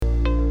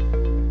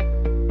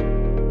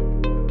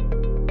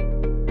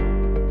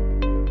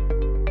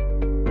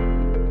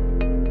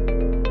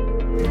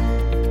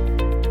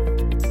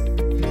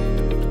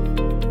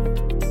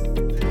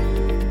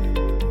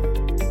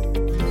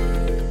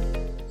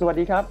วั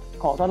สดีครับ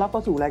ขอต้อนรับเข้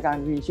าสู่รายการ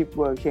Reshift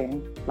World Change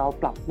เรา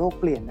ปรับโลก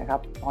เปลี่ยนนะครับ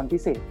ตอนพิ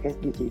เศษ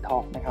SDG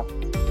Talk นะครับ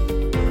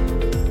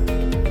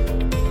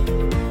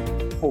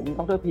ผมด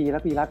ร.พีและ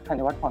พีรัตน์ธั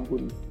ญวัฒน์พรกุ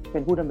ลเป็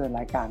นผู้ดำเนิน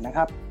รายการนะค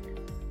รับ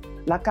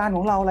รายการข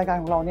องเรา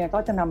เนี่ยก็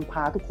จะนำพ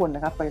าทุกคนน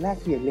ะครับไปแลก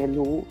เปลี่ยนเรียน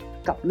รู้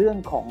กับเรื่อง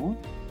ของ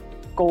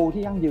goal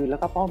ที่ยั่งยืนแล้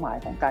วก็เป้าหมาย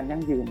ของการยั่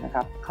งยืนนะค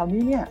รับคราว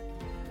นี้เนี่ย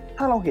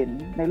ถ้าเราเห็น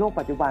ในโลก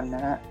ปัจจุบันน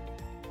ะฮะ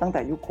ตั้งแ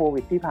ต่ยุคโควิ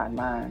ดที่ผ่าน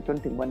มาจน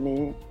ถึงวัน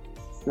นี้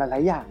หล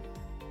ายๆอย่าง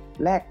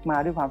แลกมา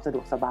ด้วยความสะด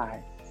วกสบาย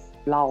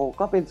เรา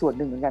ก็เป็นส่วนห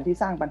นึ่งเหมือนกันที่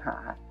สร้างปัญหา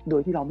โด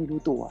ยที่เราไม่รู้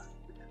ตัว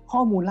ข้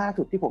อมูลล่า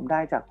สุดที่ผมได้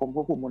จากกรมค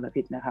วบคุมมล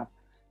พิษนะครับ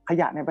ข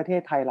ยะในประเท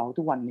ศไทยเรา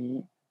ทุกวันนี้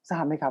ทรา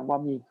บไหมครับว่า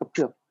มีเ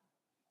กือบ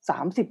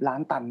30 ล้า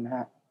นตันนะฮ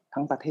ะ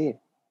ทั้งประเทศ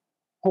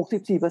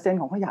 64%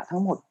 ของขยะทั้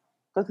งหมด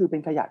ก็คือเป็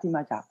นขยะที่ม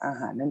าจากอา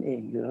หารนั่นเอ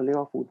งหรือเราเรียก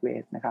ว่า food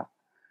waste นะครับ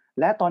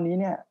และตอนนี้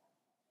เนี่ย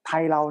ไท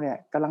ยเราเนี่ย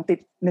กำลังติด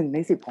1 ใน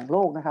 10ของโล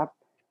กนะครับ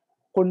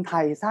คนไท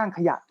ยสร้างข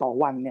ยะต่อ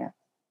วันเนี่ย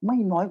ไม่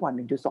น้อยกว่า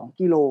 1.2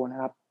 กิโลนะ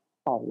ครับ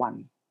ต่อวัน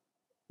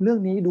เรื่อง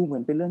นี้ดูเหมื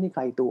อนเป็นเรื่องที่ไก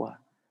ลตัว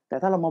แต่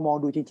ถ้าเรามามอง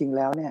ดูจริงๆแ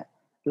ล้วเนี่ย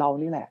เรา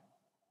นี่แหละ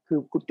คือ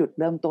จุด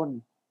เริ่มต้น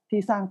ที่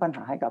สร้างปัญห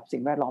าให้กับสิ่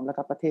งแวดล้อมและ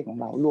ก็ประเทศของ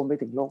เรารวมไป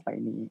ถึงโลกใบ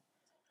นี้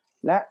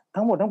และ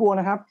ทั้งหมดทั้งปวง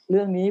นะครับเ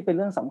รื่องนี้เป็นเ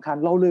รื่องสำคัญ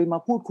เราเลยมา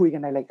พูดคุยกั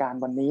นในรายการ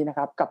วันนี้นะค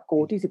รับกับ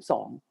Goal ที่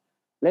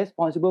 12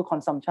 Responsible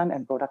Consumption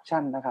and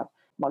Production นะครับ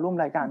มาร่วม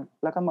รายการ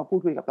แล้วก็มาพูด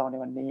คุยกับเราใน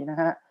วันนี้นะ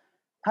ฮะ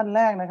ท่านแ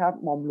รกนะครับ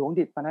หม่อมหลวง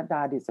ดิษฐ์ปนัดด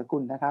าดิษฐสกุ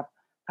ลนะครับ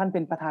ท่านเ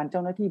ป็นประธานเจ้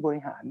าหน้าที่บ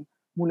ริหาร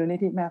มูลนิ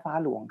ธิแม่ฟ้า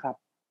หลวงครับ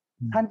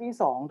ท่านที่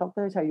2ด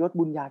ร.ชัยยศ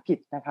บุญญากิจ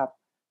นะครับ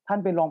ท่าน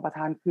เป็นรองประธ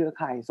านเครือ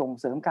ข่ายส่ง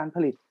เสริมการผ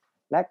ลิต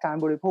และการ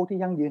บริโภคที่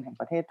ยั่งยืนแห่ง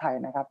ประเทศไทย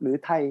นะครับหรือ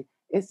ไทย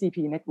SCP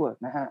Network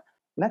นะฮะ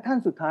และท่าน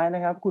สุดท้ายน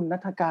ะครับคุณณั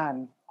ฐการ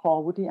คอ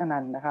วุฒิอนั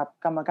นต์นะครับ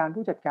กรรมการ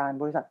ผู้จัดการ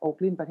บริษัทโอ๊ค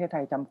ลินประเทศไท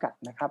ยจำกัด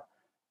นะครับ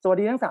สวัส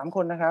ดีทั้ง3ค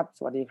นนะครับส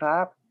วัสดีครั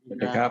บสวัส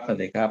ดีครับสวัส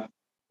ดีครับ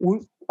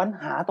ปัญ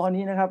หาตอน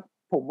นี้นะครับ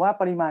ผมว่า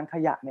ปริมาณข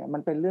ยะเนี่ยมั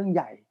นเป็นเรื่องใ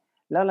หญ่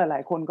แล้วหลา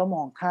ยๆคนก็ม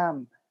องข้าม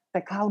แ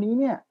ต่คราวนี้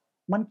เนี่ย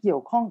มันเกี่ย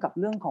วข้องกับ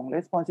เรื่องของ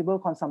responsible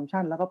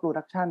consumption แล้วก็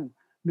production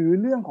หรือ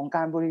เรื่องของก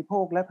ารบริโภ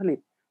คและผลิต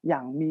อย่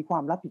างมีควา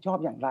มรับผิดชอบ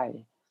อย่างไร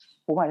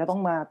ผมอาจจะต้อ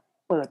งมา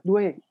เปิดด้ว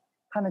ย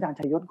ท่านอาจารย์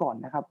ชัยยศก่อน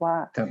นะครับว่า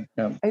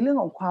ไอ้เรื่อง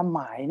ของความห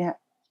มายเนี่ย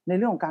ในเ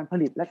รื่องของการผ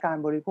ลิตและการ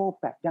บริโภค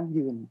แบบยั่ง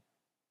ยืน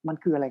มัน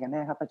คืออะไรกันแ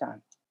น่ครับอาจาร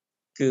ย์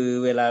คือ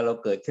เวลาเรา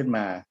เกิดขึ้นม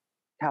า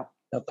ครับ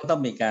เราก็ต้อ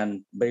งมีการ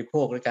บริโภ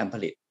คและการผ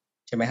ลิต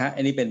ใช่ไหมฮะ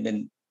อันนี้เป็น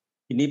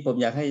ทีนี้ผม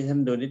อยากให้ท่า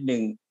นดูนิดนึ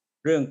ง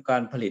เรื่องกา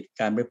รผลิต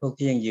การบริโภค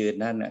ที่ยั่งยืน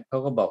นั่นน่ะเขา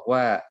ก็บอกว่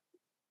า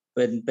เ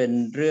ป็น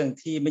เรื่อง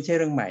ที่ไม่ใช่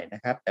เรื่องใหม่น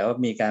ะครับแต่ว่า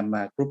มีการม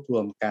ากรุ๊ปร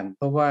วมกันเ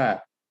พราะว่า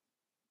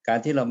การ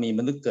ที่เรามีม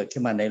นุษย์เกิดขึ้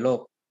นมาในโลก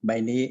ใบ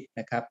นี้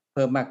นะครับเ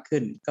พิ่มมากขึ้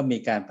นก็มี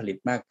การผลิต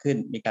มากขึ้น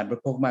มีการบ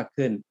ริโภคมาก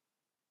ขึ้น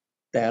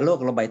แต่โลก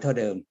เราใบเท่า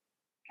เดิม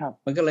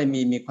มันก็เลย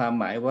มีความ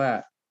หมายว่า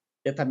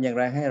จะทำอย่าง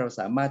ไรให้เรา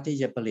สามารถที่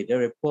จะผลิตและ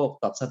บริโภค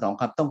ตอบสนอง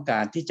ความต้องกา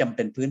รที่จำเ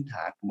ป็นพื้นฐ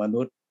านของม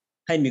นุษย์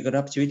ให้มีคุณภ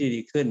าพชีวิต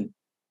ดีขึ้น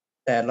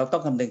แต่เราต้อ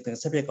งคำนึงถึง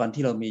ทรัพยากร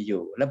ที่เรามีอ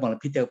ยู่และมล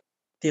พิษ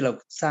ที่เรา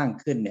สร้าง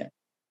ขึ้นเนี่ย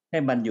ให้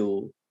มันอยู่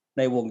ใ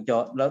นวงจ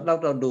รแล้ว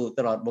เราดูต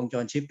ลอดวงจ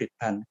รชีวิตผลิต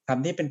ภัณฑ์ค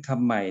ำนี้เป็นค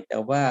ำใหม่แต่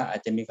ว่าอา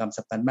จจะมีความส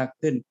ำคัญมาก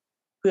ขึ้น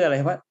เพื่ออะไร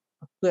ว่า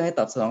เพื่อให้ต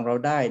อบสนองเรา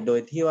ได้โดย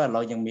ที่ว่าเร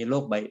ายังมีโล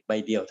กใบ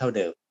เดียวเท่าเ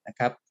ดิมนะ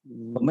ครับ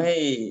ผมให้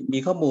มี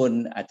ข้อมูล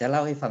อาจจะเล่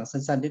าให้ฟัง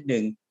สั้นๆนิดนึ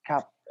งครั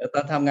บต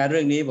อนทำงานเ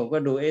รื่องนี้ผมก็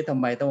ดูทำ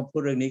ไมต้องมาพู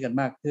ดเรื่องนี้กัน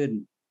มากขึ้น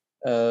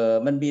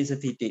มันมีส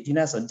ถิติที่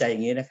น่าสนใจอย่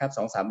างนี้นะครับ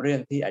 2-3 เรื่อ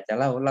งที่อาจจะ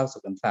เล่า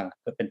สู่กันฟัง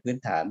เพื่อเป็นพื้น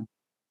ฐาน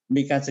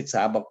มีการศึกษ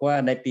าบอกว่า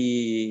ในปี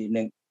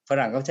1ฝ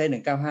รั่งเขาใช้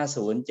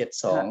1950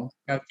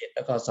 72 97แ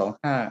ล้วก็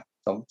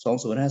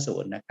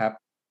2050นะครั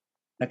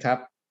บ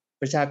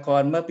ประชาก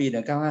รเมื่อปี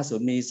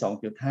1950มี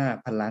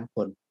 2.5 พันล้านค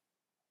น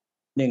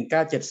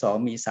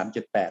1972มี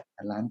 3.8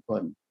 พันล้านค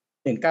น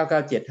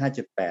1997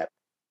 5.8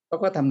เขา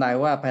ก็ทำนาย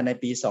ว่าภายใน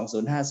ปี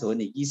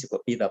2050อีก20กว่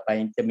าปีต่อไป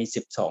จะมี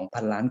12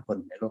 พันล้านคน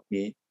ในโลก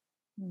นี้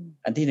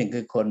อันที่1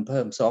คือคนเ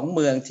พิ่ม2เ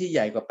มืองที่ให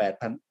ญ่กว่า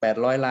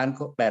800 ล้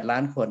า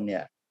นคนเนี่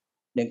ย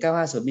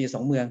1950มี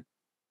2เมือง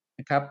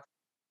นะครับ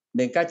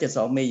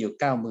1972มีอยู่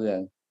9เมือง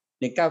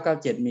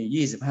1997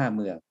มี25เ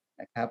มือง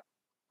นะครับ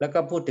แล้วก็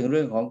พูดถึงเ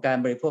รื่องของการ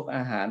บริโภคอ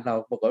าหารเรา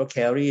ปรากฏว่าแค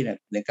ลอรี่เนี่ย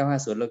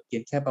1950เรากิ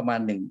นแค่ประมาณ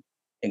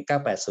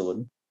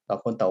1980ต่อ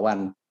คนต่อวัน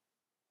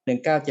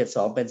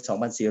1972เป็น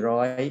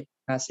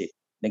 2,450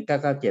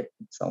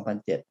 1997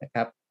 2,007 นะค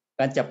รับ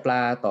การจับปล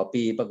าต่อ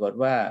ปีปรากฏ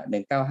ว่า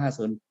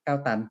1950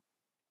 9 ตัน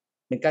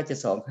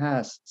1972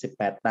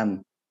 58 ตัน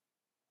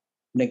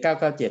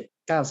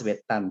1997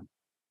 91 ตัน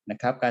นะ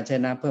ครับการใช้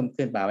น้ำเพิ่ม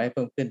ขึ้นป่าไม้เ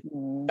พิ่มขึ้น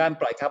การ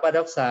ปล่อยคาร์บอนไดอ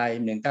อกไซด์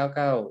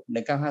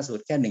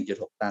1950 แค่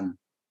 1.6 ตัน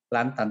ล้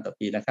านตันต่อ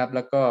ปีนะครับแ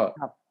ล้วก็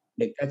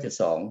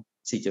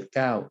1972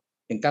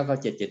 4.9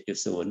 1997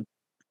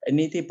 7.0 อัน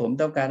นี้ที่ผม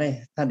ต้องการให้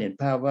ท่านเห็น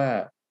ภาพว่า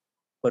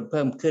คนเ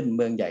พิ่มขึ้นเ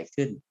มืองใหญ่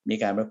ขึ้นมี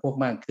การบริโภค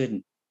มากขึ้น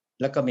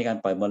แล้วก็มีการ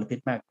ปล่อยมลพิษ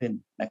มากขึ้น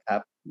นะครั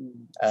บ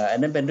อัน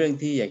นั้นเป็นเรื่อง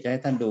ที่อยากจะให้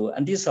ท่านดู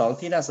อันที่2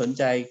ที่น่าสนใ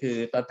จคือ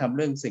ตอนทำเ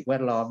รื่องสิ่งแว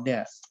ดล้อมเนี่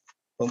ย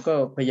ผมก็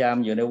พยายาม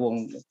อยู่ในวง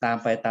ตาม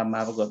ไปตามมา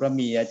ปรากฏว่า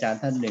มีอาจาร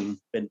ย์ท่านหนึ่ง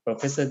เป็น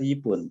professor ที่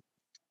ญี่ปุ่น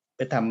ไป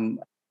ท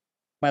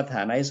มาตรฐ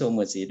าน ISO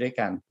 14000ด้วย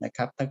กันนะค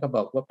รับท่านก็บ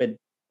อกว่าเป็น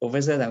โปรเฟ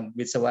สเซอร์ทาง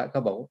วิศวะก็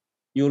บอก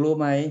อยู่รู้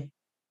ไหม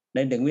ใน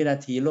1วินา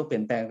ทีโลกเปลี่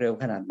ยนแปลงเร็ว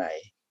ขนาดไหน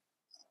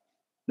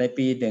ใน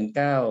ปี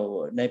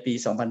ในปี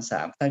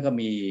2003ท่านก็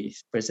มี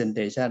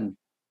presentation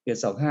คือ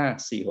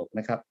2546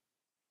นะครับ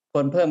ค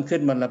นเพิ่มขึ้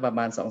นมันละประม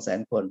าณ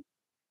 200,000 คน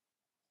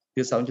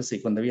คือ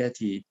 2.4 คนต่อวินา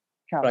ที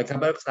ปล่อยคา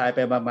ร์บอนไดออกไซด์ไป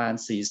ประมาณ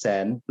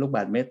 400,000 ลูกบ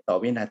าศก์เมตรต่อ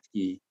วินา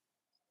ที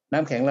น้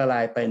ำแข็งละลา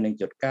ยไป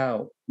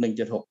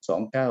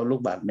 1.629 ลู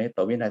กบาศก์เมตร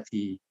ต่อวินา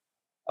ที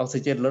ออกซิ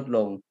เจนลดล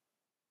ง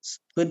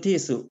พื้น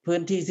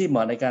ที่ที่เหม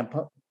าะในการ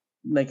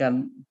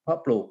เพาะ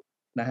ปลูก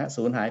นะฮะ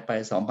สูญหายไป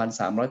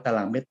 2,300 ตาร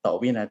างเมตรต่อ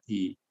วินา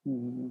ที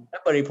ถ้า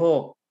เป็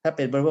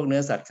นบริโภคเนื้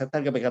อสัตว์ท่า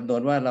นก็ไปคำนว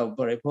ณว่าเรา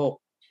บริโภค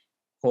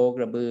โคก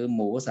ระบือห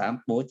มู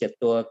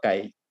7 ตัวไก่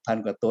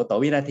1,000 กว่าตัวต่อ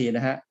วินาทีน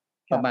ะฮะ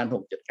ประมาณ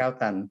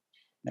 6.9 ตัน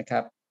นะครั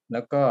บแ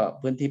ล้วก็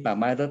พื้นที่ป่า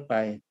ไม้ลดไป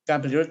การ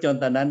ผลิตรถยนต์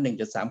ตอนนั้น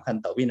 1.3 คัน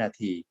ต่อวินา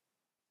ที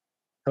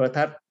โทร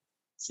ทัศน์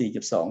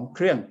 4.2 เค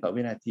รื่องต่อ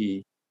วินาที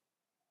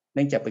เ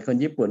นื่องจากเป็นคน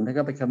ญี่ปุ่นท่าน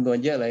ก็ไปคำนวณ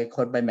เยอะเลยค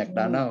นไปแมคโด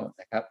นัลด์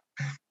นะครับ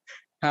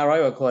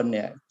500 กว่าคนเ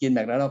นี่ยกินแม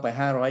คโดนัลด์ไป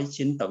500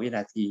 ชิ้นต่อวิน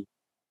าที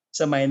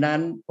สมัยนั้น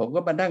ผมก็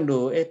มานั่งดู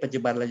ปัจจุ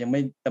บันเรายังไ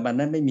ม่แต่มัน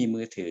นั้นไม่มี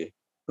มือถือ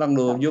ลอง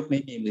ดูยุค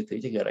นี้มีมือถือ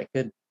จะเกิดอะไร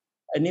ขึ้น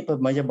อันนี้ผ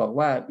มจะบอก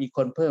ว่ามีค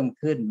นเพิ่ม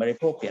ขึ้นบริ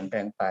โภคเปลี่ยนแปล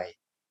งไป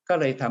ก็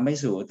เลยทำให้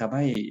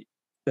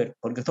เกิด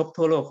ผลกระทบ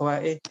ทั่วโลกเพราะว่า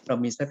เรา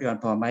มีทรัพยากร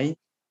พอไหม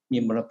มี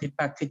มลพิษ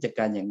มากขึ้นจาก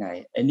การยังไง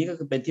อันนี้ก็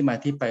คือเป็นที่มา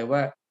ที่ไปว่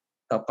า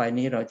ต่อไป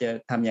นี้เราจะ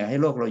ทำอย่างให้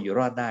โลกเราอยู่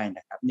รอดได้น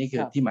ะครับนี่คื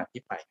อที่มา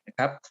ที่ไปนะค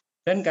รับ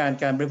ดังนั้น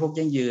การบริโภค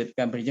ยั่งยืนก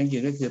ารผลิตยั่งยื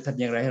นก็คือทำ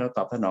อย่างไรให้เราต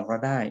อบสนองเรา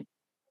ได้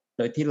โ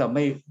ดยที่เราไ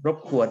ม่รบ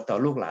กวนต่อ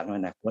ลูกหลานใน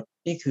อนาคต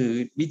นี่คือ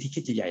วิธีคิ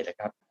ดใหญ่ๆเลย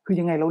ครับคือ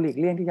ยังไงเราหลีก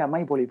เลี่ยงที่จะไ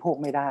ม่บริโภค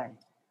ไม่ได้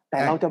แต่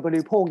เราจะบ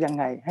ริโภคยัง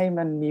ไงให้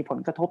มันมีผล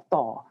กระทบ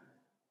ต่อ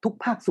ทุก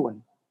ภาคส่วน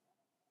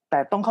แต่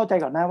ต้องเข้าใจ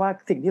ก่อนนะว่า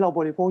สิ่งที่เรา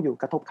บริโภคอยู่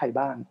กระทบใคร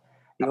บ้าง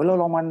เดี๋ยวเรา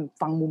ลองมา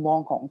ฟังมุมมอง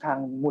ของทาง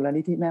มูล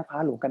นิธิแม่ฟ้า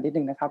หลวงกันนิด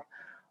นึงนะครับ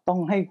ต้อง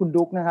ให้คุณ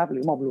ดุ๊กนะครับหรื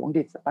อหม่อมหลวง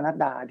ดิษฐ์ปนัด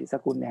ดาดิษฐ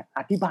กุลเนี่ยอ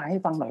ธิบายให้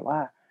ฟังหน่อยว่า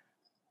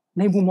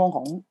ในมุมมองข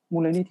องมู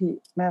ลนิธิ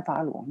แม่ฟ้า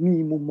หลวงมี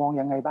มุมมอง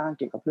ยังไงบ้างเ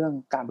กี่ยวกับเรื่อง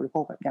การบริโภ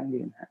คแบบยั่ง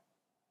ยืน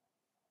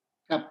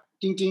ครับ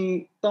จริง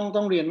ๆ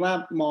ต้องเรียนว่า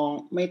มอง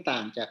ไม่ต่า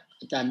งจาก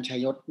อาจารย์ชัย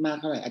ยศมาก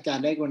เท่าไหร่อาจาร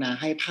ย์ได้กรุณา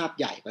ให้ภาพ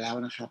ใหญ่ไปแล้ว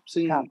นะครับ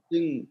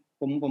ซึ่ง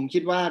ผมคิ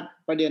ดว่า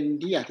ประเด็น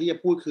ที่อยากที่จะ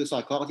พูดคือสอ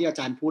ดคล้องกับที่อา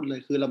จารย์พูดเลย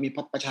คือเรามี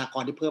ประชาก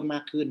รที่เพิ่มม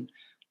ากขึ้น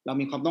เรา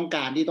มีความต้องก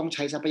ารที่ต้องใ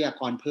ช้ทรัพยา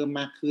กรเพิ่ม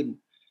มากขึ้น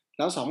แ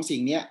ล้วสองสิ่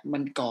งนี้มั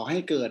นก่อให้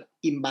เกิด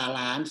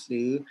imbalance ห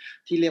รือ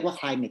ที่เรียกว่า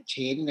climate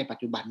change ในปัจ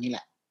จุบันนี่แหล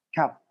ะค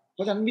รับเพ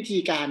ราะฉะนั้นวิธี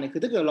การเนี่ยคื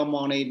อถ้าเกิดเราม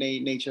อง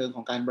ในเชิงข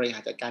องการบริหา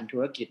รจัดการธุ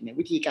รกิจเนี่ย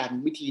วิ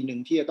ธีหนึ่ง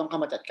ที่จะต้องเข้า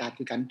มาจัดการ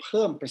คือการเ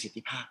พิ่มประสิท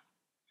ธิภาพ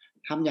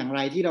ทำอย่างไร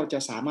ที่เราจะ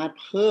สามารถ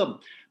เพิ่ม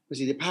ประ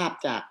สิทธิภาพ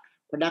จาก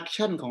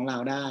production ของเรา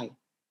ได้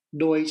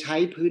โดยใช้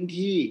พื้น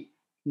ที่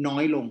น้อ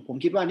ยลงผม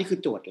คิดว่านี่คือ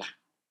โจทย์หลัก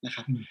นะค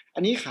รับอั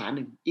นนี้ขาห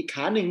นึ่งอีกข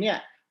าหนึ่งเนี่ย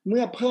เ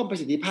มื่อเพิ่มประ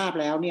สิทธิภาพ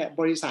แล้วเนี่ย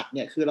บริษัทเ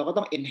นี่ยคือเราก็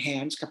ต้อง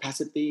enhance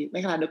capacity ใน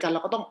ขณะเดียวกันเร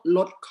าก็ต้องล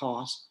ด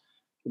cost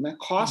ถูกไหม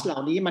คอสเหล่า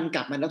นี้มันก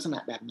ลับมาลักษณะ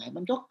แบบไหน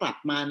มันก็กลับ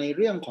มาในเ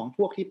รื่องของพ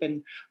วกที่เป็น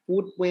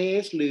food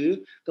waste หรือ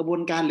กระบว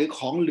นการหรือข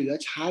องเหลือ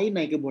ใช้ใน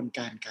กระบวนก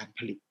ารการผ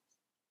ลิต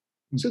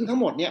ซึ่งทั้ง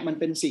หมดเนี่ยมัน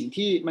เป็นสิ่ง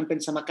ที่มันเป็น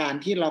สมการ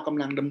ที่เราก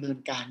ำลังดำเนิน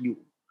การอยู่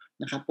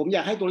นะครับผมอย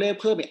ากให้ตัวเลข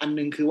เพิ่มอีกอัน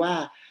นึงคือว่า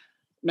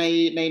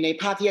ใน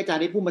ภาพที่อาจาร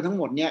ย์ได้พูดมาทั้ง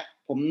หมดเนี่ย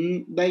ผม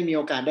ได้มีโ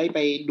อกาสได้ไป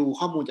ดู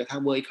ข้อมูลจากทา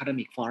ง World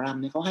Economic Forum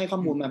เนี่ยเขาให้ข้อ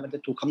มูลมามันจะ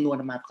ถูกคำนวณ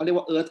ออกมาเขาเรียก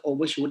ว่า Earth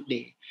Overshoot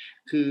Day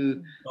คือ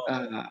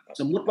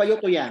สมมุติว่ายก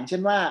ตัวอย่างเช่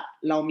นว่า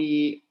เรามี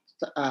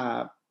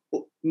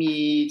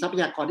ทรัพ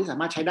ยากรที่สา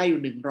มารถใช้ได้อ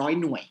ยู่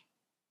100 หน่วย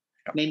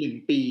ใน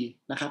1 ปี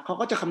นะครับเขา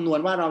ก็จะคำนวณ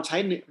ว่าเราใช้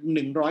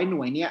100 ห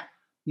น่วยเนี่ย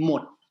หม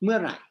ดเมื่อ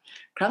ไหร่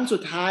ครั้งสุ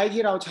ดท้าย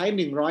ที่เราใช้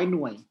100 ห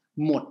น่วย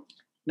หมด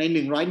ใน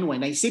100 หน่วย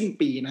ในสิ้น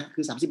ปีนะ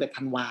คือ31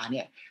 ธันวาเ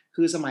นี่ย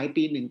คือสมัย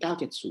ปี1970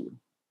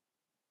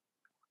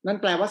นั่น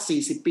แปลว่า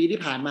40 ปีที่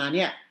ผ่านมาเ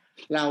นี่ย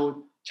เรา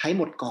ใช้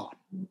หมดก่อน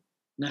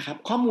นะครับ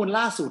ข้อมูล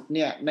ล่าสุดเ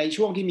นี่ยใน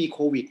ช่วงที่มีโค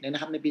วิดเนี่ยน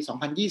ะครับในปี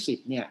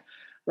2020เนี่ย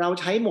เรา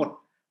ใช้หมด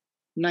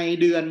ใน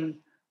เดือน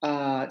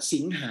สิ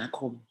งหาค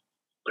ม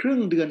ครึ่ง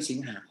เดือนสิง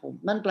หาคม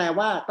นั่นแปล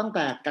ว่าตั้งแ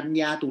ต่กัน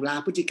ยาตุลา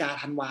พฤศจิกา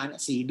ธันวาเนี่ย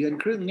4 เดือน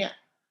ครึ่งเนี่ย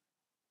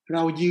เร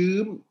ายื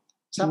ม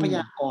ทรัพย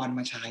ากรม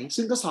าใช้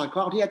ซึ่งก็สอดค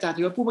ล้องที่อาจารย์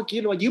ธีรวัฒน์พูดเมื่อกี้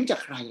เรายืมจาก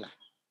ใครล่ะ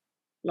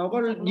เราก็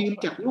ยืม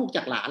จากลูกจ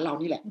ากหลานเรา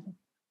นี่แหละ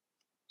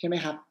ใช่ไหม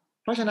ครับ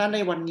เพราะฉะนั้นใน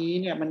วันนี้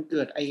เนี่ยมันเ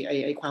กิดไ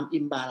อความอิ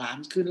มบาลาน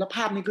ซ์ขึ้นและภ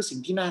าพนี้คือสิ่ง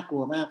ที่น่ากลั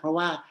วมากเพราะ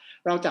ว่า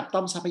เราจับต้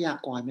องทรัพยา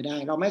กรไม่ได้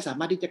เราไม่สา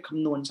มารถที่จะค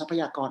ำนวณทรัพ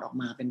ยากรออก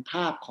มาเป็นภ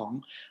าพของ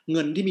เ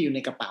งินที่มีอยู่ใน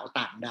กระเป๋า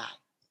ตังค์ได้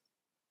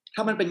ถ้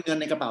ามันเป็นเงิน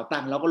ในกระเป๋าตั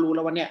งค์เราก็รู้แ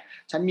ล้วว่าเนี่ย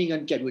ฉันมีเงิ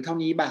นเก็บอยู่เท่า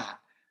นี้บาท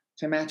ใ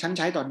ช่ไหมฉันใ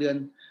ช้ต่อเดือน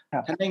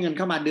ฉันได้เงินเ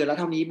ข้ามาเดือนละ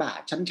เท่านี้บาท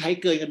ฉันใช้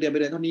เกินเงินเดือนไป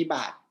เดือนเท่านี้บ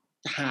าท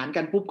หาร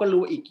กันปุ๊บก็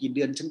รู้อีกกี่เ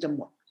ดือนฉันจะห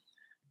มด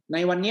ใน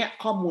วันนี้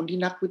ข้อมูลที่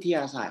นักวิทย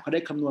าศาสตร์เขาไ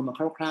ด้คำนวณมา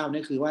คร่าวๆ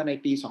นี่คือว่าใน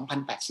ปี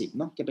2080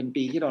เนาะจะเป็น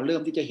ปีที่เราเริ่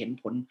มที่จะเห็น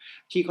ผล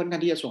ที่ค่อนข้า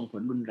งที่จะส่งผ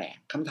ลรุนแรง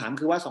คำถาม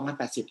คือว่า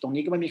2080ตรง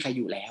นี้ก็ไม่มีใครอ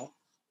ยู่แล้ว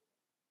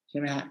ใช่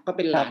ไหมฮะก็เ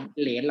ป็นหลาน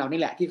เหลนเรานี่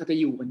แหละที่เขาจะ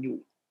อยู่กันอยู่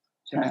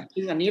ใ ใช่ไหม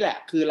ซึ่งอันนี้แหละ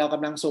คือเราก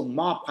ำลังส่ง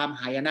มอบความ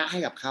หายนะให้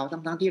กับเขา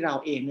ทั้งที่เรา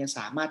เองเนี่ยส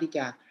ามารถที่จ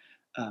ะ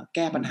แ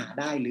ก้ปัญหา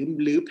ได้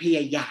หรือพย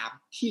ายาม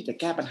ที่จะ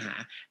แก้ปัญหา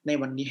ใน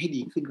วันนี้ให้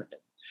ดีขึ้นกว่าเดิ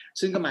ม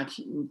ซึ่งก็มา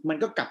ที่มัน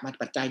ก็กลับมา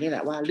ปัจจัยนี่แหล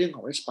ะว่าเรื่องข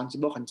อง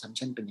responsible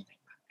consumption เป็นยังไง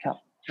บ้างครับ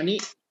อันนี้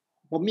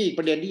ผมมีอีก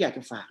ประเด็นที่อยากจ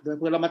ะฝากด้วยเ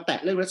พื่อเรามาแตะ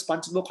เรื่อง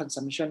responsible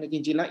consumption จ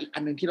ริงๆแล้วอีกอั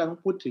นนึงที่เราต้อง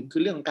พูดถึงคื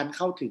อเรื่องของการเ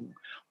ข้าถึง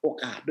โอ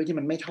กาสด้วยที่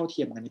มันไม่เท่าเ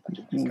ทียมกันในปัจ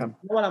จุบัน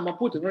เมื่อเรามา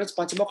พูดถึง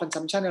responsible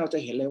consumption เราจะ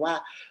เห็นเลยว่า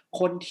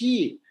คนที่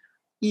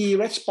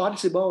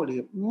irresponsible หรื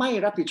อไม่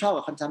รับผิดชอบ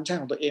กับ consumption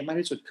ของตัวเองมาก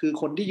ที่สุดคือ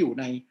คนที่อยู่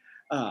ใน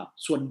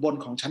ส่วนบน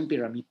ของชั้นพี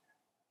ระมิด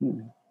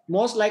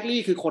most likely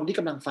คือคนที่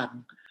กำลังฟัง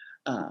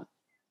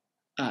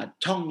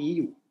ช่องนี้อ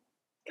ยู่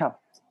ครับ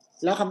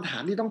แล้วคำถา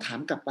มที่ต้องถาม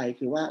กลับไป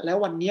คือว่าแล้ว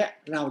วันนี้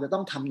เราจะต้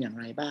องทำอย่าง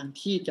ไรบ้าง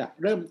ที่จะ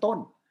เริ่มต้น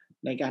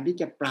ในการที่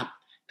จะปรับ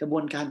กระบว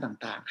นการ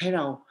ต่างๆให้เร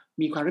า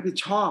มีความรับผิด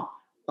ชอบ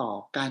ต่อ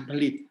การผ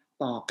ลิต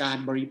ต่อการ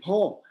บริโภ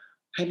ค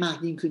ให้มาก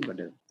ยิ่งขึ้นกว่า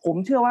เดิมผม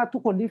เชื่อว่าทุ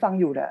กคนที่ฟัง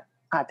อยู่เนี่ย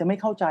อาจจะไม่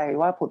เข้าใจ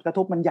ว่าผลกระท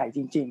บมันใหญ่จ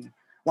ริง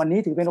ๆวันนี้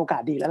ถือเป็นโอกา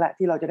สดีแล้วแหละ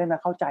ที่เราจะได้มา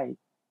เข้าใจ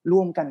ร่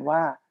วมกันว่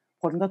า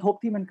ผลกระทบ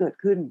ที่มันเกิด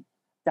ขึ้น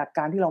จากก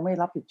ารที่เราไม่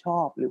รับผิดชอ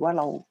บหรือว่าเ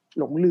รา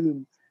หลงลืม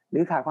หรื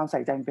อขาดความใส่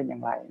ใจเป็นอย่า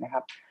งไรนะค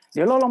รับเ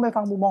ดี๋ยวเราลองไป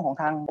ฟังมุมมองของ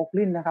ทางโอ๊ค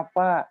ลินนะครับ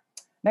ว่า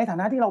ในฐา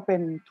นะที่เราเป็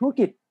นธุร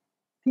กิจ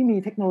ที่มี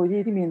เทคโนโลยี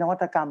ที่มีนวั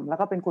ตกรรมแล้ว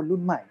ก็เป็นคนรุ่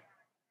นใหม่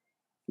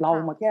เรา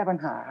มาแก้ปัญ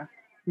หา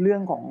เรื่อ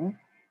งของ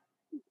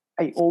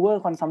over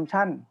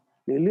consumption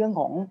หรือเรื่อง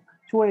ของ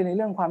ช่วยในเ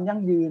รื่องความยั่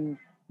งยืน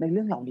ในเ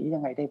รื่องเหล่านี้ยั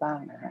งไงได้บ้าง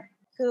นะฮะ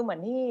คือเหมือน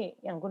ที่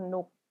อย่างคุณ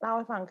นุกเล่าใ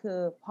ห้ฟังคือ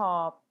พอ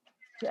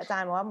คืออาจา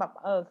รย์บอกว่าแบบ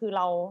คือเ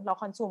รา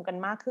คอนซูมกัน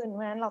มากขึ้นเพร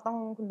าะฉะนั้นเราต้อง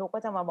คุณนุกก็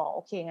จะมาบอกโ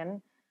อเคงั้น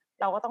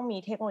เราก็ต้องมี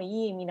เทคโนโล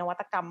ยีมีนวั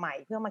ตกรรมใหม่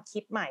เพื่อมาคิ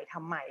ดใหม่ท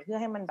ำใหม่เพื่อ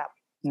ให้มันแบบ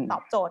ตอ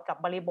บโจทย์กับ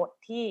บริบท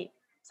ที่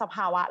สภ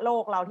าวะโล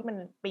กเราที่มัน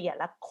เปลี่ยน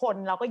และคน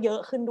เราก็เยอะ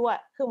ขึ้นด้วย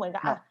คือเหมือนกั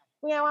บ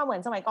ง่ายว่าเหมือ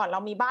นสมัยก่อนเรา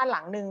มีบ้านห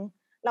ลังนึง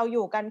เราอ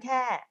ยู่กันแ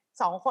ค่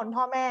2คน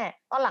พ่อแม่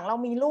ตอนหลังเรา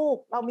มีลูก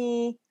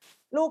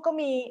ลูกก็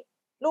มี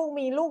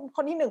ลูกค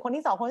นที่1คน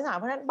ที่2คนที่3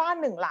เพราะฉะนั้นบ้าน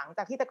1หลังจ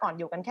ากที่แต่ก่อน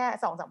อยู่กันแค่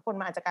 2-3 คน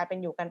มันอาจจะกลายเป็น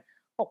อยู่กัน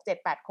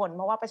 6-7-8 คนเ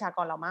พราะว่าประชาก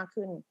รเรามาก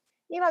ขึ้น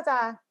นี่เราจะ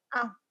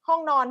ห้อ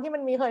งนอนที่มั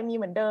นเคยมี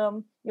เหมือนเดิม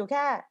อยู่แ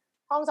ค่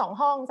ห้อง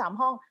2ห้อง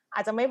3ห้องอ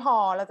าจจะไม่พอ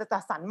เราจะจั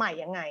ดสรรใหม่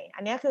ยังไงอั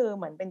นนี้คือเ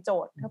หมือนเป็นโจ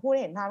ทย์ถ้าพูด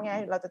เห็นภาพไง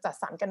เราจะจัด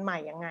สรรกันใหม่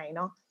ยังไงเ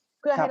นาะ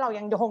เพื่อให้เรา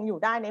ยังคงอยู่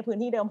ได้ในพื้น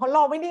ที่เดิมเพราะเร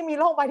าไม่ได้มี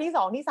โลกใบที่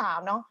2ที่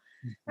3เนาะ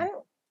งั้น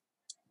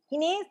ที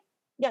นี้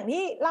อย่าง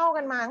ที่เล่า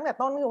กันมาตั้งแต่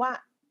ต้นคือว่า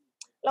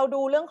เรา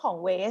ดูเรื่องของ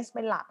waste เ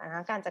ป็นหลักนะค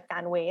ะการจัดกา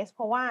ร waste เพ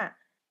ราะว่า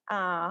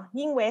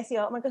ยิ่ง waste เย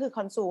อะมันก็คือ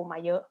consume มา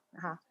เยอะน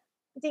ะคะ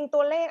จริง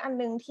ตัวเลขอัน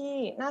นึงที่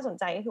น่าสน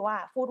ใจก็คือว่า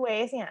food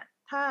waste เนี่ย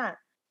ถ้า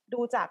ดู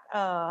จาก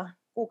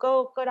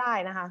Google ก็ได้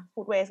นะคะ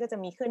food waste ก็จะ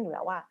มีขึ้นอยู่แ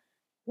ล้วว่า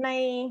ใน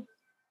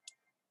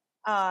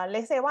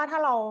let's say ว่าถ้า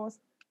เรา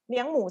เลี้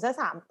ยงหมูซะ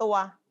3ตัว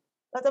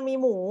เราจะมี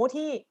หมู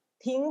ที่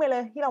ทิ้งไปเล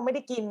ยที่เราไม่ไ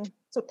ด้กิน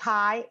สุดท้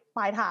ายป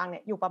ลายทางเนี่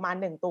ยอยู่ประมาณ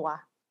1ตัว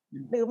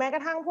หรือแม้กร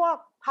ะทั่งพวก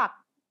ผัก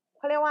เ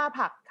ขาเรียกว่า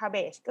ผักคาเบ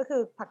จก็คื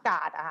อผักก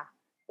าดอะค่ะ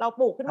เรา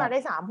ปลูกขึ้นมาได้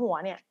3หัว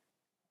เนี่ย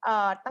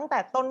ตั้งแต่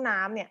ต้นน้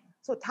ำเนี่ย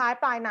สุดท้าย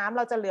ปลายน้ำเ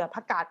ราจะเหลือ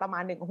ผักกาดประมา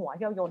ณ1หัว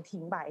ที่เราโยน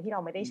ทิ้งไปที่เร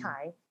าไม่ได้ใช้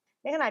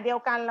ในขณะเดียว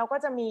กันเราก็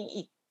จะมี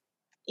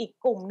อีก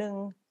กลุ่มนึง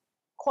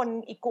คน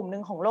อีกกลุ่มนึ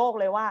งของโลก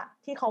เลยว่า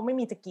ที่เขาไม่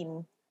มีจะกิน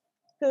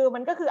คือมั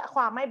นก็คือค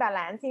วามไม่บาล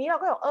านซ์ทีนี้เรา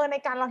ก็บอกใน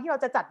การที่เรา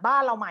จะจัดบ้า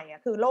นเราใหม่อ่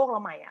ะคือโลกเรา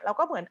ใหม่อ่ะเรา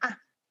ก็เหมือน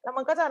แล้ว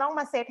มันก็จะต้อง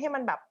มาเซตให้มั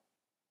นแบบ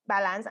บา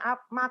ลานซ์อัพ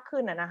มากขึ้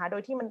นนะคะโด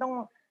ยที่มันต้อง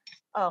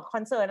คอ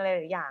นเซิร์นอะไรหล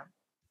ายอย่าง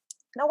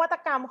นวัต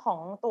กรรมของ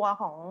ตัว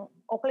ของ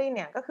โอ๊คลีนเ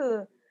นี่ยก็คือ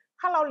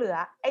ถ้าเราเหลือ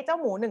ไอ้เจ้า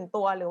หมู1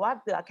ตัวหรือว่า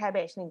เหลือแคเบ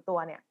จ1ตัว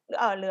เนี่ย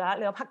เห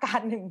ลือผักกาด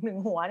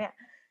1หัวเนี่ย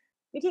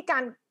วิธีกา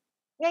ร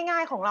ง่า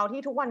ยๆของเรา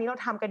ที่ทุกวันนี้เรา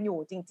ทำกันอยู่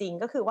จริง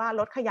ๆก็คือว่า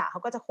รถขยะเข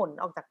าก็จะขน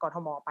ออกจากกท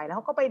มไปแล้วเ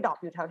ขาก็ไปดรอป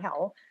อยู่แถว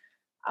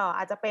อ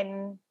าจจะเป็น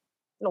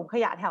หลุมข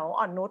ยะแถว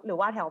อ่อนนุชหรือ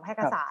ว่าแถวแพร่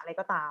กษาอะไร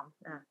ก็ตาม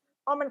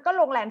เพราะมันก็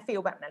ลงแลนด์ฟิล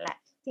แบบนั้นแหละ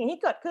สิ่งที่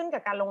เกิดขึ้นกั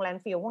บการลงแลน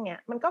ด์ฟิลพวกนี้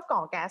มันก็ก่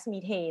อแก๊สมี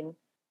เทน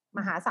ม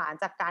หาศาล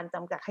จากการจ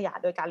ำกัดขยะ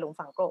โดยการหลุม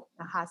ฝังกลบ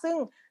นะคะซึ่ง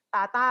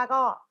Data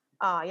ก็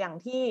อย่าง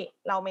ที่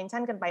เราเมน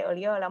ชั่นกันไป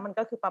earlier แล้วมัน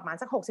ก็คือประมาณ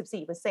สัก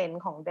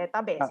 64% ของ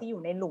database ที่อ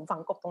ยู่ในหลุมฝั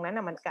งกลบตรงนั้น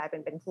มันกลายเ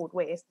ป็น food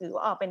waste หรือ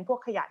เป็นพวก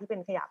ขยะที่เป็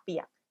นขยะเปี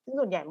ยกซึ่ง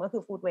ส่วนใหญ่มันก็คื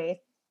อ food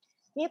waste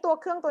นี่ตัว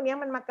เครื่องตัวนี้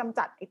มันมากำ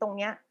จัดไอ้ตรงเ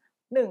นี้ย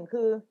1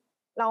คือ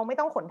เราไม่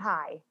ต้องขนถ่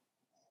าย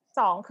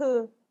2คือ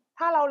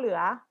ถ้าเราเหลือ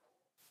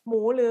ห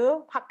มูหรือ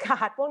ผักกา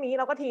ดพวกนี้เ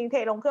ราก็ทิ้งเท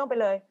ลงเครื่องไป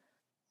เลย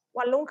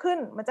วันรุ่งขึ้น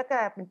มันจะกล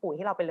ายเป็นปุ๋ยใ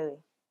ห้เราไปเลย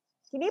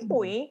ทีนี้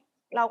ปุ๋ย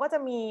เราก็จะ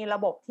มีระ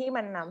บบที่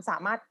มันสา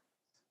มารถ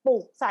ปลู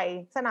กใส่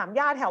สนามห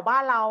ญ้าแถวบ้า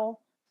นเรา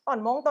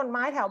ต้นไ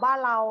ม้แถวบ้าน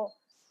เรา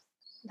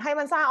ให้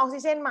มันสร้างออกซิ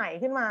เจนใหม่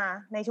ขึ้นมา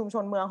ในชุมช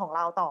นเมืองของเ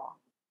ราต่อ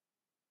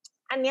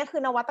อันนี้คื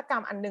อนวัตกรร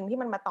มอันนึงที่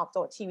มันมาตอบโจ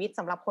ทย์ชีวิตส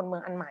ำหรับคนเมือ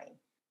งอันใหม่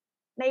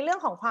ในเรื่อง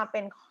ของความเป็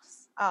น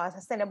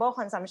sustainable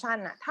consumption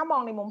น่ะถ้ามอ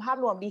งในมุมภาพ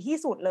รวมดีที่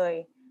สุดเลย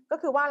ก็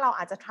คือว่าเรา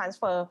อาจจะ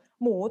transfer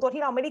หมูตัว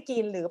ที่เราไม่ได้กิ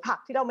นหรือผัก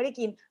ที่เราไม่ได้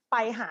กินไป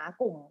หา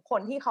กลุ่มค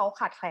นที่เขา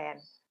ขาดแคลน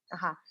น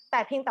ะคะแต่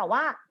เพียงแต่ว่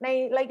าใน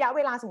ระยะเว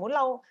ลาสมมุติเ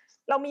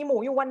รามีหมู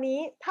อยู่วันนี้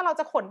ถ้าเรา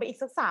จะขนไปอีก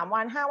สัก3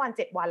วัน5วัน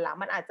7วันละ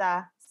มันอาจจะ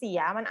เสีย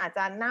มันอาจจ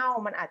ะเน่า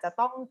มันอาจจะ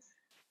ต้อง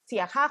เสี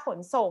ยค่าขน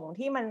ส่ง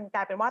ที่มันกล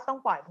ายเป็นว่าต้อง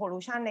ปล่อย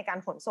pollution ในการ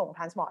ขนส่ง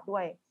transport ด้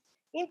วย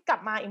นี่กลับ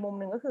มาอีกมุม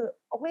หนึ่งก็คือ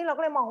โอเคเรา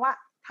ก็เลยมองว่า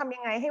ทำยั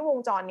งไงให้วง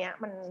จรเนี้ย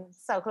มัน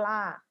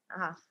circular น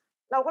ะคะ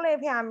เราก็เลย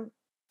พยายาม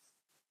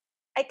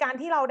ไอการ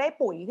ที่เราได้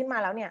ปุ๋ยขึ้นมา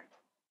แล้วเนี่ย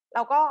เร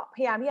าก็พ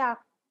ยายามที่จะ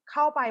เ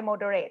ข้าไป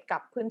moderate กั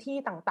บพื้นที่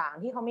ต่าง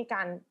ๆที่เขามีก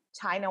ารใ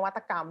ช้นวัต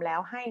กรรมแล้ว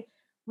ให้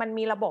มัน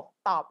มีระบบ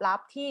ตอบรับ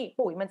ที่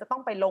ปุ๋ยมันจะต้อ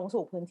งไปลง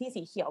สู่พื้นที่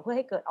สีเขียวเพื่อใ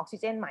ห้เกิดออกซิ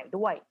เจนใหม่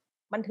ด้วย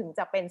มันถึงจ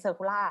ะเป็น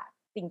circular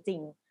จริง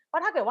ๆเพรา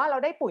ะถ้าเกิดว่าเรา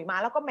ได้ปุ๋ยมา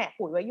แล้วก็แหมะ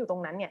ปุ๋ยไว้อยู่ตร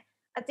งนั้นเนี่ย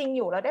จริงอ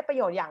ยู่เราได้ประโ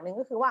ยชน์อย่างหนึ่ง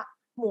ก็คือว่า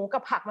หมูกั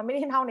บผักมันไม่ไ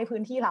ด้เน่าในพื้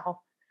นที่เรา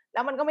แ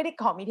ล้วมันก็ไม่ได้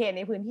ก่อมีเทนใ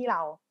นพื้นที่เร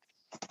า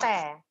แต่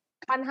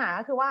ปัญหา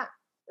คือว่า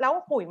แล้ว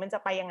ปุ๋ยมันจะ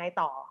ไปยังไง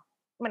ต่อ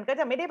มันก็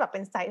จะไม่ได้แบบเป็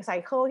นไซ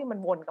เคิลที่มัน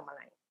วนกับอะไ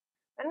ร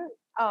นั้น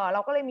เร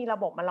าก็เลยมีระ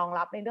บบมารอง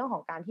รับในเรื่องข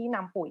องการที่น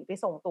ำปุ๋ยไป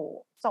ส่ง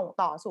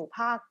ต่อสู่ภ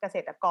าคเกษ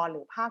ตรกรห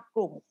รือภาคก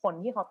ลุ่มคน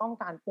ที่เขาต้อง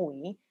การปุ๋ย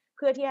เ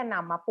พื่อที่จะน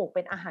ำมาปลูกเ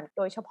ป็นอาหาร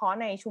โดยเฉพาะ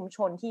ในชุมช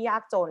นที่ยา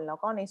กจนแล้ว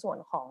ก็ในส่วน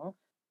ของ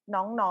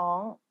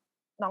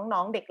น้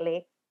องเด็กเล็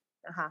ก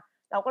นะคะ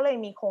เราก็เลย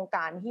มีโครงก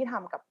ารที่ท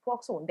ำกับพวก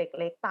ศูนย์เด็ก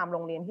เล็กตามโร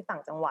งเรียนที่ต่า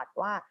งจังหวัด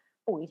ว่า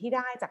ปุ๋ยที่ไ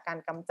ด้จากการ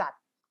กำจัด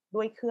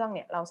ด้วยเครื่องเ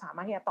นี่ยเราสาม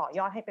ารถที่จะต่อย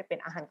อดให้ไปเป็น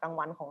อาหารกลาง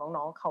วันของ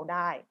น้องๆเขาไ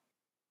ด้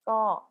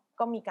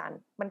ก็มีการ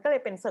มันก็เล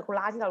ยเป็นเซอร์คูล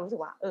าร์ที่เรารู้สึ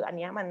กว่าอัน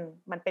นี้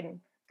มันเป็น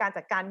การ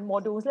จัดการโม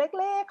ดูล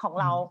เล็กๆของ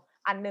เรา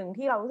อันนึง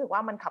ที่เรารู้สึกว่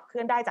ามันขับเคลื่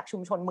อนได้จากชุ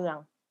มชนเมือง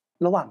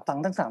ระหว่างฟัง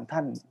ทั้ง3ท่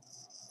าน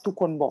ทุก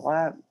คนบอกว่า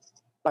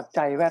ปัจ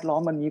จัยแวดล้อ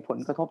มมันมีผล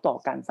กระทบต่อ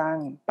การสร้าง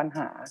ปัญห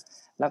า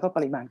แล้วก็ป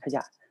ริมาณขย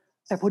ะ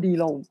แต่พอดี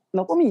เร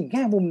าก็มีอีกแ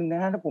ง่มุมนึงน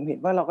ะฮะถ้าผมเห็น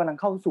ว่าเรากำลัง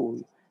เข้าสู่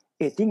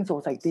aging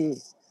society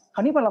คร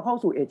าวนี้พอเราเข้า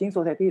สู่ aging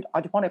society เอา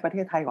เฉพาะในประเท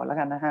ศไทยก่อนแล้ว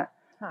กันนะฮะ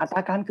อัตรา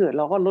การเกิดเ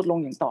ราก็ลดลง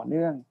อย่างต่อเ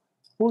นื่อง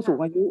ผู้สูง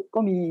อายุก็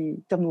มี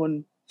จำนวน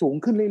สูง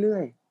ขึ้นเรื่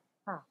อย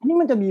ๆอันนี้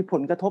มันจะมีผ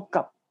ลกระทบ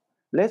กับ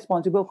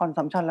responsible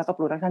consumption แล้วก็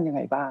production ยังไ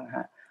งบ้างฮ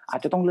ะอาจ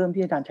จะต้องเริ่ม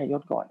ที่อาจารย์ชัยย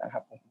ศก่อนนะครั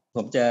บผ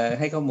มจะ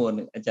ให้ข้อมูล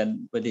อาจารย์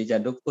บดีอาจา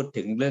รย์ดุ๊กพูด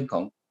ถึงเรื่องข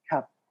อง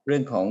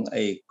ไ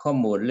อ้ข้อ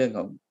มูลเรื่องข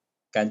อง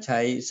การใช้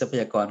ทรัพ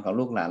ยากรของ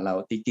ลูกหลานเรา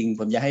จริงๆ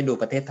ผมอยากให้ดู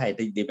ประเทศไทย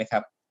ดีไหมครั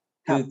บ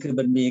คือ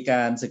มันมีก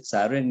ารศึกษา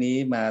เรื่องนี้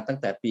มาตั้ง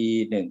แต่ปี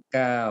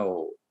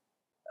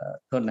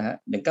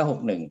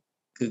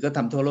1961คือก็ท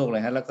ำทั่วโลกเล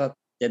ยฮะแล้วก็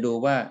จะดู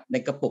ว่าใน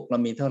กระปุกเรา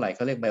มีเท่าไหร่เข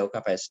าเรียก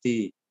biocapacity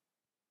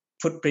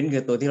footprint คื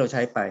อตัวที่เราใ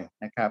ช้ไป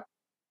นะครับ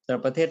สำหรั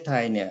บประเทศไท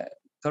ยเนี่ย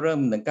ก็เริ่ม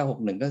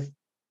1961ก็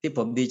ที่ผ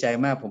มดีใจ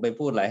มากผมไป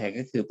พูดหลายแห่ง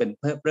ก็คือเป็น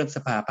เริ่มส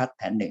ภาพัฒน์แ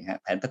ผน1ฮะ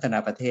แผนพัฒนา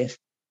ประเทศ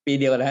ปี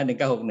เดียวแล้ว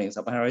1961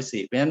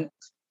 2504เพราะฉะนั้น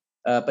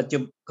ปัจจุ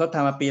บันเขาท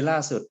ำมาปีล่า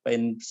สุดเป็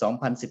น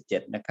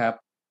2017นะครับ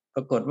ป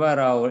รากฏว่า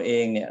เราเอ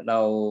งเนี่ยเรา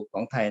ข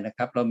องไทยนะค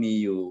รับเรามี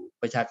อยู่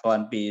ประชากร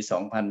ปี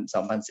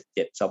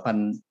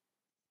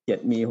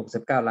2007มี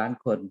69ล้าน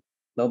คน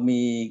เรา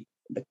มี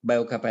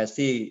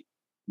biocapacity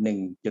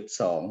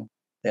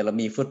 1.2 แต่เรา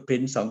มี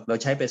footprint 2เรา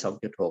ใช้ไป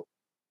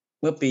 2.6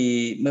 เมื่อ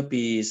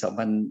ปี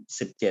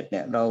2017เ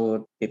นี่ยเรา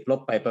ติดลบ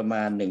ไปประม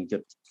าณ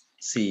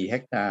 1.4 เฮ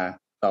กตาร์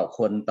ต่อค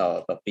นต่อ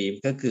ปี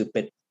ก็คือเ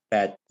ป็น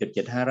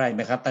 8.75 ไร่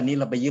นะครับตอนนี้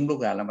เราไปยืมลูก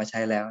หลานเรามาใช้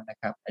แล้วนะ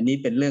ครับอันนี้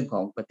เป็นเรื่องข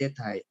องประเทศ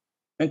ไทย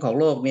เรื่องของ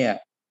โลกเนี่ย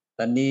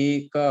ตอนนี้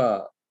ก็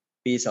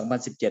ปี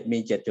2017มี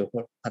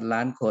 7.6 พันล้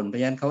านคนเพราะ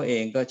ฉะนั้นเขาเอ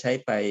งก็ใช้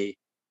ไป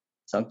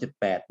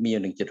 2.8 มีอ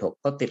ยู่ 1.6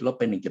 เขาติดลบ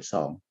ไป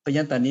 1.2 เพราะฉะ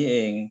นั้นตอนนี้เอ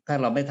งถ้า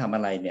เราไม่ทำอ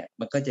ะไรเนี่ย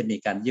มันก็จะมี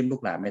การยืมลู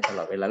กหลานไม่ตล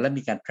อดเวลาและ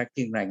มีการ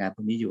tracking รายงานพ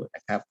วกนี้อยู่น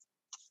ะครับ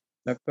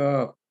แล้วก็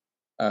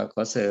ข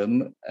อเสริม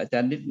อาจา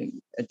รย์นิดหนึ่ง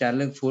อาจารย์เ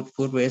รื่อง food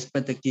waste เ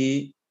มื่อกี้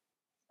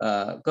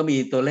ก็มี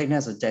ตัวเลขน่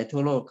าสนใจทั่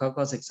วโลกเขา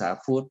ก็ศึกษา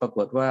food ปราก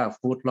ฏว่า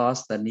food loss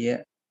ตอนนี้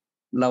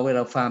เวล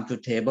า farm to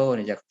table เ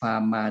นี่ยจากฟา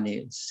ร์มมาเนี่ย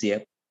เสีย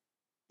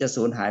จะ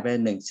สูญหายไป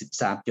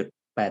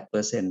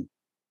 13.8% น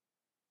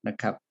ะ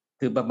ครับ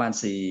คือประมาณ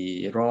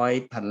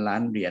400 พันล้า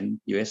นเหรียญ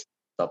US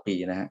ต่อปี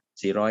นะฮะ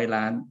400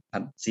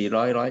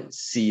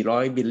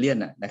 บิลเลียน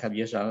นะครับ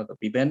US ต่อ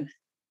ปีเพราะฉะนั้น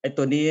ไอ้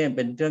ตัวนี้เ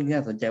ป็นเรื่องที่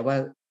น่าสนใจว่า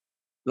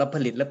เราผ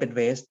ลิตแล้วเป็น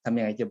waste ทำ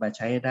ยังไงจะมาใ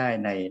ช้ได้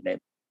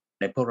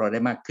ในพวกเราได้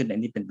มากขึ้นอัน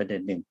นี้เป็นประเด็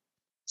นหนึ่ง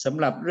สำ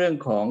หรับเรื่อง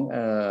ของ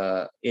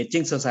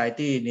aging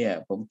society เนี่ย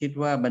ผมคิด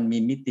ว่ามันมี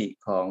มิติ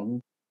ของ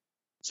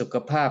สุข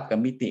ภาพกับ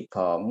มิติข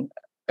อง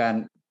ก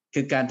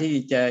ารที่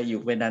จะอ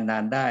ยู่ไปนา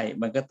นๆได้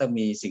มันก็ต้อง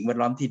มีสิ่งแวด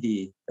ล้อมที่ดี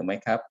ถูกไหม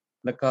ครับ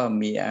แล้วก็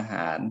มีอาห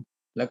าร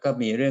แล้วก็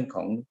มีเรื่องข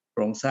องโค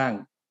รงสร้าง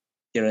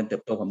เจริญเติ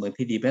บโตของเมือง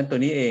ที่ดีเพราะฉะนั้นตัว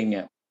นี้เองเ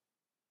นี่ย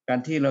การ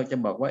ที่เราจะ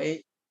บอกว่า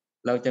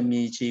เราจะ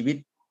มีชีวิต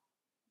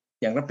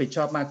อย่างรับผิดช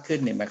อบมากขึ้น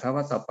เนี่ยหมายความ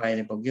ว่าต่อไปเ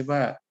นี่ยผมคิดว่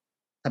า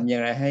ทำอย่า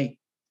งไรให้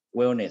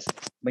wellness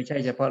ไม่ใช่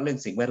เฉพาะเรื่อง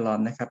สิ่งแวดล้อม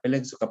นะครับเป็นเรื่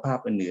องสุขภาพ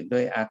อื่นๆด้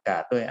วยอากา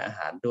ศด้วยอาห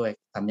ารด้วย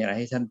ทำอย่างไรใ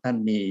ห้ท่าน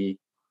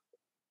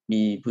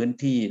มีพื้น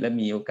ที่และ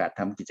มีโอกาส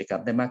ทำกิจกรร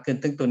มได้มากขึ้น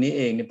ซึ่งตัวนี้เ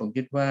องเนี่ยผม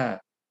คิดว่า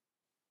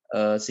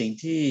สิ่ง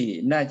ที่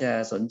น่าจะ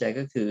สนใจ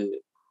ก็คือ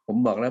ผม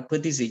บอกแล้วพื้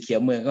นที่สีเขีย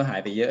วเมืองก็หาย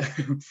ไปเยอะ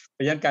เพร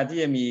าะฉะนั้นการที่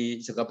จะมี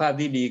สุขภาพ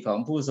ที่ดีของ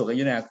ผู้สูงอา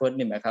ยุในอนาคตเ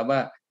นี่ยหมายความว่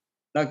า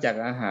นอกจาก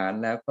อาหาร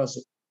แล้วก็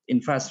อิน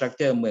ฟราสตรัคเ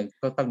จอร์เมือง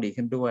ก็ต้องดี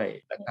ขึ้นด้วย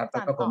นะครับแล้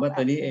วก็ผมว่า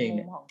ตัวนี้เองเ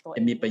นี่ยจ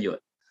ะมีประโยช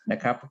น์นะ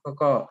ครับ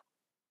ก็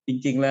จ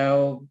ริงๆแล้ว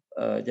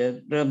จะ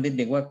เริ่มนิดห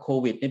นึ่งว่าโค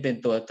วิดนี่เป็น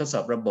ตัวทดสอ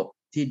บระบบ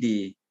ที่ดี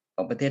ข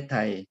องประเทศไท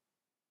ย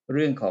เ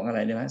รื่องของอะไร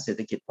นะเศรษ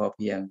ฐกิจพอเ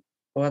พียง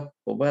เพราะว่า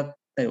ผมว่า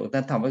ในหลวงท่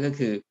านทำไว้ก็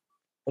คือ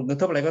ผลกระ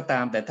ทบอะไรก็ตา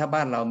มแต่ถ้าบ้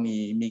านเรา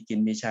มีกิน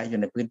มีใช้อยู่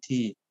ในพื้น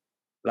ที่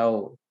เรา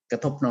กร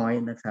ะทบน้อย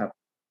นะครับ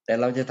แต่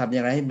เราจะทำอย่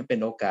างไรให้มันเป็น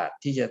โอกาส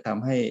ที่จะท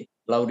ำให้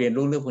เราเรียน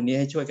รู้เรื่องพวกนี้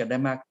ให้ช่วยกันได้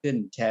มากขึ้น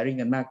แชร์ริ่ง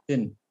กันมากขึ้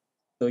น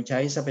โดยใช้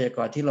ทรัพยาก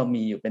รที่เรา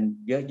มีอยู่เป็น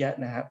เยอะแยะ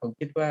นะครับผม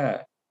คิดว่า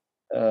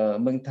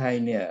เมืองไทย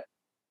เนี่ย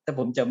ถ้าผ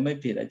มจำไม่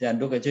ผิดอาจารย์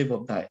ดุกช่วยผ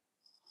มหน่อย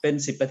เป็น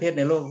10ประเทศใ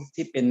นโลก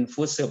ที่เป็น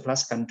food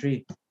surplus country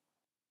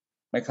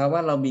หมายความว่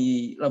าเรา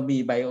มี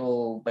ไบโอ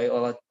เด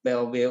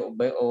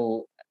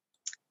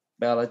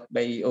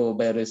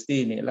อร์ซิ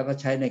ตี้เนี่ยแล้วก็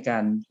ใช้ในกา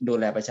รดู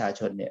แลประชาช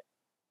นเนี่ย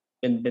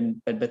เ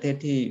ป็นประเทศ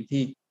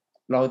ที่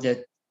เราจะ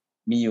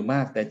มีอยู่ม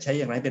ากแต่ใช้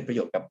อย่างไรเป็นประโย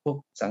ชน์กับพวก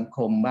สังค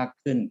มมาก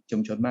ขึ้นชุ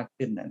มชนมาก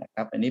ขึ้นนะค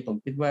รับอันนี้ผม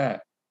คิดว่า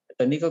ต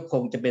อนนี้ก็ค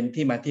งจะเป็น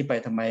ที่มาที่ไป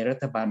ทำไมรั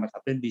ฐบาลมาขั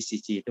บเรื่อง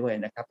BCG ด้วย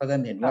นะครับเพราะท่า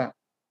นเห็นว่า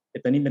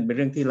ตอนนี้เป็นเ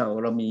รื่องที่เ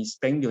รามี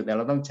strength อยู่แต่เ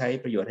ราต้องใช้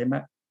ประโยชน์ให้ม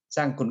ากส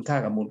ร้างคุณค่า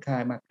กับมูลค่า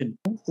มากขึ้น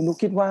คุณนุก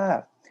คิดว่า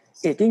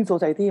aging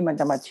society มัน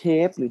จะมาเช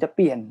ฟหรือจะเป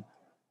ลี่ยน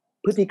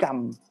พฤติกรรม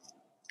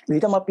หรือ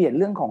จะมาเปลี่ยน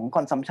เรื่องของ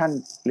consumption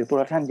หรือ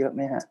production เยอะไห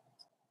มฮะ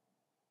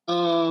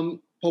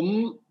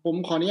ผม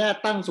ขออนุญาต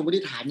ตั้งสมม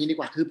ติฐานนี้ดี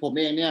กว่าคือผม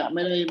เองเนี่ยไ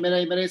ม่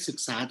ได้ศึก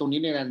ษาตรงนี้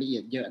ในรายละเอี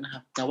ยดเยอะนะครั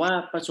บแต่ว่า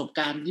ประสบก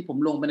ารณ์ที่ผม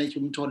ลงไปใน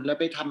ชุมชนแล้ว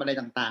ไปทำอะไร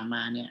ต่างๆม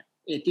าเนี่ย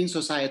aging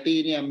society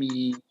เนี่ยมี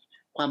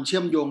ความเชื่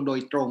อมโยงโด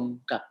ยตรง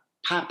กับ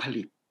ภาคผ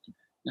ลิต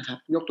นะครับ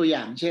ยกตัวอ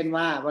ย่างเช่น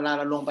ว่าเวลาเ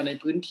ราลงไปใน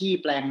พื้นที่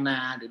แปลงนา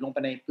หรือลงไป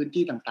ในพื้น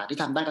ที่ต่างๆที่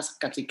ทำด้าน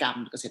กสิกรรม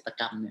เกษตร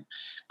กรรมเนี่ย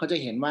ก็จะ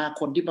เห็นว่า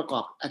คนที่ประกอ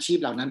บอาชีพ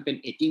เหล่านั้นเป็น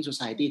aging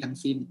society ทั้ง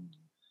สิ้น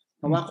เ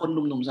พราะว่าคนห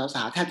นุ่มๆส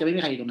าวๆแทบจะไม่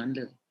มีใครอยู่ตรงนั้น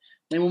เลย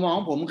ในมุมมองข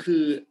องผมคื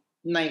อ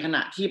ในขณ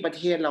ะที่ประเ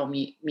ทศเรา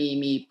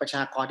มีประช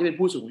ากรที่เป็น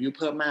ผู้สูงอายุ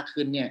เพิ่มมาก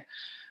ขึ้นเนี่ย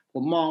ผ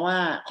มมองว่า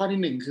ข้อที่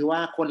หนึ่งคือว่า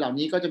คนเหล่า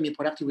นี้ก็จะมี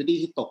productivity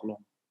ที่ตกลง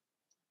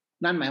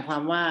นั่นหมายควา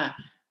มว่า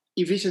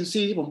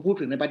efficiency ที่ผมพูด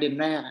ถึงในประเด็น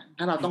แรก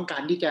ถ้าเราต้องกา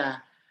รที่จะ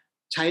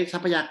ใช้ทรั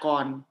พยาก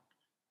ร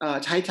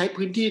ใช้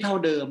พื้นที่เท่า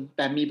เดิมแ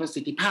ต่มีประ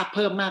สิทธิภาพเ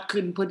พิ่มมาก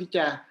ขึ้นเพื่อที่จ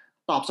ะ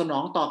ตอบสนอ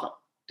งต่อกับ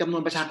จำนว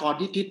นประชากร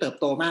ที่เติบ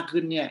โตมาก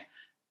ขึ้นเนี่ย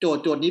โจ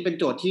ทย์นี้เป็น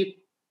โจทย์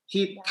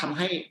ที่ทำ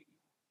ให้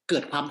เกิ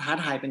ดความท้า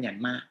ทายเป็นอย่าง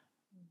มาก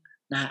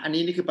นะอัน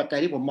นี้นี่คือปัจจัย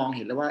ที่ผมมองเ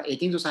ห็นแล้วว่า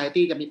aging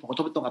society จะมีผลกระ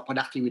ทบตรงกับ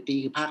productivity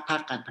คือภา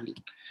คการผลิต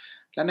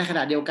และในขณ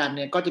ะเดียวกันเ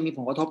นี่ยก็จะมีผ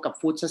ลกระทบกับ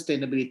food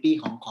sustainability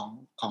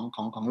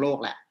ของโลก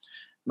แหละ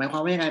หมายควา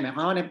มว่ายังไงหมายคว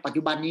ามว่าในปัจ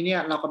จุบันนี้เนี่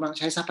ยเรากำลังใ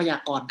ช้ทรัพยา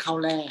กรเข้า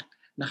แลก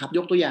นะครับย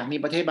กตัวอย่างมี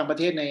ประเทศบางประ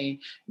เทศใ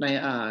น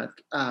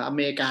อเม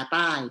ริกาใ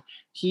ต้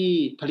ที่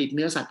ผลิตเ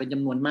นื้อสัตว์เป็นจ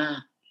ำนวนมาก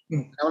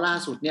แล้วล่า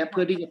สุดเนี่ยเ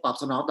พื่อที่จะตอบ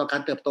สนองต่อกา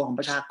รเติบโตของ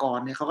ประชากร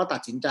เนี่ยเขาก็ตั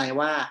ดสินใจ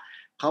ว่า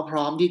เขาพ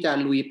ร้อมที่จะ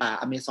ลุยป่า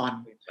อเมซอน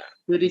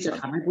เพื่อที่จะ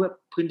ทำให้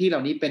พื้นที่เหล่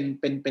านี้เ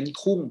ป็น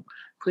ทุ่ง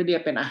เพื่อที่จ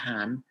ะเป็นอาหา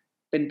ร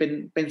เ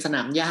ป็นสน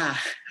ามหญ้า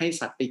ให้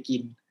สัตว์ไปกิ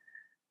น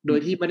โดย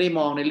ที่ไม่ได้ม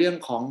องในเรื่อง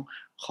ของ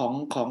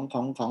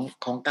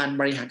การ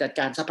บริหารจัด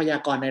การทรัพยา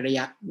กรในระ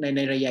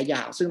ยะย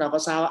าวซึ่งเราก็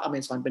ทราบว่าอเม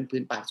ซอนเป็นพื้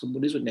นป่าสมบูร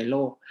ณ์ที่สุดในโล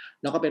ก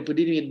แล้วก็เป็นพื้น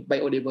ที่ที่มี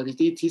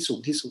biodiversity ที่สูง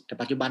ที่สุดแต่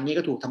ปัจจุบันนี้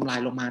ก็ถูกทำลาย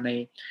ลงมา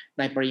ใ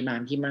นปริมาณ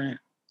ที่มาก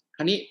ค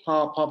ราวนี้พ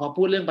อ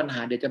พูดเรื่องปัญห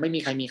าเดี๋ยวจะไม่มี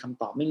ใครมีค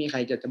ำตอบไม่มีใคร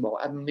จะบอกว่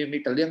ามี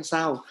แต่เรื่องเศ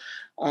ร้า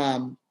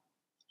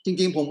จ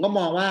ริงๆผมก็ม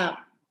องว่า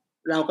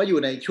เราก็อยู่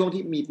ในช่วง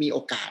ที่มีโอ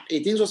กาส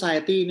aging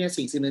society เนี่ย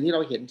สิ่งหนึ่งที่เร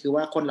าเห็นคือ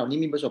ว่าคนเหล่านี้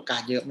มีประสบกา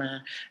รณ์เยอะมาก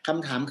ค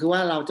ำถามคือว่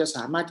าเราจะส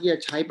ามารถที่จะ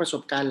ใช้ประส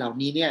บการณ์เหล่า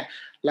นี้เนี่ย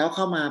แล้วเ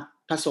ข้ามา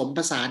ผสมผ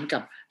สานกั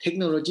บเทค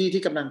โนโลยี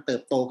ที่กำลังเติ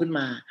บโตขึ้นม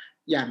า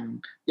อ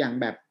ย่าง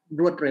แบบ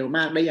รวดเร็วม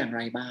ากได้อย่าง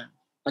ไรบ้าง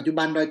ปัจจุ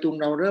บันโดยตรง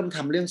เราเริ่มท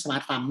ำเรื่อง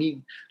smart farming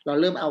เรา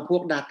เริ่มเอาพว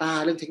ก data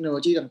เรื่องเทคโนโล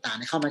ยีต่าง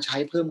ๆเข้ามาใช้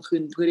เพิ่มขึ้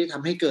นเพื่อที่ท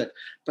ำให้เกิด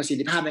ประสิท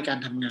ธิภาพในการ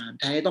ทำงานแ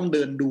ทนที่ต้องเ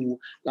ดินดู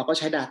เราก็ใ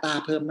ช้ data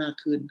เพิ่มมาก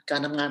ขึ้นการ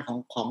ทำงาน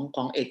ข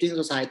อง aging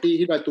society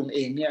ที่โดยตรงเอ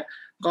งเนี่ย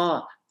ก็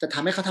จะท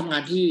ำให้เขาทำงา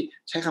นที่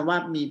ใช้คำว่า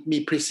มี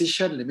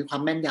precision หรือมีควา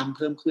มแม่นยำเ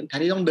พิ่มขึ้นแท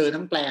นที่ต้องเดิน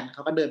ทั้งแปลงเข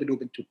าก็เดินไปดู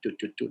เป็น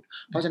จุด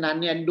ๆเพราะฉะนั้น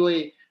เนี่ย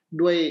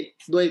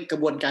ด้วยกระ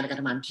บวนการ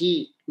ทำงานที่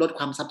ลดค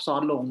วามซับซ้อ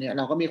นลงเนี่ยเ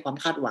ราก็มีความ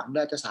คาดหวัง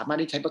ว่าจะสามารถ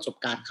ที่ใช้ประสบ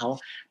การณ์เขา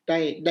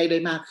ได้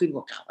มากขึ้นก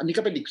ว่าเก่าอันนี้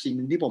ก็เป็นอีกสิ่งห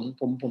นึ่งที่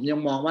ผมยัง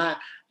มองว่า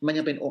มัน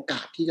ยังเป็นโอก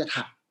าสที่จะท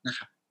ำนะค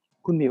รับ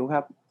คุณหมิวค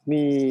รับ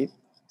มี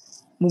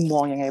มุมม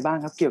องยังไงบ้าง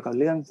ครับเกี่ยวกับ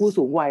เรื่องผู้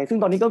สูงวัยซึ่ง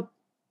ตอนนี้ก็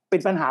เป็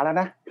นปัญหาแล้ว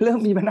นะเริ่ม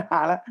มีปัญหา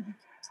แ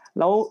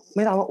ล้วไ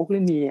ม่ทราบว่าโอ๊ค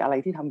มีอะไร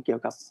ที่ทำเกี่ย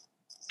วกับ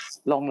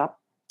รองรับ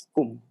ก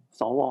ลุ่ม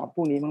สวพ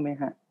วกนี้บ้างไหม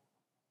ฮะ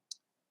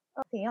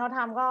สิ่งที่เขาท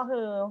ำก็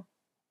คือ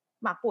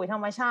หมักปุ๋ยธร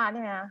รมชาติใ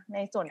ช่ไหมคะใน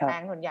ส่วนแปล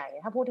งส่วนใหญ่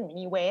ถ้าพูดถึง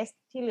มีเวส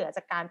ที่เหลือจ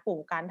ากการปลู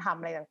กการทำ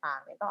อะไรต่าง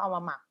ๆเนี่ยก็เอาม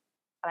าหมัก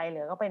อะไรเหลื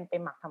อก็เป็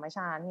นหมักธรรมช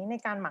าตินี้ใน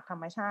การหมักธร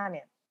รมชาติเ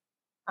นี่ย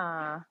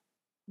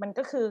มัน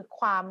ก็คือ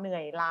ความเหนื่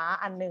อยล้า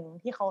อันนึง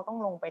ที่เขาต้อง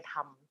ลงไปท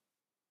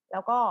ำแล้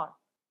วก็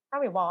ถ้า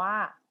หมิวบอกว่า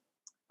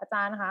อาจ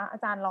ารย์คะอา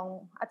จารย์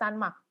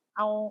หมักเ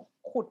อา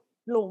ขุด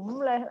หลุม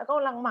เลยแล้วก็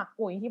ลังหมัก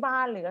ปุ๋ยที่บ้า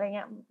นหรืออะไรเ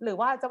งี้ยหรือ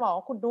ว่าจะบอก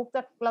ว่าคุณดุ๊ก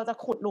เราจะ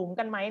ขุดหลุม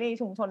กันไหมใน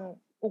ชุมชน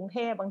กรุงเท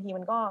พบางที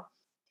มันก็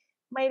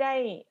ไม่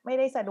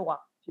ได้สะดวก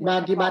ที่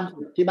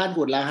บ้าน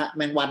ขุดแล้วฮะแ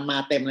มงวันมา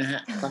เต็มเลยฮ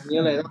ะตอนนี้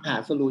เลยต้องหา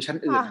โซลูชัน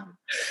อื่น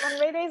มัน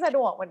ไม่ได้สะด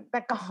วกเหมือนแ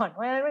ต่ก่อนเพร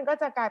าะฉะนั้นมันก็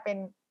จะกลายเ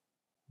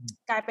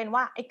ป็น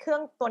ว่าไอ้เครื่อ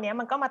งตัวนี้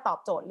มันก็มาตอบ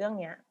โจทย์เรื่อง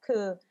นี้คื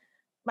อ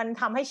มัน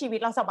ทำให้ชีวิต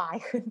เราสบาย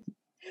ขึ้น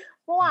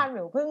เมื่อวานห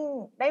มิวเพิ่ง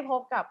ได้พ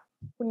บกับ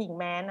คุณหญิง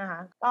แม้นนะค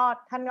ะก็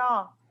ท่านก็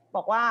บ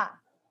อกว่า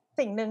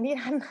สิ่งหนึ่งที่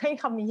ท่านให้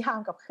คำนิยาม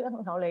กับเครื่องข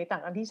องเราเลยต่า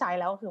งกันที่ใช้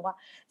แล้วก็คือว่า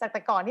จากแ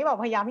ต่ก่อนที่แบบ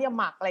พยายามที่จะ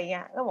หมักอะไรเ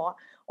งี้ยก็บอกว่า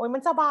โอ๊ยมั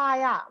นสบาย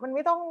อ่ะมันไ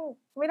ม่ต้อง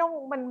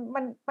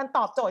มันต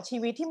อบโจทย์ชี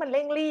วิตที่มันเ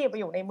ร่งรีบไป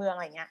อยู่ในเมืองอ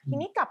ะไรเงี้ยที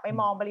นี้กลับไป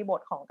มองบริบท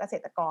ของเกษ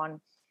ตรกร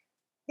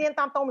เรียน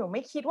ตามตรงหมิวไ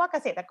ม่คิดว่าเก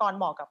ษตรกรเ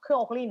หมาะกับเครื่อง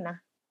โอ๊กลินนะ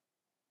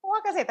เพราะว่า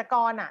เกษตรก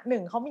รอ่ะ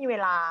1เขามีเว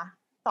ลา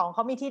2เข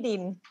ามีที่ดิ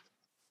น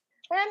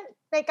เพราะฉะนั้น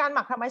ในการห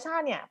มักธรรมชา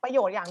ติเนี่ยประโย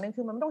ชน์อย่างนึง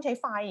คือมันไม่ต้องใช้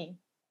ไฟ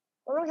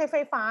มันไม่ต้องใช้ไฟ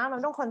ฟ้ามันไ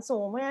ม่ต้องคอนซู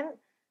มเพราะฉะนั้น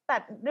แต่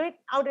ด้วย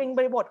เอาดึงบ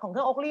ริบทของเค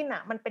รื่องโอ๊กลินอ่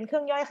ะมันเป็นเครื่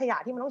องย่อยขยะ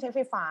ที่มันต้องใช้ไฟ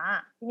ฟ้า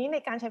ทีนี้ใน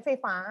การใช้ไฟ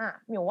ฟ้า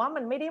หมิวว่า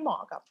มันไม่ได้เหมา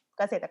ะกับ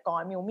เกษตรก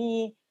รหมิวมี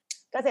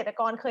เกษตร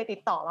กรเคยติด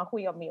ต่อมาคุ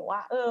ยกับหมิวว่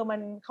ามั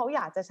นเขาอ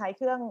ยากจะใช้เ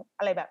ครื่อง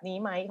อะไรแบบนี้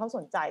ไหมเขาส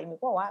นใจหมิว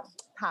ก็บอกว่า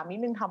ถามนิด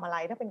นึงทำอะไร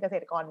ถ้าเป็นเกษ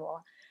ตรกรบอก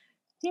ว่า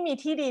พี่มี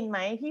ที่ดินไหม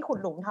พี่ขุด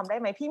หลุมทำได้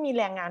ไหมพี่มี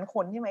แรงงานค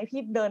นใช่ไหมพี่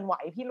เดินไหว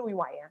พี่ลุยไ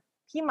หวอะ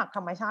พี่หมักธ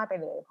รรมชาติไป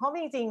เลยเพราะ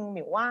จริงๆห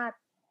มิวว่า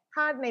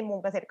ถ้าในมุม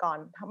เกษตรกร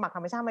หมักธร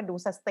รมชาติมันดู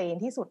สแตน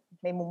ที่สุด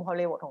ในมุมฮอล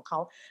ลีวูดของเข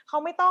า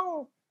ไม่ต้อง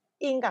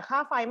อิงกับค่า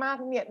ไฟมาก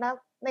เนี่ยนะ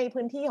ใน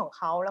พื้นที่ของ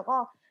เขาแล้วก็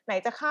ไหน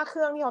จะค่าเค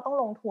รื่องที่เขาต้อง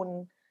ลงทุน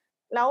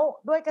แล้ว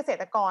ด้วยเกษ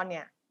ตรกรเ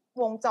นี่ย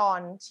วงจร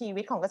ชี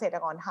วิตของเกษตร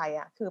กรไทย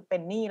อ่ะคือเป็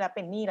นหนี้และเ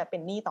ป็นหนี้และเป็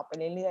นหนี้ต่อไป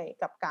เรื่อย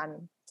ๆกับการ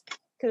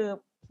คือ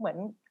เหมือน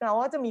เรา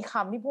ก็จะมีค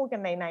ำที่พูดกั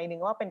นในหนึ่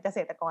งว่าเป็นเกษ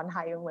ตรกรไท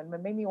ยเหมือนมั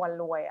นไม่มีวัน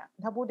รวยอ่ะ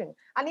ถ้าพูดถึง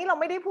อันนี้เรา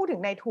ไม่ได้พูดถึ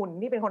งนายทุน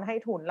ที่เป็นคนให้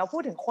ทุนเราพู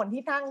ดถึงคน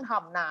ที่นั่งท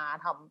ำนา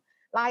ท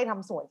ำไร่ท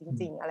ำสวนจ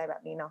ริงๆอะไรแบ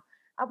บนี้เนาะ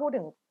ถ้าพูด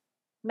ถึง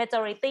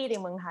majority ใน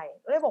เมืองไทย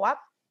เลยบอกว่า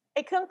ไ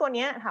อ้เครื่องตัว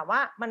นี้ถามว่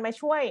ามันมา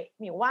ช่วย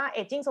หมิวว่า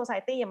aging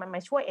society มันม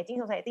าช่วย aging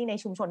society ใน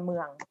ชุมชนเมื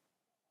อง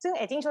ซึ่ง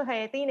aging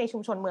society ในชุ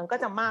มชนเมืองก็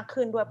จะมาก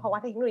ขึ้นด้วยเพราะว่า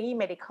เทคโนโลยี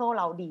medical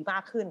เราดีมา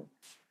กขึ้น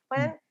เพราะฉ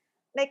ะนั้น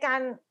ในการ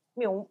ห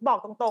มิวบอก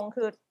ตรงๆ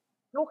คือ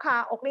ลูกค้า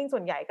โอ๊กลินส่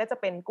วนใหญ่ก็จะ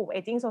เป็นกลุ่ม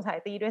aging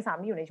society ด้วยซ้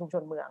ำที่อยู่ในชุมช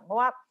นเมืองเพราะ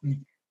ว่า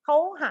เขา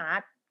หา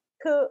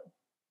คือ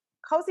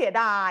เขาเสีย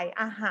ดาย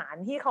อาหาร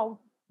ที่เขา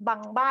บา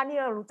งบ้านที่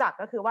เรารู้จัก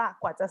ก็คือว่า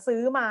กว่าจะซื้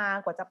อมา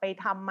กว่าจะไป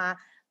ท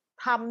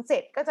ำเสร็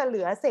จก็จะเห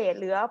ลือเศษ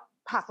เหลือ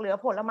ผักเหลือ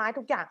ผลไม้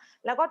ทุกอย่าง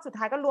แล้วก็สุด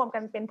ท้ายก็รวมกั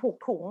นเป็นผูก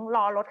ถุงร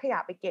อรถขยะ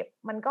ไปเก็บ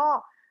มันก็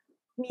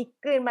มี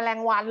กลิ่นแมลง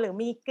วันหรือ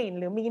มีกลิ่น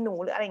หรือมีหนู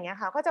หรืออะไรเงี้ย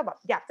ค่ะก็จะแบบ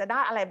อยากจะได้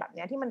อะไรแบบเ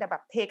นี้ยที่มันจะแบ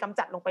บเทกำ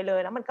จัดลงไปเลย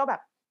แล้วมันก็แบ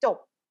บจบ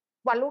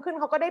วันรุ่งขึ้น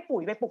เขาก็ได้ปุ๋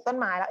ยไปปลูกต้น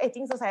ไม้แล้ว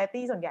aging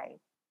society ส่วนใหญ่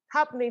ถ้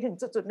าในถึง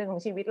จุดๆนึงขอ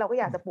งชีวิตเราก็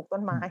อยากจะปลูก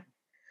ต้นไม้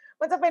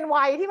มันจะเป็น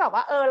วัยที่แบบ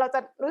ว่าเราจะ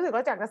รู้สึกว่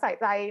าอยากจะใส่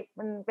ใจ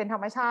มันเป็นธร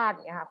รมชาติอ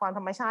ย่างเงี้ยค่ะความธ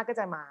รรมชาติก็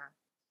จะมา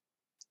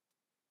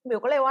หมิว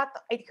ก็เลยว่า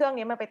ไอ้เครื่อง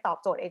นี้มันไปตอบ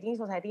โจทย์ aging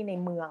society ใน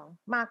เมือง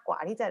มากกว่า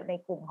ที่จะใน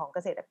กลุ่มของเก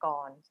ษตรก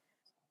ร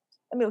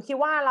หมิวคิด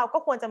ว่าเราก็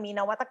ควรจะมี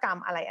นวัตกรรม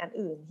อะไรอัน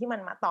อื่นที่มัน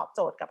มาตอบโจ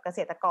ทย์กับเกษ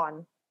ตรกร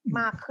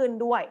มากขึ้น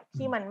ด้วย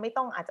ที่มัน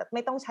อาจจะไ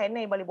ม่ต้องใช้ใ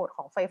นบริบทข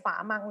องไฟฟ้า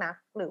มากนัก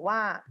หรือว่า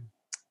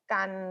ก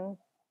าร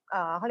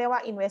เขาเรียกว่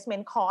า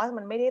investment cost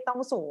มันไม่ได้ต้อง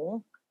สูง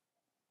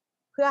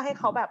เพื่อให้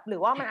เขาแบบหรื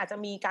อว่ามันอาจจะ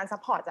มีการซั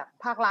พพอร์ตจาก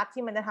ภาครัฐ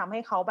ที่มันจะทำให้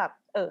เขาแบบ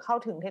เข้า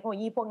ถึงเทคโนโล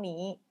ยีพวก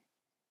นี้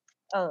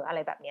อะไร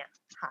แบบเนี้ย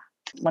ค่ะ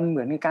มันเห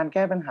มือนในการแ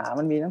ก้ปัญหา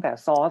มันมีตั้งแต่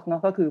ซอสเนา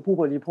ะก็คือผู้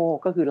บริโภค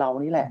ก็คือเรา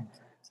นี่แหละ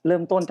เริ่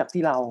มต้นจาก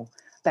ที่เรา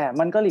แต่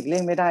มันก็หลีกเลี่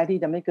ยงไม่ได้ที่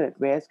จะไม่เกิด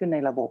เวสขึ้นใน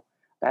ระบบ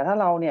แต่ถ้า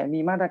เราเนี่ยมี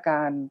มาตรก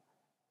าร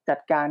จัด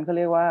การเขาเ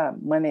รียกว่า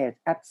manage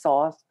at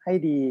source ให้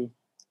ดี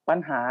ปัญ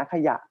หาข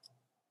ยะ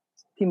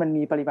ที่มัน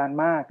มีปริมาณ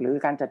มากหรือ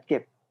การจัดเก็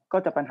บก็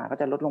จะปัญหาก็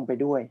จะลดลงไป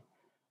ด้วย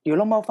เดี๋ยวเ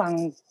รามาฟัง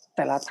แ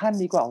ต่ละท่าน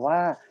ดีกว่าว่า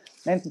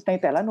ใน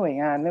แต่ละหน่วย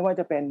งานไม่ว่า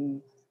จะเป็น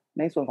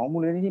ในส่วนของมู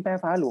ลนิธิแม่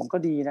ฟ้าหลวงก็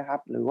ดีนะครับ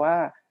หรือว่า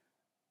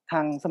ทา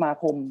งสมา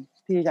คม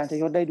ที่อาจารย์ช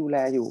ยศได้ดูแล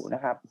อยู่น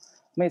ะครับ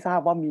ไม่ทราบ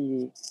ว่ามี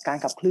การ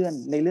ขับเคลื่อน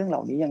ในเรื่องเหล่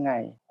านี้ยังไง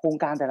โครง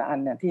การแต่ละอัน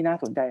เนี่ยที่น่า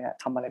สนใจ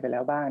ทำอะไรไปแล้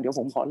วบ้างเดี๋ยวผ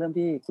มขอเริ่ม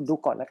ที่คุณดุ๊ก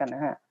ก่อนแล้วกันน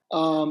ะฮะ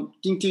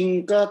จริง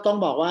ๆก็ต้อง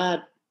บอกว่า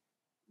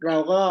เรา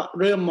ก็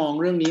เริ่มมอง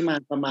เรื่องนี้มา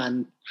ประมาณ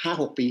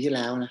 5-6 ปีที่แ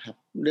ล้วนะครับ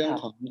เรื่อง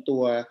ของตั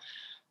ว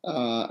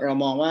เรา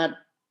มองว่า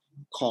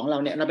ของเรา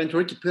เนี่ยเราเป็นธุ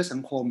รกิจเพื่อสั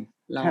งคม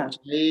เราใ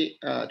ช้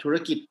ธุร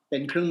กิจเป็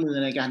นเครื่องมือ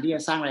ในการที่จะ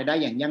สร้างรายได้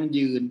อย่างยั่ง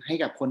ยืนให้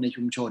กับคนใน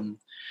ชุมชน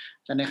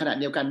แต่ในขณะ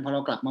เดียวกันพอเร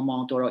ากลับมามอ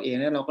งตัวเราเอง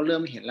เนี่ยเราก็เริ่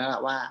มเห็นแล้ว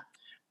ว่า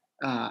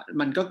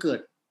มันก็เกิด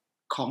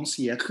ของเ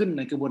สียขึ้นใ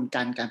นกระบวนก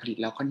ารการผลิต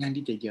แล้วค่อนข้าง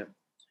ที่จะเยอะ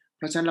เ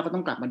พราะฉะนั้นเราก็ต้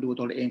องกลับมาดู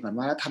ตัวเราเองก่อน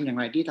ว่าทำอย่าง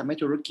ไรที่ทำให้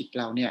ธุรกิจ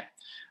เราเนี่ย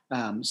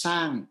สร้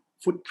าง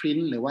ฟุตพริ้น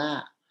ท์หรือว่า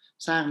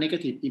สร้าง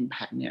negative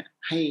impact เนี่ย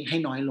ให้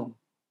น้อยลง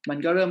มัน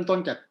ก็เริ่มต้น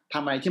จากท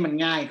ำอะไรที่มัน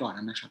ง่ายก่อน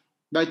นะครับ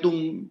โดยตรง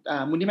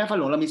มูลนิธิแม่ฟ้าห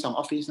ลวงเรามี2อ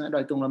อฟฟิศนะโด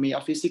ยตรงเรามีอ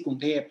อฟฟิศที่กรุง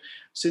เทพ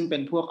ซึ่งเป็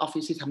นพวกออฟฟิ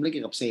ศที่ทำเรื่องเ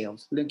กี่ยวกับเซลล์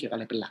เรื่องเกี่ยวกับอ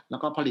ะไรเป็นหลักแล้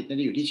วก็ผลิต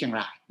จะอยู่ที่เชียง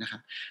รายนะครั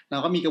บเรา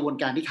ก็มีกระบวน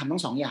การที่ทำทั้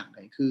ง2อย่างเล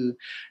ยคือ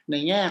ใน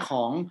แง่ข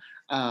อง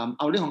เ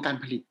อาเรื่องของการ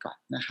ผลิตก่อน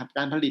นะครับก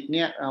ารผลิตเ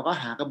นี่ยเราก็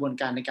หากระบวน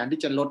การในการที่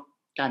จะลด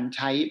การใ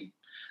ช้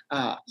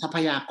ทรัพ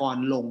ยากร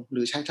ลงห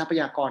รือใช้ทรัพ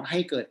ยากรให้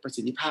เกิดประ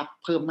สิทธิภาพ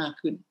เพิ่มมาก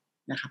ขึ้น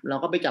นะครับเรา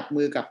ก็ไปจับ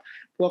มือกับ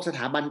พวกสถ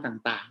าบัน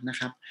ต่างๆนะ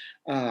ครับ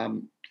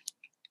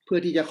เ พื่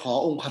อที่จะขอ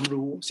องค์ความ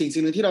รู้สิ่ง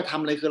หนึ่งที่เราท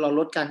ำเลยคือเรา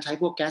ลดการใช้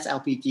พวกแก๊ส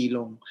LPG ล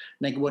ง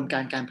ในกระบวนกา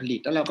รการผลิต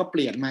แล้วเราก็เป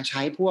ลี่ยนมาใ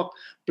ช้พวก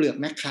เปลือก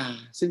แมคคา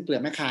ซึ่งเปลือ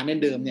กแมคคาเนี่ย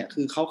เดิมเนี่ย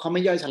คือเขาไ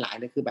ม่ย่อยสลาย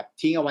เลยคือแบบ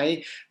ทิ้งเอาไว้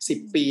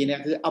10 ปีเนี่ย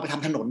คือเอาไปท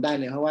ำถนนได้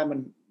เลยเพราะว่ามัน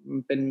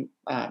เป็น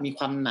มีค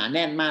วามหนาแ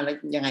น่นมากแล้ว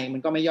ยังไงมั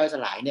นก็ไม่ย่อยส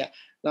ลายเนี่ย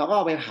เราก็เ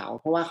อาไปเผา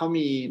เพราะว่าเขา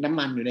มีน้ำ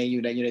มันอยู่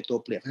ในตัว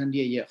เปลือกค่อนข้าง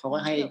เยอะเขาก็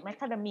ให้เปลือกแมค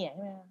คาเดเมียใ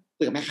ช่ไหมเ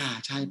ปลือกแมคคา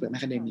ใช่เปลือกแม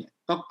คคาเดเมีย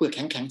ก็เปลือกแ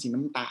ข็งๆสี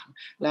น้ำตาล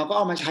เราก็เ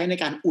อามาใช้ใน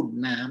การอุ่น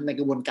น้ำใน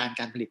กระบวนการ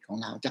การผลิตของ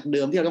เราจากเ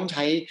ดิมที่เราต้องใ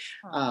ช้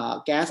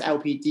แก๊ส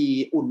LPG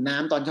อุ่นน้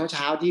ำตอนเ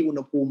ช้าๆที่อุณ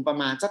หภูมิประ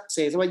มาณสัก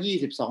ว่า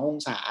22 อง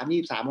ศา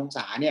23 องศ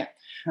าเนี่ย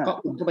ก็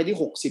อุ่นเข้าไปที่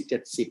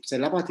60-70เสร็จ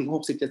แล้วพอถึง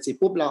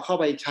60-70ปุ๊บเราเข้า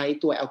ไปใช้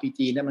ตัว LPG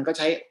เนี่ยมันก็ใ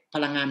ช้พ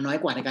ลังงานน้อย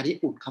กว่าในการที่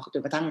อุ่นเขาจ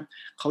นกระทั่ง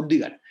เขาเ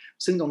ดือด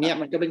ซึ่งตรงนี้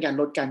มันก็เป็นการ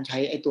ลดการใช้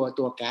ไอ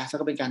ตัวแก๊สแล้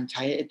วก็เป็นการใ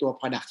ช้ไอตัว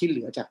product ที่เห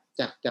ลือ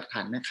จากถ่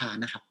านแมคคา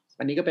นะครับ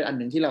อันนี้ก็เป็นอันห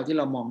นึ่งที่เ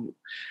รามองอยู่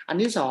อัน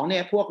ที่2เนี่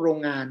ยพวกโรง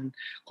งาน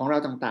ของเรา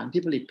ต่างๆ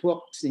ที่ผลิตพวก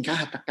สินค้า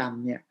หัตถกรรม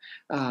เนี่ย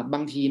บา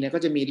งทีเนี่ยก็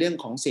จะมีเรื่อง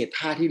ของเศษ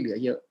ผ้าที่เหลือ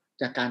เยอะ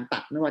จากการตั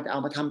ดไม่ว่าจะเอา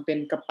มาทำเป็น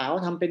กระเป๋า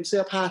ทำเป็นเสื้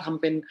อผ้าท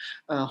ำเป็น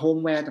โฮม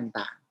แวร์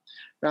ต่าง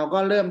ๆเราก็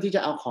เริ่มที่จ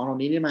ะเอาของเหล่า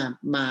นี้นี่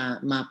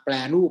มาแปร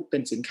รูปเป็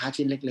นสินค้า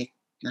ชิ้นเล็ก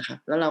ๆนะครับ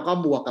แล้วเราก็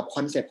บวกกับค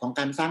อนเซ็ปต์ของ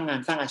การสร้างงาน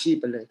สร้างอาชีพ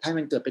ไปเลยให้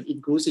มันเกิดเป็น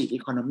inclusive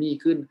economy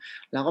ขึ้น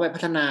แล้วก็ไปพั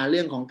ฒนาเ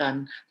รื่องของการ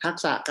ทัก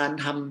ษะการ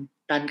ทำ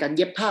การเ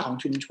ย็บผ้าของ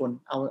ชุมชน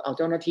เอาเ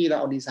จ้าหน้าที่แล้ว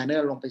เอาดีไซเนอ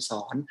ร์ลงไปส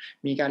อน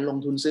มีการลง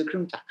ทุนซื้อเครื่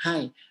องจักรให้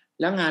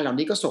แล้วงานเหล่า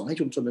นี้ก็ส่งให้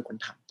ชุมชนเป็นคน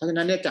ทำเพราะฉะ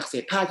นั้นเนี่ยจากเศ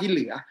ษผ้าที่เห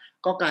ลือ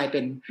ก็กลายเป็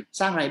น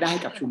สร้างรายได้ใ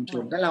ห้กับชุมช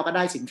นแล้วเราก็ไ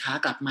ด้สินค้า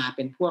กลับมาเ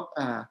ป็นพ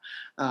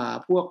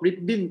วกริบ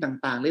บิ้น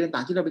ต่างๆเรื่องต่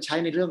างๆที่เราไปใช้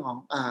ในเรื่องของ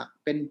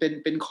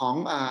เป็นของ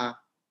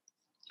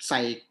ใส่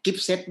กิฟ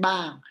ต์เซตบ้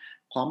าง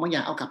ของบางอย่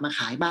างเอากลับมาข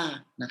ายบ้าง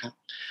นะครับ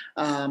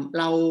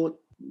เรา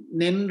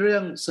เน้นเรื่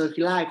อง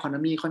circular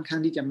economy ค่อนข้า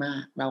งที่จะมา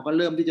กเราก็เ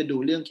ริ่มที่จะดู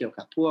เรื่องเกี่ยว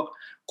กับพวก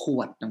ข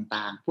วด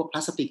ต่างๆพวกพล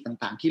าสติก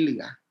ต่างๆที่เหลื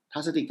อพล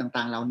าสติกต่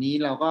างๆเหล่านี้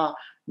เราก็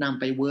นำ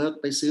ไปเวิร์ก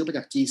ไปซื้อมาจ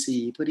าก GC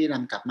เพื่อที่น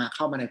ำกลับมาเ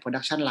ข้ามาใน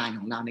production line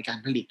ของเราในการ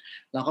ผลิต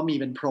เราก็มี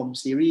เป็นพรม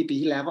ซีรีส์ปี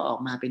ที่แล้วก็ออก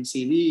มาเป็น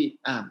ซีรีส์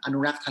อนุ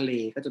รักษ์ทะเล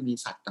ก็จะมี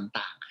สัตว์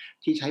ต่าง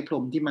ๆที่ใช้พร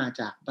มที่มา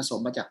จากผส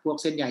มมาจากพวก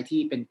เส้นใย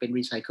ที่เป็น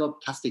recycled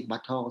plastic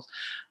bottles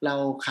เรา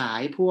ขา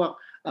ยพวก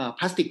พ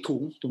ลาสติก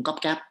ถุงก๊อบ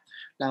แก๊บ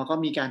เราก็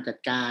มีการจัด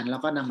การแล้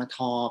วก็นำมาท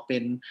อเป็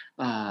น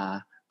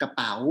กระเ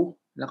ป๋า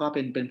แล้วก็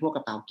เป็นพวกก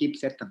ระเป๋ากิฟต์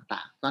เซตต่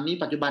างๆตอนนี้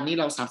ปัจจุบันนี้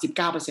เรา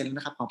 39% แล้ว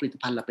นะครับของผลิต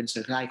ภัณฑ์เราเป็น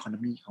circular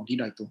economy ของที่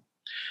ดอยตุง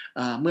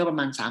เมื่อประ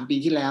มาณ3 ปี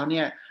ที่แล้วเ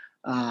นี่ย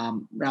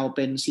เราเ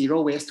ป็น zero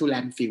waste to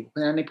landfill เพรา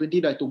ะฉะนั้นในพื้น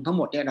ที่ดอยตุงทั้งห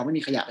มดเนี่ยเราไม่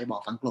มีขยะไปบ่อ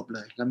ฝังกลบเล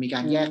ยเรามีกา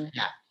รแยกข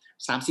ยะ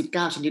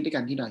39 ชนิดด้วยกั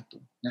นที่ดอยตุ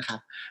งนะครับ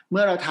เ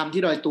มื่อเราทำ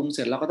ที่ดอยตุงเส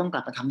ร็จเราก็ต้องก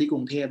ลับมาทำที่ก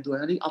รุงเทพด้วย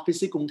ที่ออฟฟิศ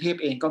ที่กรุงเทพ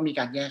เองก็มี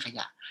การแยกขย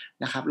ะ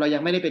นะครับเรายั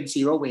งไม่ได้เป็น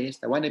zero waste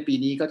แต่ว่าในปี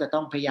นี้ก็จะต้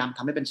องพยายามท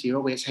ำให้เป็น zero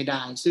waste ให้ไ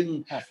ด้ซึ่ง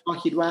ก็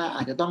คิดว่าอ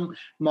าจจะต้อง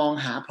มอง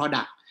หา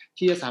product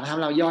ที่จะสามารถทำใ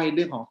ห้เราย่อยเ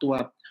รื่องของตัว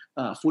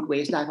food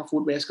waste ได้เพราะ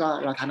food waste ก็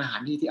เราทานอาหาร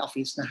ที่ออฟ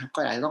ฟิศนะครับก็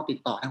อาจจะต้องติด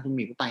ต่อทางคุณห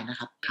มิวไปนะ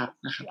ครับ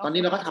ตอน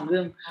นี้เราก็ทำเ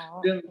รื่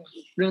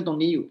องตรง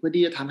นี้อยู่เพื่อ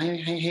ที่จะทำ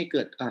ให้เ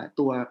กิด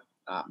ตัว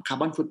คาร์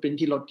บอนฟุตพริ้นท์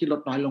ที่ล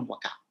ดน้อยลงกว่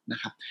าเก่านะ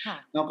ครับ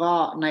แล้วก็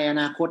ในอ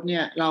นาคตเนี่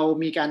ยเรา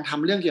มีการท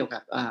ำเรื่องเกี่ยวกั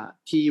บ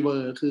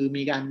T-Word คือ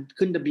มีการ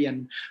ขึ้นทะเบียน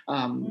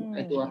ไอ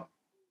ตัว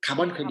คาร์บ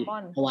อนเครดิต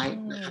เอาไว้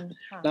นะครับ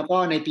แล้วก็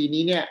ในปี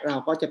นี้เนี่ยเรา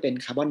ก็จะเป็น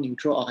คาร์บอนนิว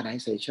ทรัลออร์แกไน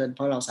เซชันเพ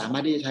ราะเราสามาร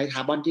ถที่จะใช้ค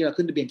าร์บอนที่เรา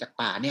ขึ้นทะเบียนจาก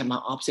ป่าเนี่ยมา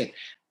ออฟเซ็ต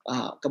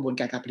กระบวน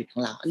การผลิตขอ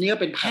งเราอันนี้ก็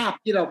เป็นภาพ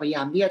ที่เราพยาย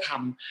ามที่จะท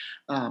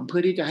ำเพื่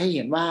อที่จะให้เ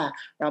ห็นว่า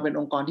เราเป็น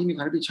องค์กรที่มีคว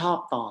ามรับผิดชอบ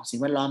ต่อสิ่ง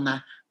แวดล้อมนะ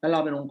แล้วเรา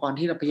เป็นองค์กร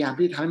ที่เราพยายาม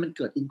ที่ทำให้มันเ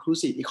กิด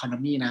inclusive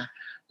economy นะ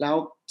แล้ว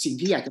สิ่ง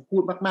ที่อยากจะพู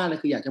ดมากๆเลย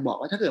คืออยากจะบอก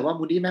ว่าถ้าเกิดว่า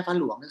มูลนิธิแม่ฟ้า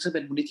หลวงซึ่งเ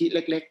ป็นมูลนิธิเ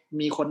ล็ก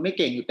ๆมีคนไม่เ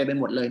ก่งอยู่เต็มไป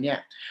หมดเลยเนี่ย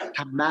ท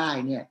ำได้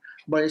เนี่ย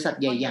บริษัท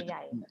ใหญ่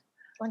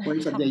ๆบ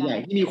ริษัทใหญ่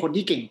ๆที่มีคน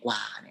ที่เก่งกว่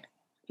าเนี่ย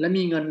และ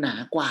มีเงินหนา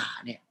กว่า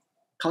เนี่ย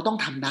เขาต้อง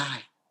ทำได้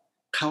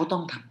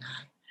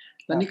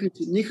และนี่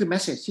คือแม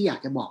สเสจที่อยาก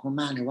จะบอก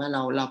มากๆเลยว่า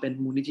เราเป็น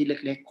มูลนิธิเ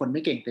ล็กๆคนไ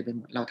ม่เก่งเต็มไปห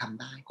มดเราท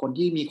ำได้คน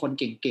ที่มีคน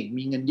เก่งๆ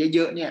มีเงินเย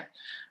อะๆเนี่ย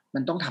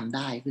มันต้องทำไ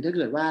ด้คือถ้าเ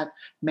กิดว่า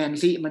แมน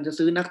ซีมันจะ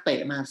ซื้อนักเตะ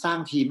มาสร้าง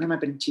ทีมให้มัน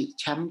เป็น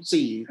แชมป์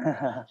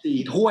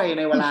4ถ้วยใ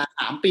นเวลา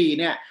3 ปี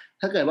เนี่ย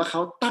ถ้าเกิดว่าเข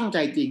าตั้งใจ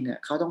จริงเนี่ย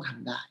เขาต้องท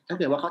ำได้ถ้า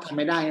เกิดว่าเขาทำไ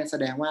ม่ได้แส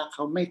ดงว่าเข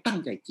าไม่ตั้ง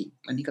ใจจริง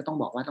อันนี้ก็ต้อง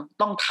บอกว่า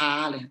ต้องท้า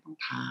เลยต้อง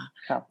ท้า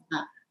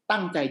ตั้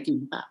งใจจริง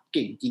ป่ะเ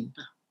ก่งจริง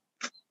ป่ะ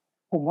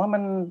ผมว่ามั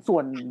นส่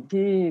วน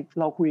ที่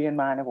เราคุยกัน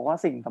มาเนี่ยผมว่า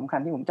สิ่งสำคัญ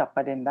ที่ผมจับป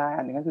ระเด็นได้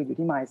อันนึงก็คืออยู่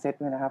ที่ mindset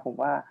ด้วยนะครับผม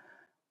ว่า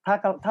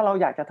ถ้าเรา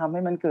อยากจะทำใ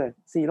ห้มันเกิด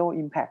zero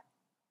impact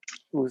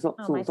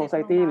สู่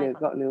society ห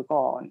รือ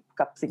ก่อน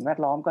กับสิ่งแวด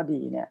ล้อมก็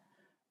ดีเนี่ย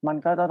มัน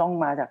ก็จะต้อง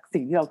มาจาก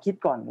สิ่งที่เราคิด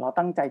ก่อนเรา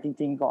ตั้งใจจ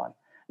ริงๆก่อน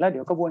แล้วเดี๋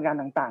ยวกระบวนการ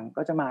ต่างๆ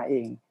ก็จะมาเอ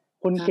ง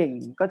คนเก่ง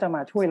ก็จะม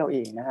าช่วยเราเอ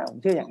งนะฮะผม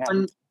เชื่ออย่างนั้น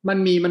มัน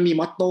มี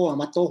มอตโ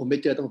ต้ผมไป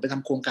เจอตอนผมไปท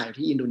ำโครงการ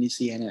ที่อินโดนีเ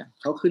ซียเนี่ย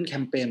เขาขึ้นแค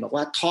มเปญบอก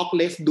ว่า talk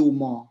less do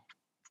more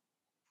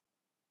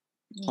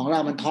ของเรา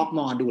มัน talk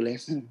more do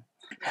less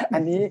อั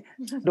นนี้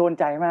โดน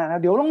ใจมากนะ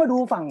เดี๋ยวลองมาดู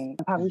ฝั่ง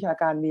ภาควิชา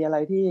การมีอะไร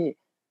ที่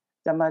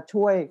จะมา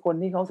ช่วยคน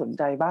ที่เขาสน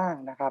ใจบ้าง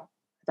นะครับ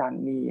อาจาร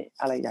ย์มี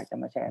อะไรอยากจะ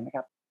มาแชร์ไหมค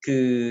รับคื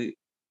อ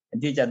อย่า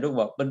งที่อาจารย์ลูก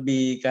บอกมันมี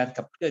การ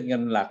ขับเคลื่อนกั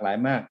นหลากหลาย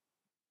มาก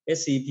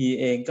SCP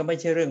เองก็ไม่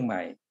ใช่เรื่องให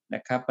ม่น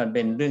ะครับมันเ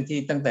ป็นเรื่องที่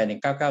ตั้งแต่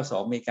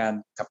1992มีการ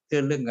ขับเคลื่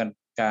อนเรื่อง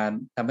การ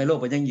ทำให้โลก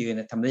มันยั่งยื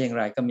นทำได้อย่าง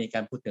ไรก็มีกา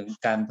รพูดถึง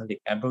การผลิต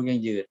การพวกยั่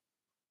งยืน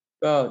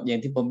ก็อย่าง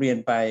ที่ผมเรียน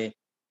ไป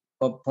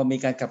พอมี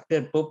การขับเคลื่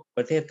อนปุ๊บป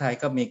ระเทศไทย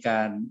ก็มีกา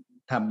ร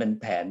ทำเป็น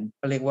แผน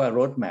ก็เรียกว่า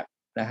road map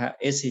นะฮะ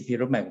SCP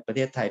road map ของประเ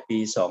ทศไทยปี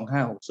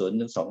2560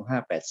ถึง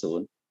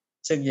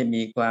2580ซึ่งจะ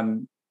มีความ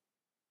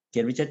เขี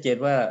ยนไว้ชัดเจน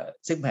ว่า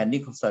ซึ่งแผนนี้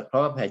สอดคล้อ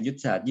งกับแผนยุทธ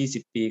ศาสตร์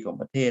20ปีของ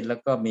ประเทศแล้ว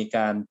ก็มีก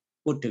าร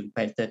พูดถึงแผ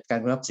นจัดการ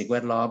คุณภาพสิ่งแว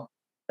ดล้อม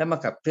และมา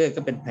ขับเคลื่อน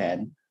ก็เป็นแผน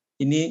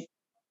ทีนี้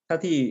เท่า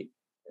ที่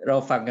เรา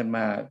ฟังกันม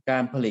ากา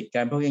รผลิตก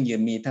ารพวกยั่งยื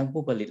นมีทั้ง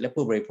ผู้ผลิตและ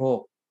ผู้บริโภค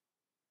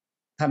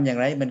ทำอย่าง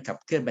ไรมันขับ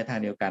เคลื่อนไปทา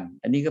งเดียวกัน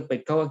อันนี้ก็เป็น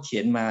เขาก็เขี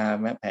ยนมา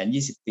แผน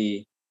20ปี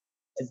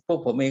พวก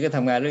ผมเองก็ท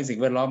ำงานเรื่องสิ่ง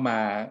แวดล้อมมา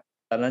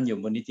ตอนนั้นอยู่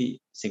มูลนิธิ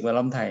สิ่งแวด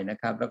ล้อมไทยนะ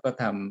ครับแล้วก็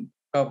ท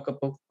ำก็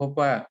พบ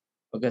ว่า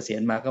พอเกษีย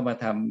ณมาก็มา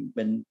ทำเ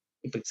ป็น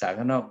ที่ปรึกษา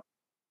ข้างนอก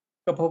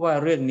ก็พบว่า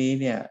เรื่องนี้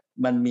เนี่ย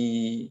มัน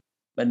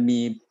มี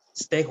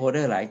สเต็กโฮลเด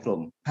อร์หลายกลุ่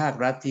มภาค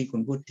รัฐที่คุ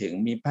ณพูดถึง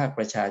มีภาคป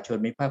ระชาชน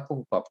มีภาคผู้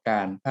ประกอบกา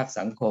รภาค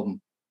สังคม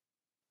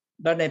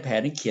แล้วในแผน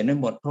ที่เขียนไว้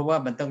หมดเพราะว่า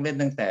มันต้องเล่น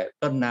ตั้งแต่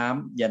ต้นน้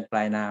ำยันปล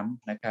ายน้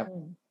ำนะครับ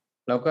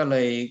เราก็เล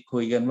ยคุ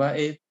ยกันว่า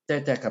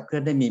จะขับเคลื่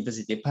อนได้มีประ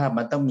สิทธิภาพ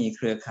มันต้องมีเ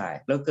ครือข่าย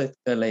แล้ว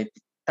ก็เลย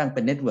ตั้งเป็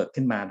นเน็ตเวิร์ก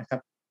ขึ้นมานะครั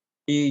บ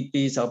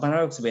ปี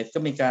2561ก็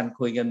มีการ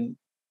คุยกัน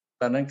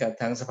ตอนนั้นกับ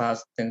ทางสภา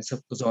ทาง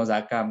กระทรวงอุตสา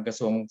หกรรมกระ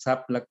ทรวงทรัพ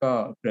ย์แล้วก็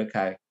เครือ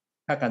ข่าย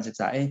ภาคการศึก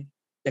ษา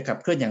จะขับ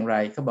เคลื่อนอย่างไร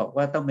เขาบอก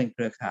ว่าต้องเป็นเค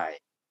รือข่าย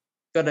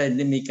ก็เลย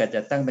มีการ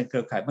จัดตั้งเป็นเครื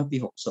อข่ายเมื่อปี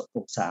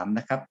63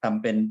นะครับท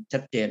ำเป็นชั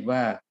ดเจนว่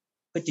า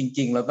ก็จ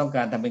ริงๆเราต้องก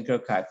ารทำเป็นเครื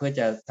อข่ายเพื่อ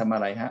จะทำอะ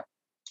ไรฮะ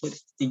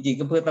จริงๆ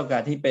ก็เพื่อต้องกา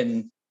รที่เป็น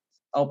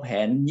เอาแผ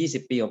น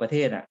20ปีของประเท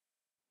ศ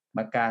ม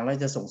ากลางแล้ว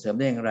จะส่งเสริมไ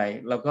ด้อย่างไร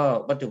แล้วก็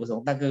วัตถุประสง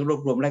ค์ตั้งคือรว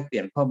บรวมแลกเปลี่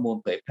ยนข้อมูล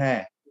เผยแพร่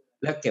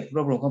และเก็บร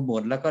วบรวมข้อมู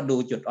ลแล้วก็ดู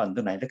จุดอ่อนตั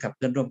วไหนและขับเค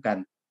ลื่อนร่วมกัน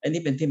อัน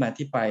นี้เป็นที่มา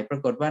ที่ไปปรา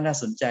กฏว่าน่า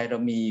สนใจเรา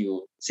มีอยู่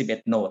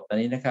11โหนดตอน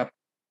นี้นะครับ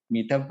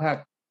มีทั้งภา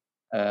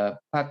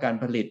คการ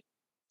ผลิต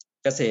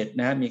เกษตร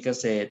นะมีเก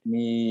ษตร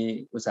มี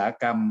อุตสาห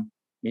กรรม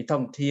มีท่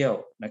องเที่ยว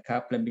นะครั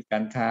บและมีกา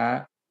รค้า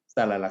ต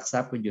ลาดหลักทรั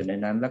พย์ก็อยู่ใน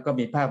นั้นแล้วก็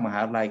มีภาคมหา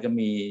วิทยาลัยก็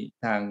มี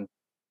ทาง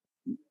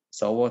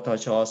สวท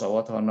ช.สว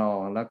ทน.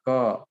แล้วก็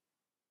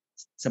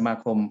สมา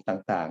คม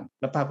ต่างๆ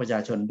และภาคประชา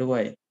ชนด้ว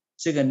ย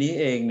ซึ่งอันนี้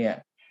เองเนี่ย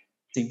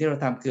สิ่งที่เรา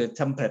ทำคือ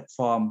ทำแพลตฟ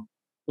อร์ม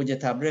คุณจะ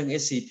ทำเรื่อง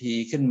SCP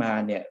ขึ้นมา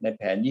เนี่ยในแ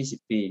ผน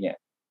20ปีเนี่ย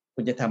คุ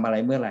ณจะทำอะไร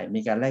เมื่อไหร่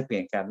มีการแลกเปลี่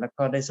ยนกันแล้ว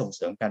ก็ได้ส่งเ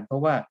สริมกันเพรา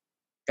ะว่า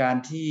การ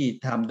ที่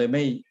ทำโดยไ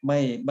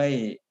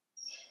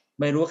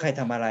ม่รู้ว่าใคร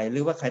ทำอะไรหรื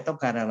อว่าใครต้อง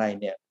การอะไร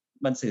เนี่ย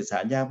มันสื่อสา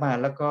รยากมาก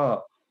แล้วก็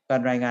กา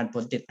รรายงานผ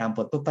ลติดตามผ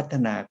ลเพื่อพัฒ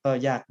นาก็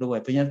ยากด้วย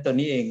เพราะฉะนั้นตัว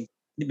นี้เอง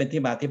นี่เป็น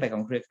ที่มาที่ไปข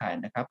องเครือข่าย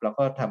นะครับเรา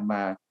ก็ทำม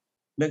า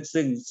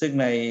ซึ่ง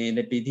ใน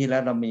ปีที่แล้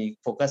วเรามี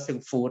โฟกัสเรื่อ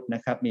งฟู้ดน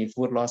ะครับมี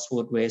ฟู้ดลอส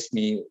ฟู้ดเวสต์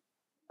มี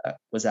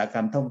อุตสาหกร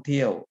รมท่องเ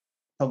ที่ยว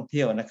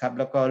นะครับ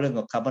แล้วก็เรื่องข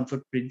องคาร์บอนฟุ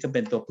ตพริ้นท์ก็เ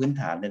ป็นตัวพื้น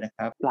ฐานเลยนะค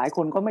รับหลายค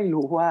นก็ไม่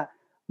รู้ว่า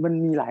มัน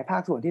มีหลายภา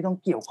คส่วนที่ต้อง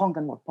เกี่ยวข้อง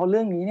กันหมดเพราะเ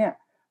รื่องนี้เนี่ย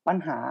ปัญ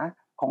หา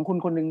ของคน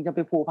คนนึงจะไป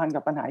พัวพัน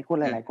กับปัญหาคน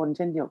หลายๆคนเ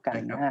ช่นเดียวกัน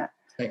นะฮะ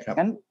ใช่ครับ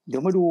งั้นเดี๋ย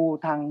วมาดู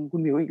ทางคุ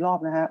ณหมิวอีกรอบ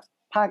นะฮะ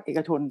ภาคเอก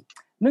ชน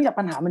เนื่องจาก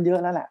ปัญหามันเยอะ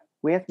แล้วแหละ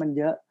เวสมัน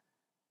เยอะ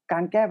กา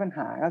รแก้ปัญห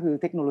าก็คือ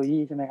เทคโนโลยี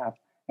ใช่ไหมครับ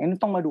งั้น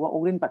ต้องมาดูว่าโอ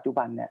เรนปัจจุ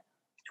บันเนี่ย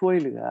ช่วย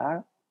เหลือ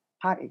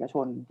ภาคเอกช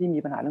นที่มี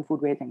ปัญหาเรื่องฟู้ด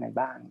เวสยังไง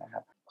บ้างนะครั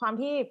บความ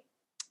ที่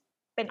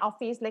เป็นออฟ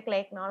ฟิศเ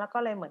ล็กๆเนาะแล้วก็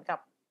เลยเหมือนกับ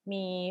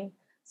มี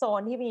โซ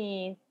นที่มี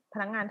พ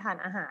นักงานทาน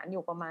อาหารอ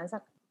ยู่ประมาณสั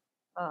ก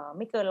ไ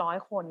ม่เกิน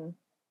100คน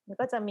มัน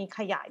ก็จะมีข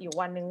ยะอยู่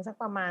วันนึงสัก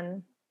ประมาณ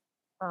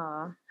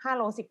5 โ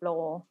ล 10 โล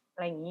อะ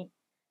ไรอย่างนี้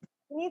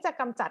นี่จะ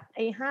กำจัดไ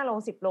อ้5 โล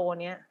 10 โล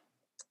เนี้ย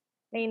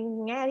ใน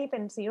แง่ที่เป็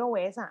น zero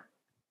waste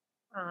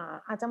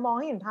อาจจะมองใ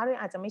ห้เห็นภาพด้วย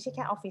อาจจะไม่ใช่แ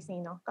ค่ออฟฟิศ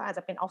นี้เนาะก็อาจจ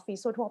ะเป็นออฟฟิศ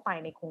ทั่วไป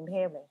ในกรุงเท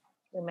พเลย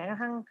หรือแม้กระ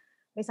ทั่ง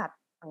บริษัท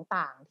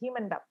ต่างๆที่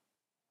มันแบบ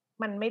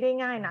มันไม่ได้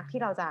ง่ายนัก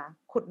ที่เราจะ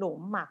ขุดหลุม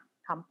หมัก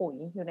ทำปุ๋ย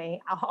อยู่ใน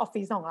ออฟ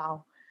ฟิศของเรา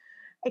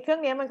ไอ้เครื่อ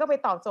งนี้มันก็ไป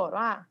ตอบโจทย์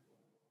ว่า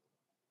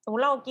สมม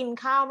ติเรากิน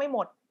ข้าวไม่หม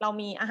ดเรา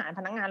มีอาหารพ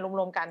นักงาน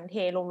รวมๆกันเท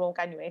รวมๆ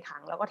กันอยู่ในถั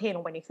งแล้วก็เทล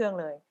งไปในเครื่อง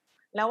เลย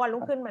แล้ววัน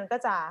รุ่งขึ้นมันก็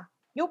จะ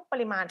ยุบป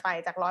ริมาณไป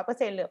จาก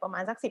 100% เหลือประมา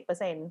ณสัก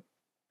 10% น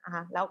ะค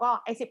ะแล้วก็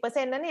ไอ้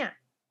 10% นั้นเนี่ย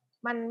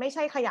มันไม่ใ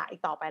ช่ขยะอี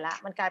กต่อไปละ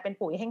มันกลายเป็น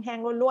ปุ๋ยแห้ง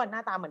ๆร่วนๆหน้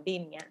าตาเหมือนดิน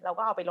เงี้ยเรา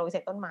ก็เอาไปโรยใ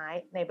ส่ต้นไม้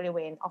ในบริเว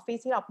ณออฟฟิศ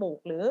ที่เราปลูก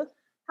หรือ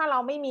ถ้าเรา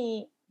ไม่มี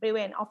บริเว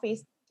ณออฟฟิศ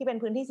ที่เป็น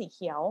พื้นที่สีเ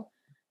ขียว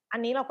อัน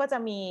นี้เราก็จะ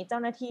มีเจ้า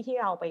หน้าที่ที่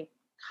เราไป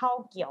เข้า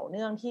เกี่ยวเ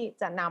นื่องที่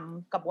จะน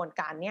ำกระบวน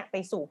การนี้ไป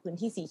สู่พื้น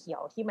ที่สีเขีย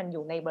วที่มันอ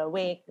ยู่ในบริเว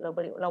ณ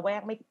ระแว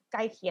กไม่ใก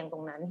ล้เคียงตร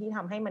งนั้นที่ท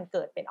ำให้มันเ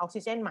กิดเป็นออก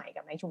ซิเจนใหม่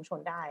กับในชุมชน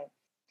ได้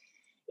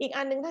อีก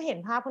อันนึงถ้าเห็น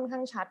ภาพค่อนข้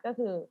างชัดก็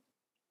คือ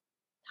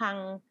ทาง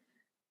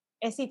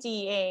SCG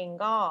เอง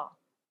ก็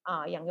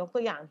อย่างยกตั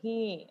วอย่าง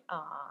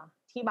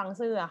ที่บาง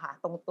ซื่อค่ะ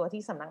ตรงตัว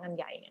ที่สำนักงาน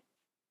ใหญ่เนี่ย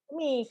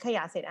มีขย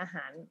ะเศษอาห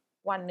าร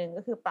วันหนึ่ง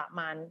ก็คือประ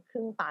มาณค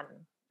รึ่งตัน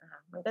นะคะ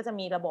มันก็จะ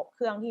มีระบบเค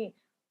รื่องที่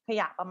ข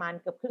ยะประมาณ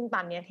เกือบครึ่งตั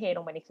นเนี้ยเทล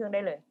งไปในเครื่องไ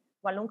ด้เลย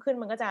วันรุ่งขึ้น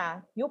มันก็จะ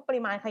ยุบป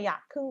ริมาณขยะ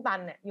ครึ่งตัน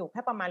เนี่ยอยู่แ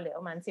ค่ประมาณเหลือ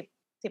ประมาณ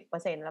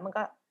10% แล้วมัน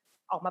ก็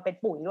ออกมาเป็น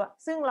ปุ๋ยด้วย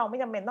ซึ่งเราไม่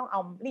จำเป็นต้อง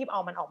รีบเอา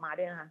มันออกมา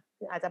ด้วยนะคะ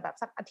คืออาจจะแบบ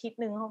สักอาทิตย์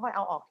นึงค่อยๆเอ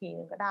าออกที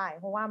นึงก็ได้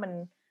เพราะว่ามัน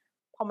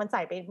พอมันใ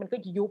ส่ไปมันก็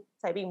ยุบ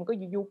ใส่ไปมันก็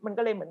ยุบมัน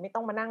ก็เลยเหมือนไม่ต้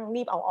องมานั่ง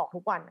รีบเอาออก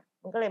ทุกวัน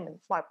มันก็เลยเหมือน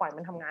ปล่อย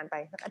มันทำงานไป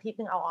สักอาทิตย์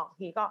นึงเอาออก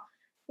ทีก็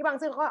ที่บาง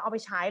ซื่อก็เอาไป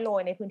ใช้โร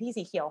ยในพื้นที่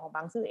สีเขียวของบ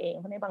างซื่อเอง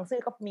เพราะในบางซื่อ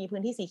ก็มีพื้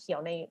นที่สีเขียว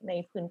ใ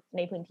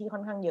นพื้นที่ค่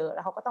อนข้างเยอะแ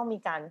ล้วเขาก็ต้องมี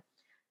การ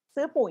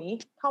ซื้อปุ๋ย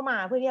เข้ามา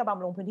เพื่อที่จะบ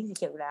ำรุงพื้นที่สีเ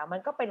ขียวอยู่แล้วมัน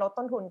ก็ไปลด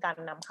ต้นทุนการ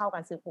นำเข้ากา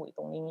รซื้อปุ๋ยต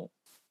รงนี้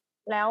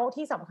แล้ว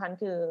ที่สำคัญ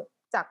คือ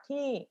จาก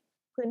ที่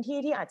พื้นที่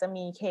ที่อาจจะ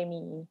มีเค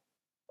มี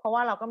เพราะว่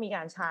าเราก็มีก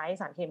ารใช้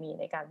สารเคมี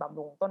ในการบำ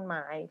รุงต้นไ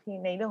ม้ที่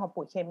ในเรื่องของ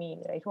ปุ๋ยเคมีห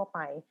รืออะไรทั่วไป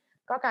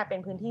ก็กลายเป็น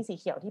พื้นที่สี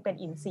เขียวที่เป็น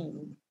อินทรี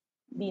ย์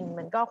ดิน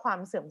มันก็ความ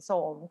เสื่อมโทร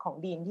มของ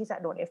ดินที่จะ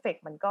โดนเอฟเฟก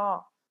ต์มัน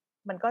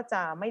ก็จ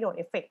ะไม่โดนเ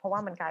อฟเฟกต์เพราะว่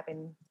ามันกลายเป็น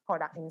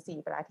product อินทรี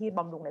ย์ไปแล้วที่บ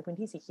ำรุงในพื้น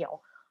ที่สีเขียว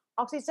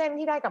ออกซิเจน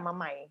ที่ได้กลับมา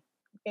ใหม่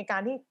ในกา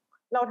รที่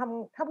เรา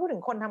ถ้าพูดถึ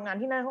งคนทำงาน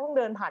ที่นั่นเขาต้อง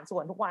เดินผ่านส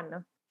วนทุกวันน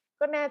ะ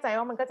ก็แน่ใจ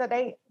ว่ามันก็จะ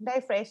ได้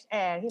fresh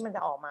air ที่มันจ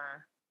ะออกมา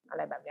อะไ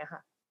รแบบนี้ค่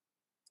ะ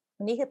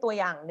อันนี้คือตัว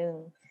อย่างหนึ่ง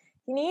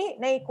ทีนี้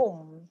ในกลุ่ม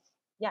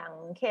อย่าง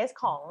เคส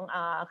ของ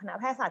คณะ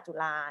แพทยศาสตร์จุ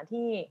ฬา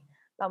ที่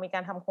เรามีกา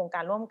รทำโครงกา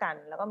รร่วมกัน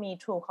แล้วก็มี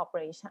True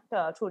Corporation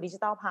True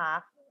Digital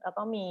Park แล้ว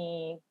ก็มี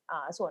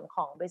ส่วนข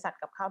องบริษัท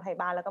กับข้าวไทย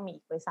บ้านแล้วก็มี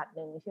อีกบริษัทห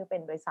นึ่งชื่อเป็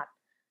นบริษัท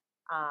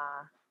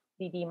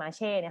ดีมาเ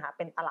ช่เนี่ยค่ะเ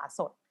ป็นตลาด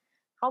สด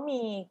เขา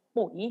มี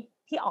ปุ๋ย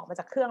ที่ออกมา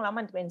จากเครื่องแล้ว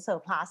มันเป็นเซอ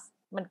ร์พลัส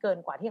มันเกิน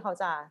กว่าที่เขา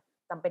จะ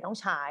จำเป็นต้อง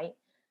ใช้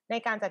ใน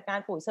การจัดการ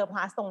ปุ๋ยเซอร์พ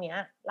ลัสตรงนี้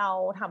เรา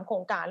ทำโคร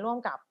งการร่วม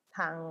กับท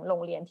างโร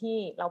งเรียนที่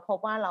เราพบ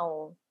ว่าเรา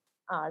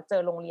เจ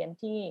อโรงเรียน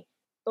ที่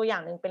ตัวอย่า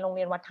งหนึ่งเป็นโรงเ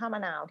รียนวัดท่ามะ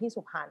นาวที่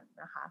สุพรรณ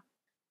นะคะ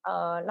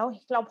แล้ว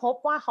เราพบ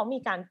ว่าเขามี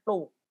การปลู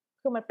ก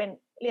คือมันเป็น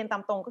เรียนตา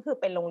มตรงก็คือ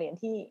เป็นโรงเรียน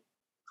ที่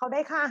เขาได้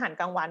ค่าอาหาร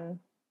กลางวัน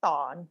ต่อ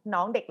น้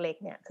องเด็กเล็ก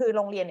เนี่ยคือโ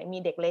รงเรียนเนี่ยมี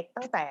เด็กเล็ก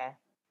ตั้งแต่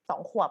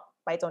2 ขวบ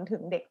ไปจนถึ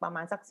งเด็กประม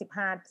าณสัก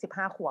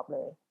15 ขวบเล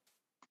ย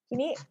ที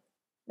นี้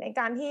ใน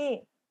การที่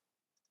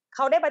เข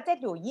าได้บัดเจ็ต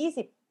อยู่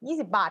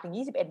20 บาทถึง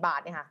21 บาท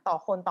เนี่ยค่ะต่อ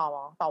คน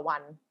ต่อวั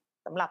น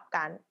สำหรับก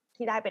าร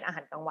ที่ได้เป็นอาห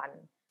ารกลางวัน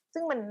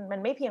ซึ่งมัน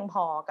ไม่เพียงพ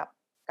อ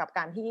กับก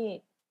ารที่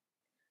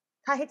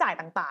ค่าใช้จ่าย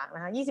ต่างๆน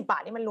ะคะ20 บา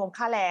ทนี่มันรวม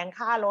ค่าแรง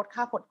ค่ารถ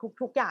ค่าขน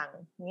ทุกอย่าง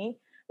นี้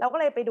เราก็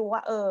เลยไปดูว่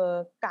า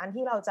การ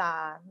ที่เราจะ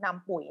น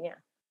ำปุ๋ยเนี่ย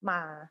มา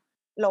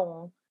ลง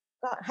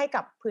ก็ให้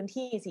กับพื้น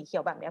ที่สีเขีย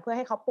วแบบนี้เพื่อใ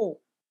ห้เขาปลูก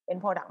เป็น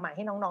product ใหม่ใ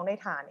ห้น้องๆได้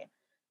ทานเนี่ย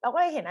เราก็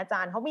เลยเห็นอาจ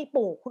ารย์เขามีป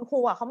ลูกคุณครู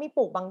อ่ะเขามีป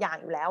ลูกบางอย่าง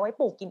อยู่แล้วไว้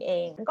ปลูกกินเอ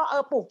งก็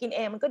ปลูกกินเอ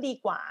งมันก็ดี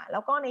กว่าแล้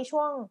วก็ใน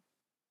ช่วง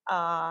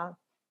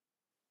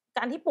ก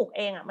ารที่ปลูกเ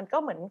องอ่ะมันก็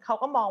เหมือนเขา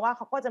ก็มองว่าเ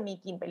ขาก็จะมี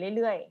กินไปเ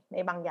รื่อยๆใน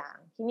บางอย่าง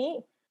ทีนี้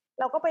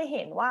เราก็ไปเ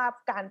ห็นว่า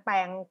การแปล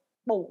ง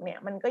ปลูกเนี่ย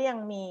มันก็ยัง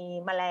มี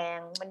แมลง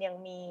มันยัง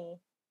มี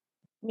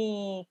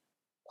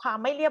ความ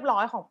ไม่เรียบร้อ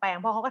ยของแปลง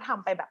เพราะเขาก็ท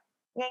ำไปแบบ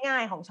ง่า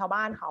ยๆของชาว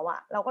บ้านเขาอะ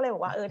เราก็เลยบอ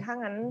กว่าถ้า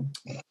งั้น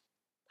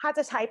ถ้าจ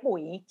ะใช้ปุ๋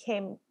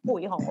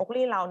ยของโอ๊ก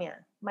ลี่เราเนี่ย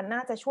มันน่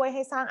าจะช่วยใ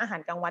ห้สร้างอาหา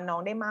รกลางวันน้อ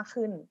งได้มาก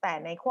ขึ้นแต่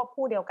ในควบ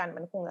คู่เดียวกัน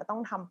มันคงจะต้อ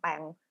งทำแปล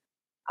ง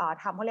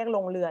ทำเขาเรียกโร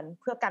งเรือน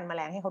เพื่อกันแม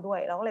ลงให้เขาด้วย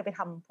เราก็เลยไป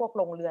ทำพวก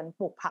โรงเรือน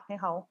ปลูกผักให้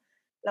เขา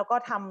แล้วก็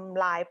ท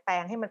ำลายแปล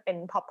งให้มันเป็น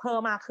proper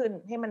มากขึ้น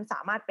ให้มันส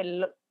ามารถเป็น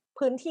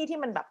พื้นที่ที่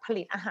มันแบบผ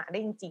ลิตอาหารได้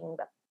จริงๆ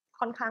แบบ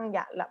ค่อนข้าง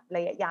ร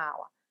ะยะยาว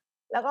อ่ะ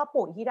แล้วก็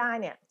ปุ๋ยที่ได้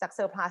เนี่ยจากเซ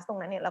อร์พลัสตรง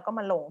นั้นเนี่ยเราก็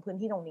มาลงพื้น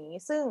ที่ตรงนี้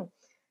ซึ่ง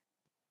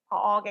ผ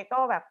อ.แกก็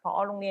แบบผอ.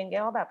โรงเรียนแก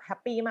ก็แบบแฮป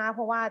ปี้มากเพ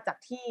ราะว่าจาก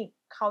ที่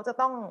เขาจะ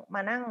ต้องม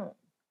านั่ง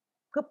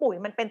คือปุ๋ย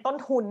มันเป็นต้น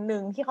ทุนนึ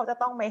งที่เขาจะ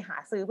ต้องไปหา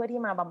ซื้อเพื่อ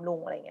ที่มาบำรุ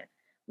งอะไรเงี้ย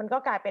มันก็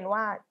กลายเป็นว่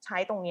าใช้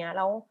ตรงนี้แ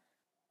ล้ว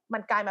มั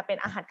นกลายมาเป็น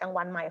อาหารกลาง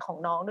วันใหม่ของ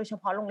น้องโดยเฉ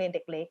พาะโรงเรียนเ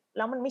ด็กเล็กแ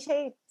ล้วมันไม่ใช่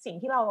สิ่ง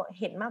ที่เรา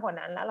เห็นมากกว่า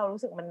นั้นแล้วเรา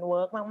รู้สึกมันเ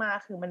วิร์กมาก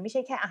ๆคือมันไม่ใ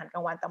ช่แค่อาหารกล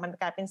างวันแต่มัน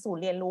กลายเป็นศูน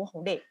ย์เรียนรู้ขอ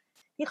งเด็ก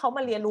ที่เขาม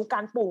าเรียนรู้กา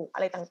รปลูกอะ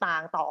ไรต่า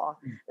งๆต่อ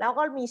แล้ว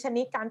ก็มีช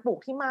นิดการปลูก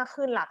ที่มาก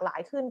ขึ้นหลากหลาย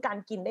ขึ้นการ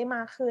กินได้ม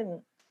ากขึ้น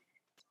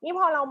นี่พ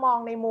อเรามอง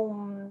ในมุม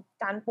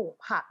การปลูก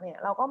ผักเนี่ย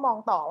เราก็มอง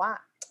ต่อว่า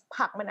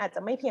ผักมันอาจจ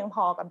ะไม่เพียงพ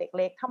อกับเด็ก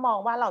เล็กถ้ามอง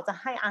ว่าเราจะ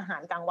ให้อาหา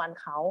รกลางวัน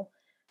เขา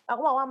เรา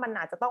ก็บอกว่ามัน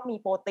อาจจะต้องมี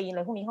โปรตีนอะไ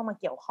รพวกนี้เข้ามา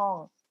เกี่ยวข้อง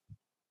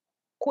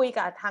คุย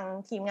กับทาง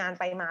ทีมงาน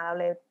ไปมาเรา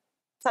เลย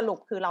สรุป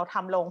คือเราท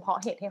ำโรงเพาะ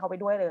เห็ดให้เขาไป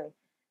ด้วยเลย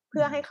เ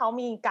พื่อให้เขา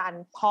มีการ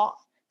เพาะ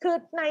คือ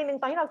ในหนึ่ง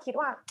ตอนที่เราคิด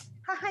ว่า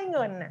ถ้าให้เ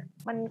งินน่ะ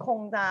มันคง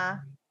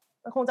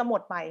จะหม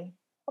ดไป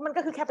เพราะมัน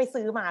ก็คือแค่ไป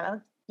ซื้อมาแล้ว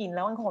กินแ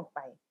ล้วมันคงหมดไป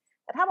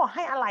แต่ถ้าบอกใ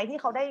ห้อะไรที่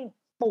เขาได้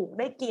ปลูก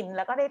ได้กินแ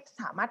ล้วก็ได้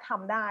สามารถท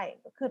ำได้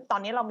คือตอน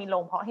นี้เรามีโร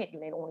งเพาะเห็ดอ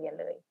ยู่ในโรงเรียน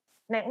เลย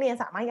นักเรียน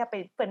สามารถจะไป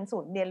เป็นศู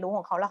นย์เรียนรู้ข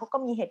องเขาแล้วเขาก็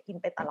มีเห็ดกิน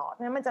ไปตลอด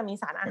นั้นมันจะมี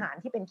สารอาหาร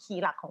ที่เป็นคี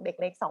ย์หลักของเด็ก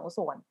เล็ก2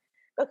 ส่วน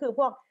ก็คือพ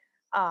วก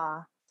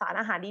สาร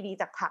อาหารดี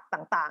ๆจากผัก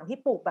ต่างๆที่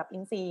ปลูกแบบอิ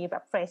นทรีย์แบ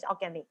บ fresh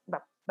organic แ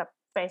บบ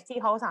fresh ที่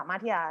เขาสามารถ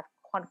ที่จะ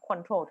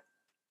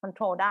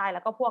control ได้แ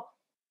ล้วก็พวก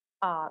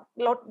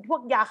ลดพว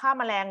กยาฆ่า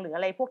แมลงหรืออ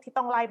ะไรพวกที่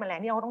ต้องไล่แมลง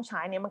ที่เขาต้องใช้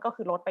เนี่ยมันก็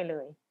คือลดไปเล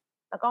ย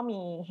แล้วก็มี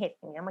เห็ด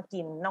อย่างเงี้ยมา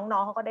กินน้อ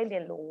งๆเขาก็ได้เรี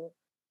ยนรู้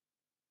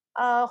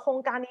โครง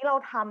การนี้เรา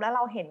ทำแล้วเร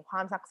าเห็นควา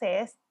ม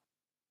success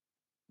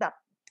แบบ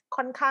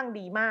ค่อนข้าง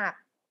ดีมาก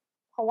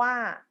เพราะว่า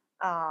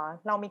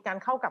เรามีการ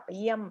เข้ากลับไป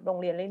เยี่ยมโรง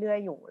เรียนเรื่อย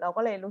ๆอยู่เรา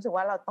ก็เลยรู้สึก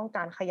ว่าเราต้องก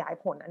ารขยาย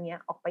ผลอันเนี้ย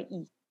ออกไป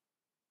อีก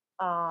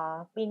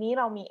ปีนี้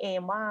เรามีเอ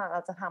มว่าเรา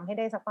จะทำให้ไ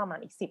ด้สักประมาณ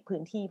อีก10พื้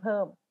นที่เพิ่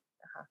ม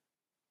นะคะ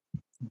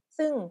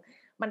ซึ่ง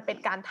มันเป็น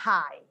การ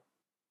ถ่าย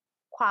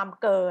ความ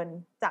เกิน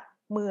จาก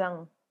เมือง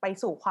ไป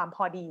สู่ความพ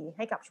อดีใ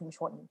ห้กับชุมช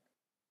น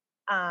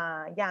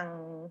อย่าง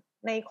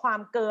ในความ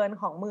เกิน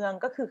ของเมือง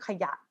ก็คือข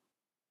ยะ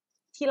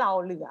ที่เรา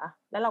เหลือ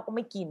แล้วเราก็ไ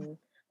ม่กิน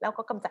แล้ว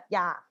ก็กำจัดย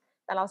าก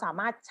แต่เราสา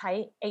มารถใช้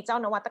ไอ้เจ้า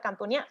นวัตกรรม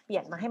ตัวเนี้ยเปลี่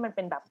ยนมาให้มันเ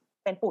ป็นแบบ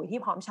เป็นปุ๋ยที่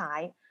พร้อมใช้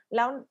แ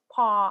ล้วพ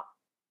อ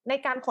ใน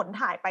การขน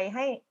ถ่ายไปใ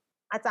ห้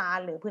อาจาร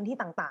ย์หรือพื้นที่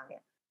ต่างๆเนี่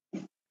ย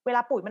เวล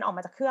าปุ๋ยมันออกม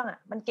าจากเครื่องอ่ะ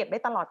มันเก็บได้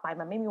ตลอดไป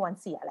มันไม่มีวัน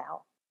เสียแล้ว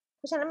เ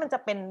พราะฉะนั้นมันจะ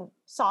เป็น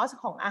ซอส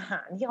ของอาห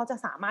ารที่เขาจะ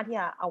สามารถที่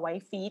จะเอาไว้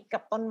ฟีดกั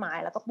บต้นไม้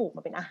แล้วก็ปลูกม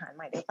าเป็นอาหารใ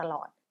หม่ได้ตล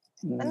อด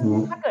นั้น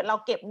ถ้าเกิดเรา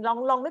เก็บ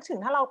ลองนึกถึง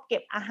ถ้าเราเก็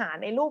บอาหาร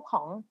ในรูป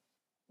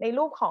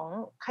ของ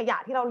ขยะ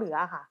ที่เราเหลือ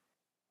ค่ะ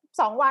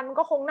2 วัน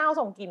ก็คงเน่า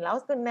ส่งกลิ่นแล้ว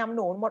คือนำห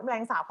นูมดแมล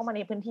งสาบเข้ามาใ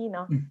นพื้นที่เน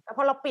าะแต่พ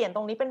อเราเปลี่ยนต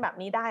รงนี้เป็นแบบ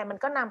นี้ได้มัน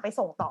ก็นำไป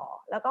ส่งต่อ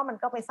แล้วก็มัน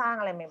ก็ไปสร้าง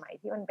อะไรใหม่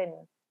ๆที่มันเป็น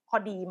พอ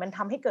ดีมันท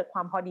ำให้เกิดคว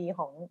ามพอดีข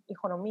องอี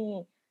โคโนมี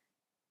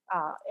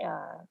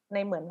ใน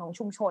เหมือนของ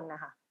ชุมชนน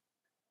ะคะ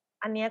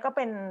อันนี้ก็เ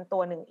ป็นตั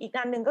วหนึ่งอีก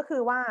อันหนึ่งก็คื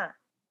อว่า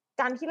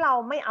การที่เรา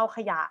ไม่เอาข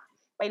ยะ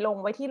ไปลง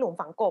ไว้ที่หลุม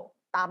ฝังกบ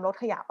ตามรถ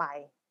ขยะไป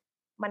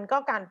มันก็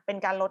เป็น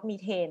การลดมี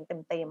เทน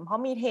เต็มๆเพรา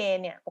ะมีเทน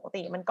เนี่ยปก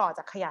ติมันก่อจ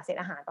ากขยะเศษ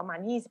อาหารประมาณ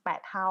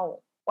28เท่า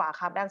กว่า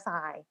คาร์บอนไดออกไซ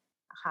ด์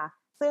นะคะ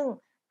ซึ่ง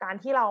การ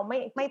ที่เรา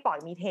ไม่ปล่อย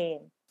มีเทน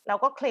เรา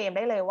ก็เคลมไ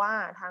ด้เลยว่า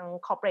ทาง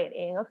คอร์ปอเรทเ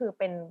องก็คือ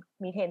เป็น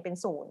มีเทนเป็น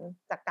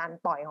0จากการ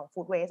ปล่อยของ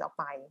ฟู้ดเวสต์ออก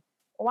ไป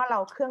เพราะว่าเรา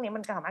เครื่องนี้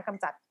มันสามารถก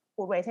ำจัด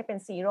ฟู้ดเวสต์ให้เป็น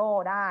ซีโร่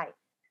ได้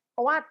เพร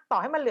าะว่าต่อ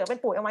ให้มันเหลือเป็น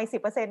ปุ๋ยเอาไว้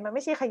 10% มันไ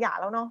ม่ใช่ขยะ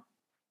แล้วเนาะ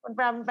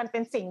มันเป็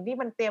นสิ่งที่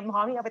มันเตรียมพร้อ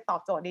มที่จะไปตอ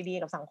บโจทย์ดี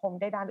ๆกับสังคม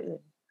ได้ด้านอื่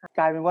นก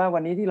ลายเป็นว่าวั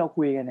นนี้ที่เรา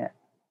คุยกันเนี่ย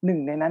หนึ่ง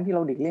ในนั้นที่เร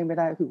าหลีกเลี่ยงไม่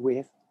ได้ก็คือเว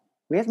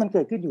สมันเ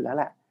กิดขึ้นอยู่แล้วแ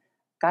หละ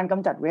การก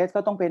ำจัดเวส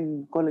ก็ต้องเป็น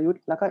กลยุท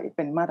ธ์แล้วก็เ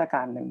ป็นมาตรก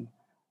ารหนึ่ง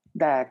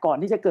แต่ก่อน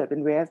ที่จะเกิดเป็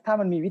นเวสถ้า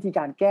มันมีวิธีก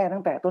ารแก้ตั้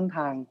งแต่ต้นท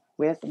าง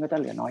เวสมันก็จะ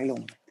เหลือน้อยลง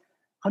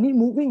คราวนี้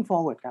moving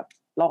forward ครับ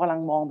เรากำลัง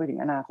มองไปถึง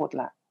อนาคต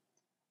ละ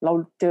เรา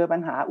เจอปัญ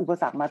หาอุป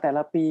สรรคมาแต่ล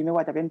ะปีไม่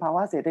ว่าจะเป็นภาว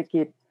ะเศรษฐ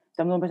กิจจ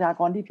ำนวนประชา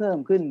กรที่เพิ่ม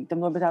ขึ้นจ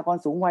ำนวนประชากร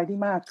สูงวัยที่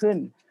มากขึ้น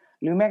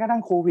หรือแม้กระทั่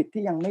งโควิด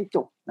ที่ยังไม่จ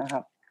บนะครั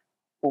บ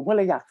ผมก็เล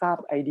ยอยากทราบ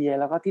ไอเดีย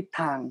แล้วก็ทิศ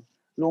ทาง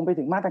รวมไป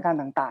ถึงมาตรการ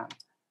ต่าง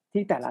ๆ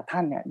ที่แต่ละท่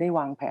านเนี่ยได้ว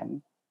างแผน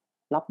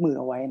รับมือ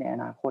เอาไว้ในอ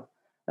นาคต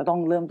เราต้อง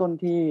เริ่มต้น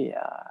ที่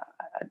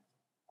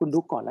คุณ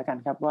ดุ๊กก่อนแล้วกัน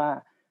ครับว่า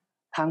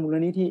ทางมูล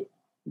นิธิ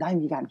ได้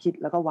มีการคิด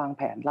แล้วก็วางแ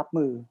ผนรับ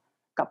มือ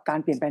กับการ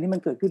เปลี่ยนแปลงที่มั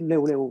นเกิดขึ้น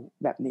เร็ว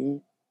ๆแบบนี้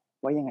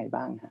ไว้ยังไง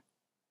บ้างครับ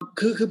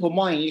คือผมม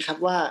องอย่างนี้ครับ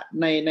ว่า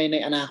ใน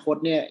อนาคต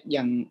เนี่ยอ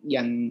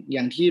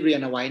ย่างที่เรีย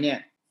นเอาไว้เนี่ย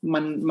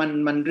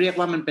มันเรียก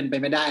ว่ามันเป็นไป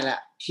ไม่ได้แล้ว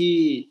ที่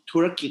ธุ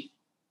รกิจ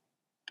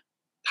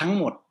ทั้ง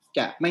หมดจ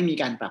ะไม่มี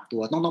การปรับตั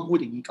วต้องพูด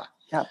อย่างนี้ก่อน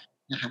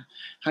นะครับ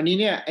คราวนี้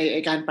เนี่ยไอ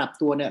การปรับ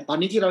ตัวเนี่ยตอน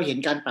นี้ที่เราเห็น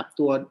การปรับ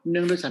ตัวเ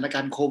นื่องด้วยสถานกา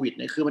รณ์โควิดเ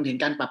นี่ยคือมันเห็น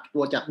การปรับตั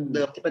วจากเ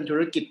ดิมที่เป็นธุ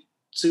รกิจ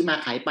ซื้อมา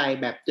ขายไป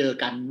แบบเจอ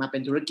กันมาเป็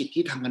นธุรกิจ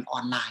ที่ทำกันออ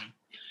นไลน์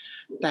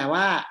แต่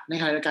ว่าใน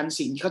ขณะเดียวกัน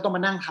สิ่งที่เขาต้องม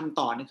านั่งทำ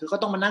ต่อเนี่ยคือเขา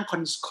ต้องมานั่ง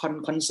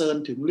คอนเซิร์น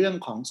ถึงเรื่อง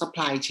ของ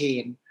supply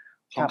chain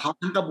ของเขา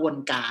ทั้งกระบวน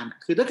การ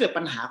คือถ้าเกิด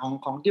ปัญหา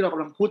ของที่เราก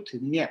ำลังพูดถึ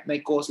งเนี่ยใน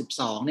Go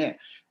 12เนี่ย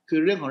คือ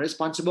เรื่องของ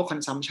responsible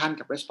consumption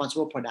กับ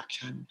responsible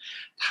production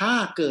ถ้า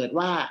เกิด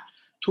ว่า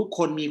ทุกค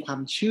นมีควา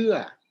มเชื่อ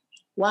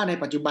ว่าใน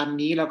ปัจจุบัน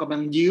นี้เรากำลั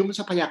งยืมท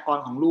รัพยากร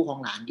ของลูกของ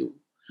หลานอยู่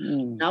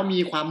แล้วมี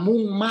ความ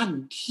มุ่งมั่น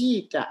ที่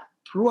จะ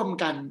ร่วม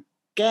กัน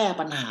แก้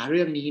ปัญหาเ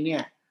รื่องนี้เนี่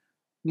ย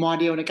โม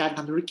เดลในการท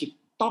ำธุรกิจ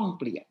ต้อง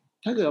เปลี่ยน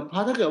ถ้าเกิด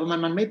ว่า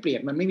มันไม่เปลี่ย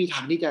นมันไม่มีท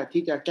าง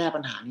ที่จะแก้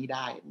ปัญหานี้ไ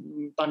ด้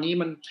ตอนนี้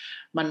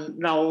มัน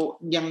เรา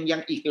ยั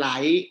งอีกห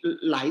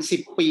ลาย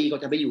10 ปีก็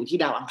จะไปอยู่ที่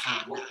ดาวอังคา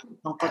รน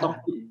ะก็ต้อง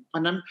เพรา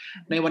ะนั้น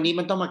ในวันนี้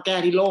มันต้องมาแก้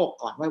ที่โลก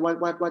ก่อน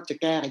ว่าจะ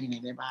แก้กันยังไง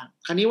ได้บ้าง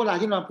คราวนี้เวลา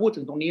ที่เราพูด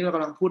ถึงตรงนี้เราก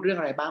ำลังพูดเรื่อง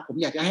อะไรบ้างผม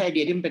อยากจะให้ไอเ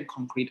ดียที่มันเป็นค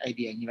อนกรีตไอเ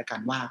ดียอย่างนี้ละกั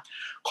นว่า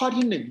ข้อ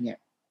ที่1เนี่ย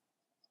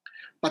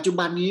ปัจจุ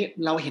บันนี้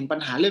เราเห็นปัญ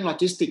หาเรื่องโล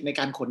จิสติกใน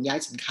การขนย้าย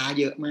สินค้า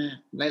เยอะมาก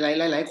ห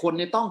ลายคนเ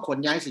นี่ยต้องขน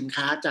ย้ายสิน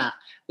ค้าจาก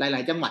หล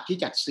ายๆจังหวัดที่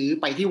จัดซื้อ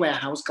ไปที่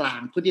warehouse กลา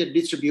งเพื่อที่จะ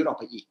distribute ออก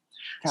ไปอีก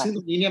ซึ่งต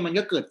รงนี้เนี่ยมัน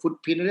ก็เกิดฟุต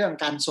พริ้นท์เรื่อ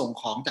งการส่ง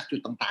ของจากจุด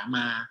ต่างๆ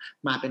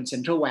มาเป็น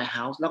central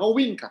warehouse แล้วก็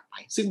วิ่งกลับไป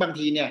ซึ่งบาง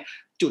ทีเนี่ย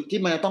จุดที่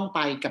มันจะต้องไป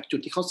กับจุด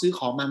ที่เขาซื้อข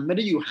องมันไม่ไ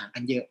ด้อยู่ห่าง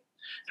กันเยอะ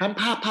ทั้ง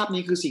ภาพ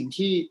นี้คือสิ่ง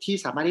ที่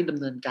สามารถที่ดำ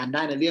เนินการไ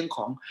ด้ในเรื่องข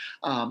อง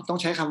ต้อง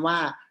ใช้คำว่า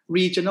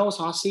regional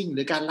sourcing ห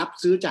รือการรับ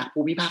ซื้อจาก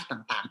ภูมิภาค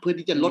ต่างๆเพื่อ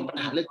ที่จะลดปัญ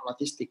หาเรื่องของโล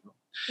จิสติกลง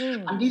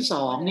อันที่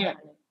2เนี่ย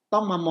ต้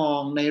องมามอ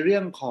งในเรื่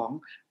องของ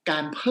กา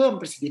รเพิ่ม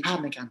ประสิทธิภาพ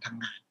ในการท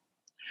ำงาน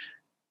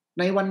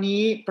ในวัน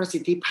นี้ประสิ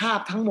ทธิภาพ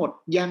ทั้งหมด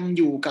ยังอ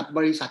ยู่กับบ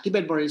ริษัทที่เ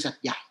ป็นบริษัท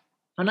ใหญ่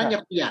เพราะนั้นอ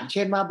ย่างเ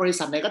ช่นว่าบริ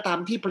ษัทไหนก็ตาม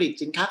ที่ผลิต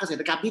สินค้าเกษ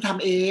ตรกรรมที่ท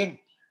ำเอง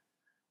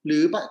หรื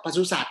อป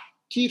ศุสัตว์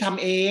ที่ท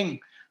ำเอง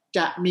จ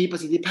ะมีปร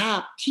ะสิทธิภาพ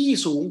ที่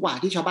สูงกว่า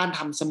ที่ชาวบ้านท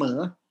ำเสมอ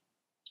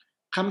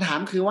คำถาม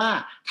คือว่า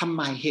ทำไ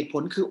มเหตุผ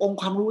ลคือองค์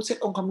ความรู้เซต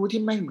องค์ความรู้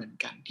ที่ไม่เหมือน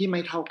กันที่ไม่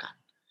เท่ากัน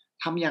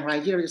ทำอย่างไร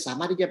ที่เราจะสา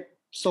มารถที่จะ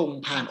ส่ง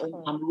ผ่านอง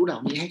ค์ความรู้เหล่า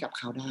นี้ให้กับเ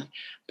ขาได้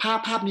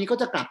ภาพนี้ก็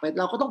จะกลับไป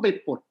เราก็ต้องไป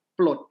ป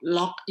ลด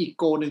ล็อกอีก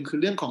โกหนึ่งคือ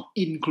เรื่องของ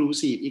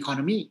inclusive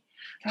economy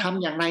ท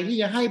ำอย่างไรที่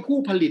จะให้ผู้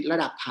ผลิตระ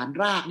ดับฐาน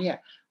รากเนี่ย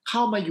เข้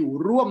ามาอยู่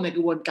ร่วมในก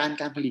ระบวนการ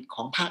การผลิตข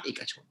องภาคเอ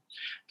กชน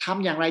ท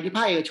ำอย่างไรที่ภ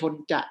าคเอกชน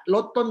จะล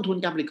ดต้นทุน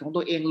การผลิตของ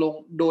ตัวเองลง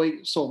โดย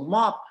ส่งม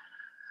อบ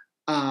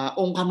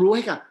องค์ความรู้ใ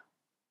ห้กับ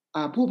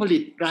ผู้ผลิ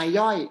ตราย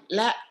ย่อยแ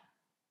ละ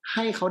ใ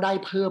ห้เขาได้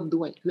เพิ่ม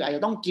ด้วยคืออาจจ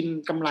ะต้องกิน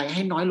กำไรใ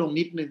ห้น้อยลง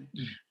นิดนึง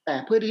แต่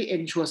เพื่อที่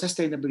ensure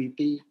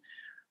sustainability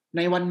ใ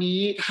นวัน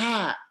นี้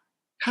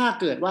ถ้า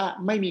เกิดว่า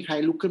ไม่มีใคร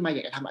ลุกขึ้นมาอย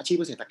ากจะทำอาชีพ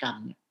เกษตรกรรม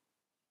เนี่ย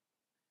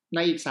ใน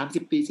อีก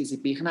30 ปี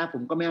40 ปีข้างหน้าผ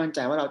มก็ไม่มั่นใจ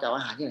ว่าเราจะเอา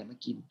อาหารที่ไหนมา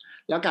กิน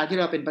แล้วการที่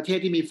เราเป็นประเทศ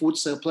ที่มี food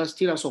surplus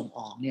ที่เราส่งอ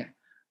อกเนี่ย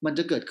มันจ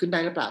ะเกิดขึ้นได้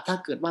หรือเปล่าถ้า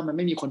เกิดว่ามันไ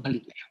ม่มีคนผลิ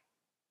ตแล้ว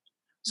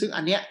ซึ่ง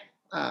อันเนี้ย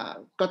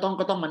ก็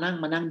ต้องมา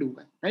นั่งดู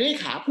กันอันนี้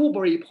ขาผู้บ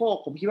ริโภค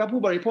ผมคิดว่า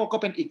ผู้บริโภคก็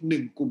เป็นอีกห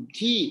นึ่งกลุ่ม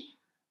ที่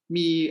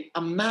มี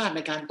อำนาจใน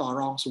การต่อ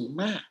รองสูง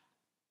มาก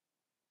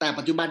แต่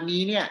ปัจจุบัน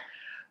นี้เนี่ย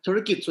ธุร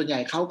กิจส่วนใหญ่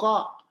เขา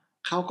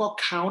ก็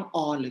count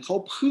on หรือเขา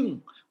พึ่ง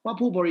ว่า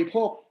ผู้บริโภ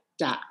ค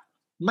จะ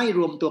ไม่ร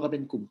วมตัวกันเป็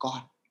นกลุ่มก้อ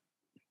น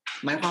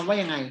หมายความว่า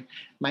ยังไง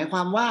หมายคว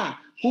ามว่า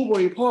ผู้บ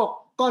ริโภค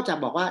ก็จะ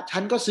บอกว่าฉั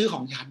นก็ซื้อข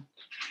องฉัน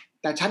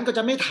แต่ฉันก็จ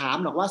ะไม่ถาม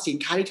หรอกว่าสิน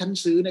ค้าที่ฉัน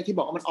ซื้อเนี่ยที่บ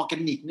อกว่ามันออร์แก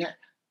นิกเนี่ย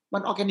มั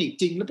นออร์แกนิก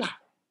จริงหรือเปล่า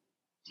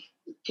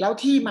แล้ว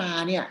ที่มา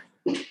เนี่ย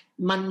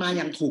มันมาอ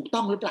ย่างถูกต้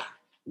องหรือเปล่า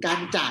การ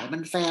จ่ายมั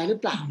นแฟร์หรือ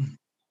เปล่า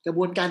กระบ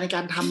วนการในก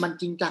ารทำมัน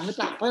จริงจังหรือเ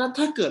ปล่าเพราะฉะนั้น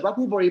ถ้าเกิดว่า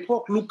ผู้บริโภค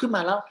ลุกขึ้นม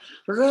าแล้ว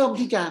เริ่ม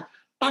ที่จะ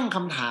ตั้งค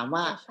ำถาม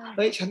ว่าเ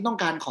ฮ้ยฉันต้อง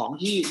การของ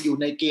ที่อยู่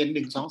ในเกณฑ์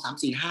1 2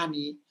 3 4 5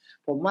นี้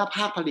ผมว่าภ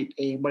าคผลิตเ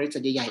องบริษั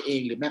ทใหญ่ๆเอ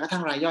งหรือแม้กระทั่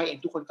งรายย่อยเอง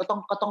ทุกคนก็ต้อ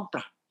งป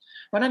รับ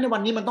เพราะฉะนั้นในวั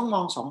นนี้มันต้องม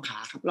อง2ขา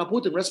ครับเราพูด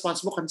ถึง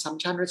responsible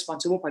consumption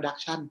responsible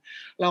production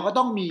เราก็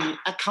ต้องมี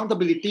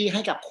accountability ใ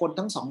ห้กับคน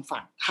ทั้ง2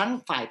ฝั่งทั้ง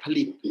ฝ่ายผ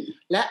ลิต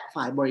และ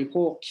ฝ่ายบริโภ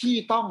คที่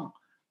ต้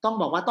อง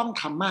บอกว่าต้อง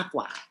ทำมากก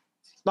ว่า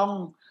ต้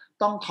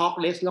อง talk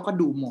less แล้วก็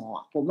ดู more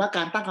ผมว่าก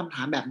ารตั้งคำถ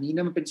ามแบบนี้เ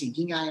นี่ยมันเป็นสิ่ง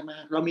ที่ง่ายมา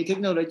กเรามีเทค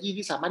โนโลยี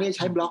ที่สามารถที่จะใ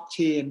ช้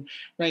blockchain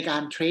ในกา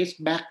ร trace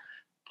back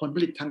ผลผ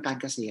ลิตทางการ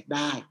เกษตรไ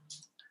ด้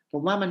ผ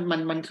มว่า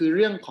มันคือเ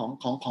รื่อง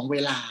ของเว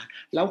ลา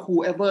แล้ว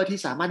whoever ที่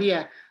สามารถที่จ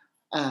ะ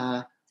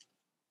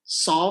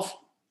solve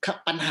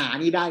ปัญหา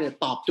นี้ได้หรือ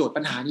ตอบโจทย์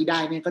ปัญหานี้ได้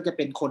เนี่ยก็จะเ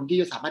ป็นคนที่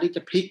จะสามารถที่จ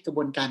ะพลิกกระบ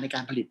วนการในก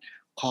ารผลิต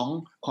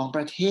ของป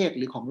ระเทศ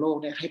หรือของโลก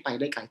เนี่ยให้ไป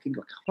ได้ไกลขึ้นก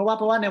ว่าเก่าเพราะ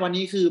ว่าในวัน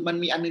นี้คือมัน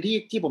มีอันนึง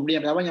ที่ผมเรีย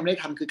นแล้วว่ายังไม่ได้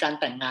ทำคือการ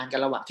แต่งงานกั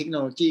นระหว่างเทคโน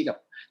โลยี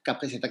กับ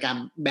เกษตรกรรม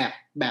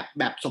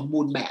แบบสม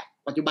บูรณ์แบบ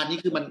ปัจจุบันนี้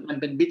คือมัน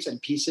เป็น bits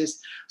and pieces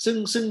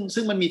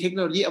ซึ่งมันมีเทคโน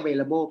โลยี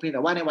available เพียงแ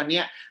ต่ว่าในวัน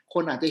นี้ค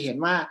นอาจจะเห็น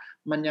ว่า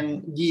มันยัง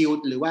yield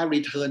หรือว่า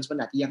returns มัน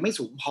อาจจะยังไม่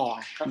สูงพอ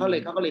เขาก็เล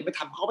ยไม่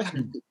ทำเขาก็ไปทำอ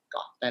ย่างอื่น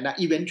ก่อนแต่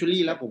eventually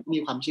แล้วผมมี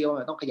ความเชื่อว่า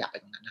มันต้องขยับไป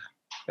ตรงนั้นนะ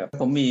ครับ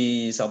ผมมี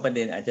2ประเ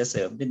ด็นอาจจะเส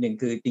ริมนิดนึง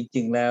คือจ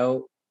ริงๆแล้ว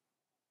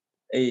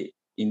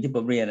อย่างที่ผ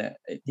มเรียน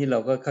ที่เรา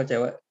ก็เข้าใจ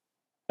ว่า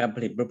การผ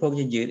ลิตบริโภค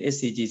ยั่งยืน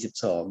SDG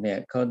 12เนี่ย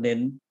เขาเน้น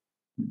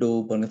ดู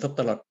ผลกระทบ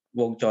ตลอด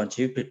วงจรชี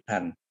วิตผลิตภั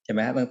ณฑ์ใช่ไหม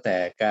ฮะตั้งแต่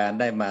การ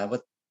ได้มา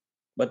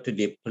วัตถุ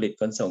ดิบผลิต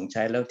ขนส่งใ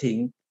ช้แล้วทิ้ง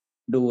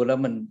ดูแล้ว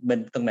มัน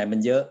ตรงไหนมัน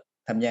เยอะ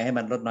ทำยังไงให้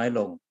มันลดน้อยล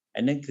งอั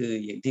นนั้นคือ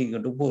อย่างที่คุ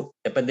ณทุกพูด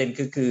แต่ประเด็น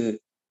คือ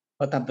พ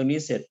อทำตรงนี้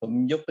เสร็จผม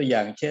ยกตัวอย่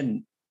างเช่น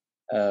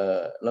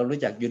เรารู้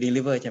จัก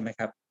Unilever ใช่ไหม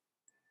ครับ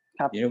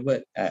Unilever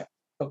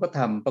เขาก็ท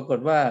ำปรากฏ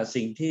ว่า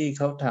สิ่งที่เ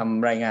ขาท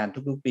ำรายงาน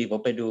ทุกๆปีผม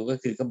ไปดูก็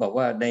คือเขาบอก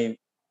ว่า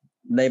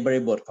ในบ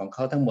ริบทของเข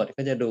าทั้งหมด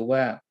ก็จะดูว่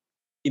า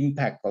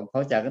impact ของเขา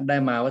จากได้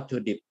มาวัตถุ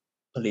ดิบ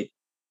ผลิต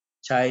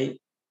ใช้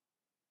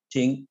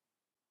ทิ้ง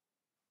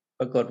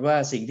ปรากฏว่า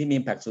สิ่งที่มี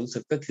impact สูงสุ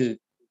ดก็คือ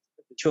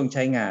ช่วงใ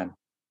ช้งาน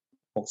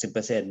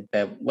 60% แ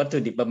ต่วัตถุ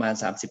ดิบประมาณ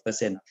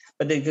 30% ป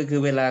ระเด็นคื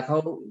อเวลาเขา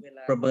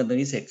ประเมินตรง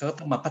นี้เสร็จเขา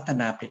ต้องมาพัฒ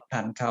นาผลิตภั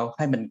ณฑ์เขาใ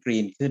ห้มันกรี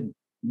นขึ้น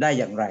ได้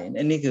อย่างไร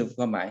นี่คือค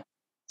วามหมาย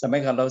สมั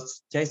ยก่อนเรา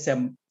ใช้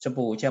แช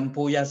ม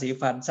พูยาสี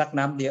ฟันซัก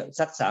น้ำเดียว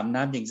ซัก3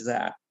น้ำอย่างสะ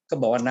อาดก็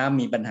บอกว่าน้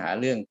ำมีปัญหา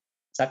เรื่อง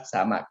ซัก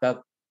3ก็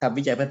ทำ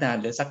วิจัยพัฒนา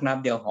หรือซักน้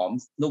ำเดียวหอม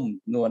นุ่ม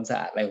นวลสะ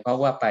อาดอะไรของเขา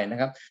ว่าไปนะ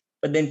ครับ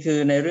ประเด็นคือ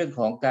ในเรื่อง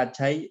ของการใ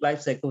ช้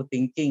life cycle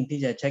thinking ที่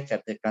จะใช้กับ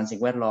การสิ่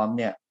งแวดล้อม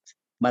เนี่ย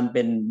มันเ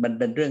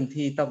ป็นเรื่อง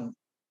ที่ต้อ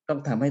ง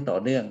ทำให้ต่อ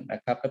เนื่องน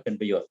ะครับก็เป็น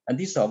ประโยชน์อัน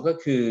ที่2ก็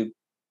คือ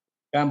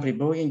การผลิต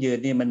บริโภคยั่งยืน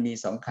นี่มันมี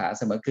2ขาเ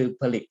สมอคือ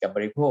ผลิตกับบ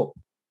ริโภค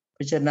เพ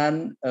ราะฉะนั้น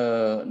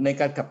ใน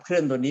การขับเคลื่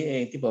อนตัวนี้เอ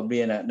งที่ผมเรี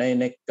ยน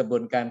ในกระบว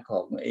นการขอ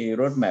ง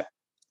road map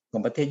ขอ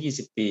งประเทศ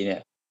20 ปีเนี่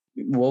ย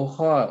หัว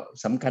ข้อ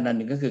สำคัญอันห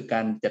นึ่งก็คือก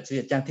ารจัดซื้อ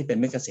จัดจ้างที่เป็น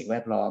มิตรกับสิ่งแว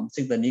ดล้อม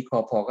ซึ่งตอนนี้ค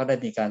พ.ก็ได้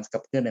มีการขั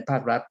บเคลื่อนในภา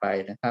ครัฐไป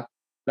นะครับ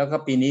แล้วก็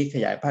ปีนี้ข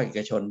ยายภาคเอก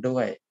ชนด้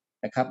วย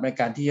นะครับใน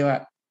การที่ว่า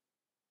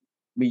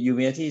มี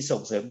ที่ส่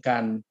งเสริมกา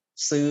ร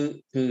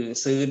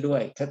ซื้อด้ว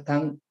ย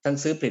ทั้ง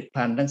ซื้อผลิต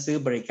ภัณฑ์ทั้งซื้อ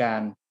บริการ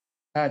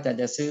ถ้าอาจารย์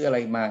จะซื้ออะไร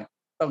มา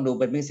ต้องดู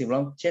เป็นมิตรสิ่งแวดล้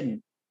อมเช่น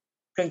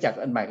เครื่องจักร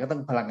อันใหม่ก็ต้อ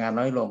งพลังงาน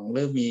น้อยลงห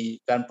รือมี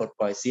การปลด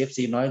ปล่อย CFC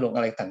น้อยลงอ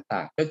ะไรต่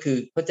างๆก็คือ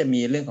ก็จะ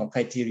มีเรื่องของ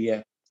criteria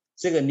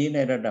ซึ่งอันนี้ใน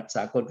ระดับส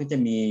ากลก็จะ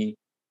มี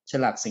ฉ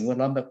ลากสิ่งแวด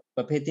ล้อมแบบป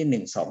ระเภทที่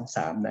1 2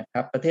 3นะค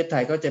รับประเทศไท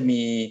ยก็จะ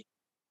มี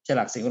ฉล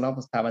ากสิ่งแวดล้อม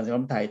สถาบันสิ่งแวด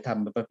ล้อมไทยท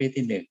ำประเภท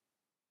ที่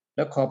1แ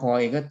ล้วคพ.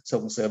เองก็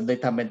ส่งเสริมโดย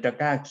ทำเป็นตะ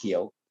กร้าเขีย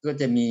วก็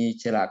จะมี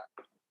ฉลาก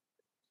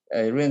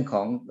เรื่องข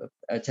อง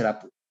ฉลาก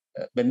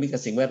เป็นมิตรกั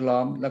บสิ่งแวดล้อ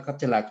มแล้วก็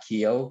ฉลากเ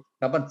ขียว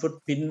คาร์บอนฟุต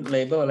พริ้นท์เล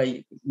เบลอะไร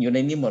อยู่ใน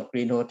นี้หมดก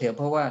รีนโฮเทล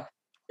เพราะว่า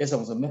จะส่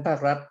งเสริมให้ภาค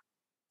รัฐ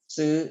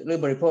ซื้อหรือ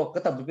บริโภคก็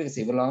ต้องเป็นเรื่อง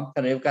สิ่งแวดล้อมข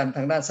ณะเดียวกันท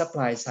างด้าน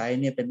supply side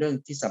เนี่ยเป็นเรื่อง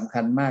ที่สำคั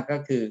ญมากก็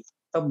คือ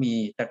ต้องมี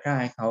ตะกร้า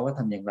ให้เขาว่าท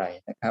ำอย่างไร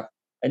นะครับ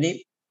อันนี้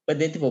ประเ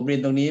ด็นที่ผมเรีย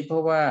นตรงนี้เพรา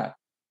ะว่า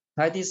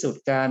ท้ายที่สุด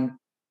ก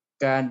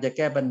ารจะแ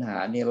ก้ปัญหา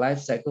เนี่ย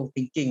life cycle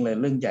thinking เลย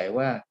เรื่องใหญ่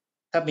ว่า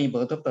ถ้ามีผล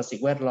กระทบต่อสิ่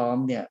งแวดล้อม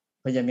เนี่ย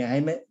พยายามใ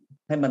ห้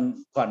มัน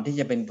ก่อนที่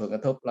จะเป็นผลกร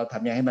ะทบเราท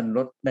ำยังไงให้มันล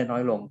ดได้น้อ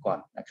ยลงก่อน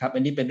นะครับอั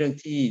นนี้เป็นเรื่อง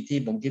ที่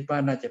ผมคิดว่า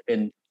น่าจะเป็น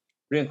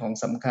เรื่องของ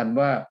สำคัญ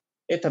ว่า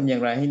ทำอย่า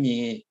งไรให้มี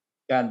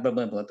การประเ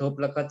มินผลกระทบ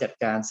แล้วก็จัด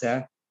การซะ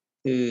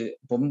คือ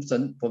ผ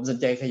มสน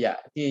ใจขยะ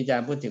ที่อาจาร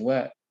ย์พูดถึงว่า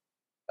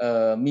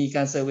มีก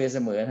ารเซอร์เวย์เส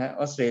มอนะฮะ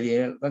ออสเตรเลีย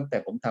ตั้งแต่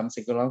ผมทำ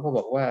สิ่งแวดล้อมเขาบ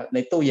อกว่าใน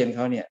ตู้เย็นเข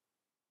าเนี่ย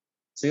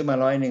ซื้อมา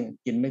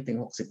100กินไม่ถึง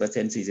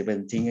 60%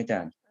 40%ทิ้งอาจา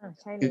รย์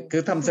คื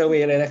อทำเซอร์เว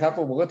ย์เลยนะครับผ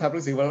มก็ทำ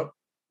รู้สึกว่า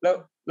แ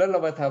ล้วเรา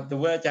มาทำสม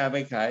มติอาจารย์ไป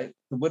ขาย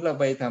สมมติเรา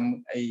ไปท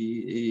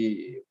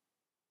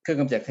ำเครื่อง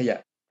กำจัดขยะ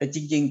แต่จ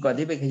ริงๆก่อน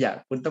ที่เป็นขยะ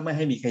คุณต้องไม่ใ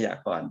ห้มีขยะ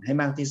ก่อนให้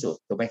มากที่สุด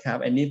ถูกไหมครับ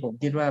อันนี้ผม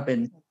คิดว่าเ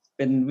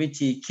ป็นวิ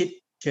ธีคิด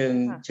เ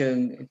ชิง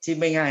ที่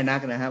ไม่ง่ายนัก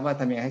นะฮะว่า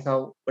ทำยังไงให้เขา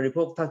บริโภ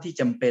คเท่าที่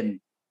จำเป็น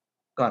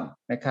ก่อน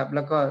นะครับแ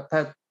ล้วก็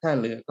ถ้า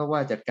เหลือก็ว่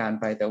าจัดการ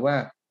ไปแต่ว่า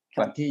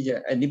ก่อนที่จะ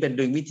อันนี้เป็นเ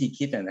รื่องวิธี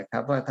คิดนะครั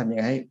บว่าทำยังไ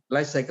งให้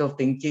life cycle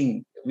thinking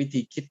วิธี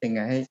คิดยังไ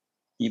งให้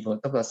มีผล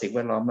ต่อสิ่งแว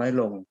ดล้อมน้อย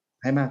ลง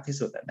ให้มากที่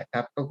สุดนะค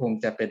รับก็คง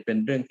จะเป็น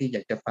เรื่องที่อย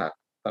ากจะฝาก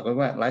ไว้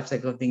ว่า life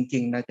cycle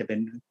thinking น่าจะเป็น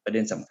ประเด็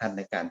นสำคัญใ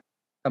นการ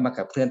เข้ามา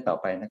ขับเคลื่อนต่อ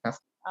ไปนะครับ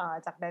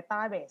จาก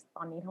database ต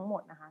อนนี้ทั้งหม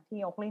ดนะคะที่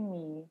โอ๊คลิน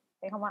มีใ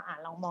ช้คำว่า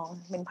ลองมอง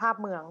เป็นภาพ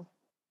เมือง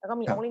แล้วก็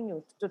มีโอ๊คลินอยู่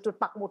จุด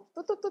ปักหมุด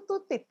ตุ๊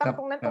ดติดตั้งต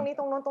รงนั้นตรงนี้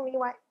ตรงโน้นตรงนี้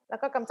ไว้แล้ว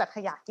ก็กำจัดข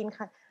ยะกิน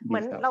ค่ะเหมื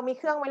อนเรามีเ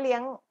ครื่องไว้เลี้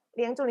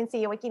ยงจุลินทรี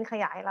ย์ไว้กินข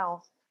ยะให้เรา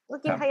ก็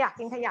กินข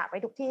ยะไป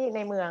ทุกที่ใน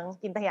เมือง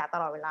กินขยะต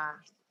ลอดเวลา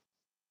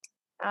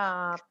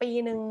ปี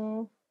นึง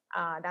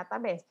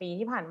database ปี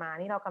ที่ผ่านมา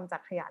นี่เรากำจั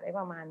ดขยะได้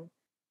ประม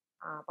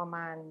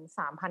าณ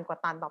 3,000 กว่า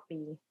ตันต่อปี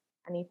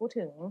อันนี้พูด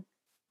ถึง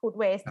food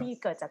waste ที่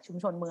เกิดจากชุม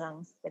ชนเมือง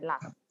เป็นหลั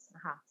กน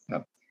ะคะ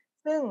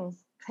ซึ่ง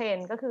เทรน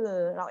ด์ก็คือ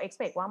เรา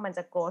expect ว่ามันจ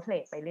ะ growth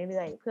rate ไปเ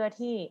รื่อยๆเพื่อ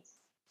ที่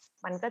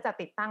มันก็จะ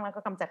ติดตั้งแล้ว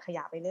ก็กำจัดขย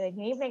ะไปเรื่อยที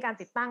นี้ในการ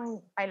ติดตั้ง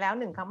ไปแล้ว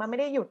1ครั้งมันไม่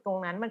ได้หยุดตรง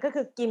นั้นมันก็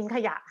คือกินข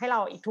ยะให้เรา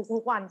อีกทุ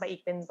กวันไปอี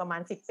กเป็นประมา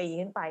ณ10 ปี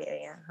ขึ้นไปอะไร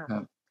เงี้ยค่ะ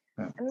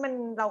นั้น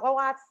เราก็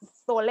ว่า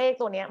ตัวเลข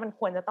ตัวนี้มัน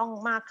ควรจะต้อง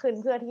มากขึ้น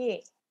เพื่อที่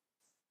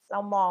เรา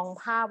มอง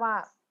ภาพว่า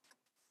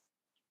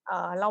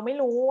เราไม่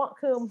รู้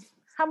คือ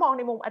ถ้ามองใ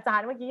นมุมอาจาร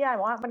ย์เมื่อกี้บ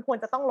อกว่ามันควร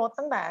จะต้องลด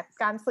ตั้งแต่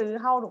การซื้อ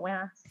เข้าถูกไหมค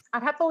ะ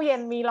ถ้าตู้เย็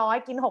นมี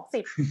100กิน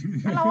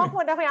60งั้นเราว่าค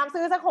วรจะพยายาม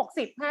ซื้อสัก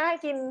60ให้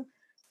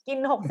กิน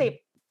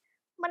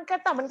60มัน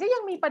ก็ยั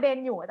งมีประเด็น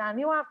อยู่อาจารย์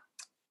ที่ว่า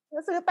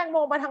ซื้อแตงโม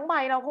มาทั้งใบ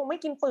เราคงไม่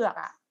กินเปลือก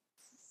อ่ะ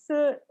คื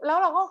อแล้ว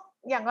เราก็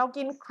อย่างเรา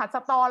กินขัดส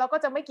ตอเราก็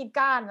จะไม่กิน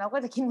ก้านเราก็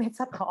จะกินเม็ด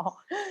สตอ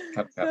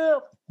คือ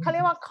เขาเรี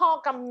ยกว่าข้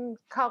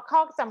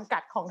อจำกั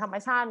ดของธรรม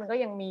ชาติมันก็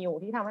ยังมีอยู่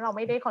ที่ทำให้เราไ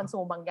ม่ได้คอนซู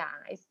มบางอย่าง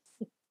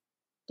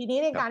ทีนี้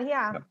ในการที่จ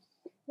ะ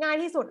ง่าย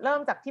ที่สุดเริ่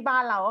มจากที่บ้า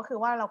นเราก็คือ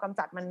ว่าเรากำ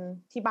จัดมัน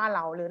ที่บ้านเร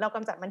าหรือเราก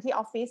ำจัดมันที่อ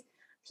อฟฟิศ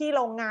ที่โ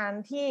รงงาน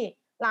ที่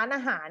ร้านอ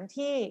าหาร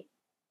ที่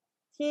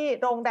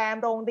โรงแรม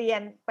โรงเรีย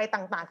นไป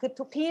ต่างๆคือ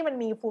ทุกที่มัน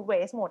มีฟู้ดเว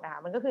สต์หมดอ่ะ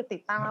มันก็คือติ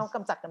ดตั้งแล้วก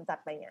ำจัด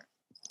ไปเนี่ย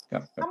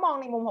ถ้ามอง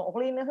ในมุมของโอ๊ค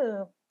ลินก็คือ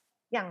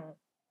อย่าง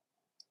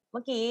เ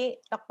มื่อกี้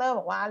ดร.บ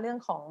อกว่าเรื่อง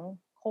ของ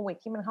โควิด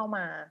ที่มันเข้าม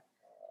า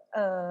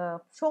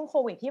ช่วงโค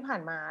วิดที่ผ่า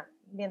นมา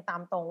เรียนตา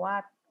มตรงว่า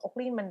โอ๊ค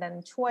ลินมันดัน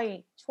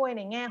ช่วยใ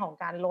นแง่ของ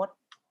การลด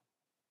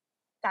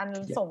การ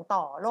ส่ง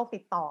ต่อโรคติ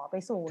ดต่อไป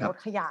สู่ลด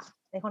ขยะ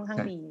ในค่อนข้าง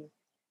ดี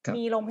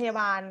มีโรงพยา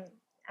บาล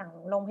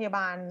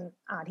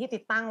ที่ติ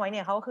ดตั้งไว้เ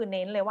นี่ยเขาก็คือเ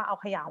น้นเลยว่าเอา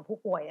ขยะของผู้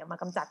ป่วยมา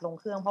กำจัดลง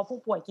เครื่องเพราะผู้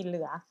ป่วยกินเห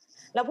ลือ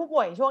แล้วผู้ป่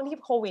วยช่วงที่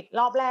โควิด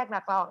รอบแรกน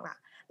ะ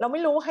เราไ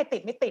ม่รู้ว่าใครติ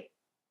ดไม่ติด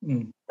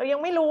เรายัง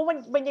ไม่รู้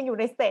มันยังอยู่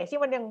ในสเตจที่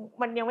มัน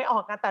ยังไม่ออ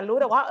กกันแต่รู้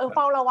แต่ว่าเ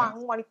ฝ้าระวัง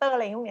มอนิเตอร์อะ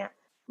ไรพวกเนี้ย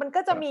มัน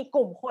ก็จะมีก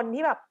ลุ่มคน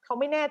ที่แบบเขา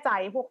ไม่แน่ใจ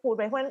พวกฟูดไ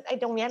ปเพราะฉะนั้นไอ้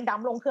ตรงเนี้ยดั้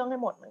มลงเครื่องให้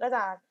หมดมันก็จ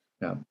ะ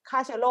ฆ่า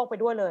เชื้อโรคไป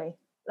ด้วยเลย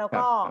แล้ว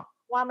ก็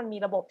ว่ามันมี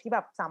ระบบที่แบ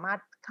บสามารถ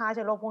ฆ่าเ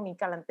ชื้อโรคพวกนี้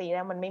การันตีไ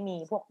ด้มันไม่มี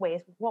พวกเว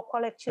สพวกก็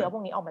เรียกเชื้อพว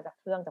กนี้ออกมาจาก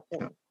เครื่องจาก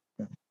ฝุ่น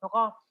แล้ว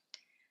ก็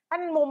ถ้า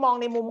มุมมอง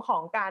ในมุมขอ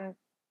งการ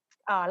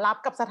รับ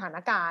กับสถาน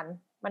การณ์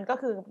มันก็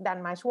คือดัน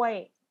มาช่วย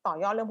ต่อ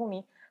ยอดเรื่องพวก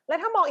นี้แล้ว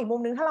ถ้ามองอีกมุ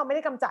มนึงถ้าเราไม่ไ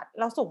ด้กำจัด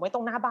เราสูงไว้ต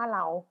รงหน้าบ้านเร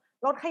า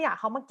รถขยะ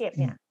เขามาเก็บ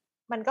เนี่ย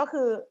มันก็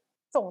คือ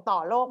ส่งต่อ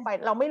โรคไป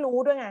เราไม่รู้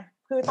ด้วยไง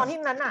คือตอนที่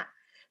นั้นอ่ะ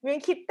วิ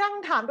คิดตั้ง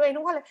ถามตัวเอง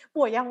ทุกวันเลย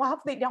ป่วยยังวะ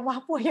ติดยังวะ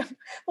ป่วยห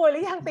รื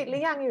อยังติดหรื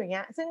อยังอยู่อย่างเ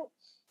งี้ยซึ่ง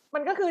มั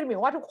นก็คือเหมือ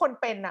นว่าทุกคน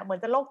เป็นอ่ะเหมือน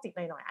จะโรคจิตห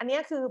น่อยๆอันนี้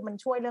คือมัน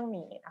ช่วยเรื่อง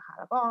นี้นะคะ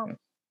แล้วก็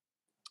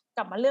ก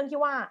ลับมาเรื่องที่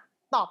ว่า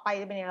ต่อไป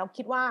จะเป็นยังไงเรา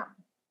คิดว่า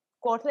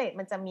growth rate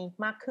มันจะมี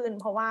มากขึ้น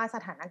เพราะว่าส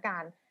ถานกา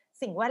รณ์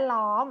สิ่งแวด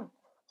ล้อม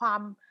ควา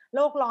มโล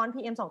กร้อน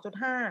PM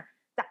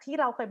 2.5 จากที่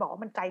เราเคยบอกว่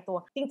ามันไกลตัว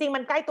จริงๆมั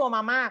นใกล้ตัวม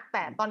ามากแ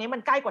ต่ตอนนี้มั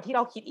นใกล้กว่าที่เร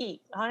าคิดอีก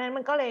เพราะฉะนั้น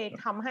มันก็เลย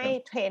ทำให้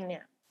เทรนเนี่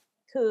ย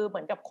คือเหมื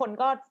อนกับคน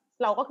ก็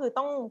เราก็คือ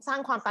ต้องสร้าง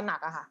ความตระหนัก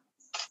อะค่ะ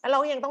แล้วเรา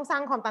ยังต้องสร้า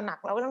งความตระหนัก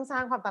เราก็ต้องสร้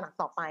างความตระหนัก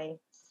ต่อไป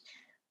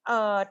เ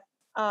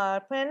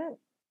พราะฉะนั้น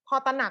พอ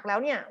ตระหนักแล้ว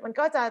เนี่ยมัน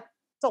ก็จะ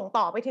ส่ง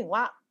ต่อไปถึง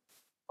ว่า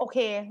โอเค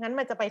งั้น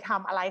มันจะไปท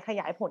ำอะไรข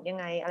ยายผลยัง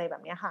ไงอะไรแบ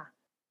บนี้ค่ะ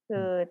คื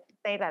อ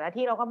ในแต่ละ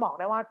ที่เราก็บอก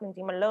ได้ว่าจ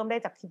ริงๆมันเริ่มได้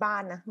จากที่บ้า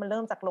นนะมันเ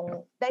ริ่มจากลง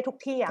ได้ทุก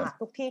ที่อะค่ะ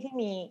ทุกที่ที่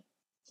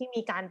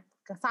มีการ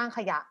สร้างข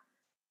ยะ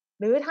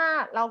หรือถ้า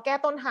เราแก้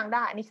ต้นทางไ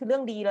ด้อันนี้คือเรื่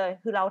องดีเลย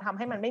คือเราทำใ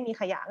ห้มันไม่มี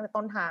ขยะตั้งแต่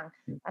ต้นทาง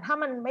แต่ถ้า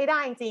มันไม่ได้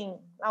จริง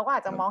ๆเราก็อ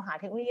าจจะมองหา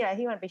เทคโนโลยีอะไร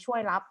ที่มันไปช่วย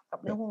รับกับ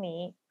เรื่องพวกนี้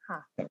ค่ะ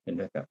เป็น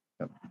ด้วยครับ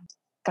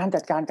การ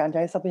จัดการการใ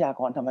ช้ทรัพยา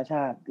กรธรรมช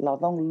าติเรา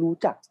ต้องรู้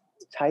จัก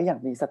ใช้อย่าง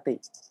มีสติ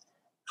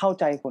เข้า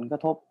ใจผลกร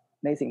ะทบ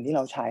ในสิ่งที่เ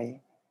ราใช้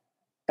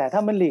แต่ถ้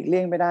ามันหลีกเลี่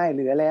ยงไม่ได้เห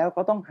ลือแล้ว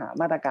ก็ต้องหา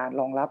มาตรการ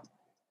รองรับ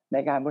ใน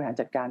การบริหาร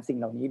จัดการสิ่ง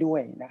เหล่านี้ด้ว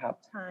ยนะครับ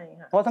ใช่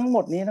ค่ะเพราะทั้งหม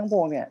ดนี้ทั้งป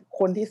วงเนี่ย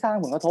คนที่สร้าง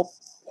ผลกระทบ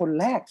คน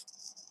แรก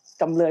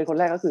จำเลยคน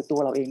แรกก็คือตัว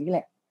เราเองนี่แห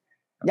ละ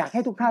อยากใ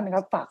ห้ทุกท่านนะค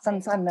รับฝาก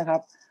สั้นๆนะครั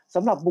บส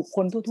ำหรับบุคค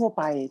ลทั่วๆ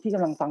ไปที่ก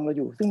ำลังฟังเราอ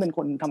ยู่ซึ่งเป็นค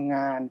นทำง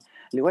าน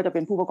หรือว่าจะเป็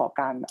นผู้ประกอบ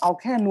การเอา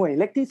แค่หน่วย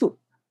เล็กที่สุด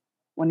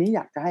วันนี้อย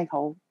ากจะให้เข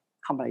า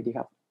ทำอะไรดีค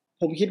รับ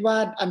ผมคิดว่า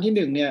อันที่ห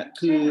นึ่งเนี่ย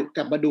คือก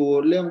ลับมาดู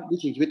เรื่องวิ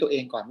ถีชีวิตตัวเอ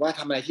งก่อนว่าท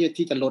ำอะไร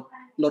ที่จะ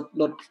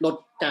ลด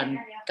ก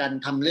าร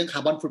ทำเรื่องคา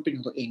ร์บอนฟุตพริ้นท์ข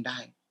องตัวเองได้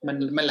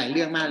มันหลายเ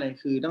รื่องมากเลย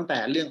คือตั้งแต่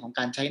เรื่องของก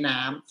ารใช้น้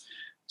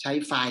ำใช้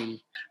ไฟ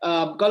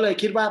ก็เลย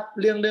คิดว่า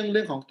เรื่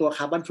องของตัวค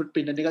าร์บอนฟุตพ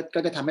ริ้นท์อันนี้ก็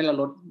จะทำให้เรา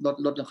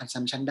ลดเรื่องคอนซั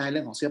มชันได้เ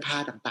รื่องของเสื้อผ้า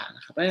ต่างๆน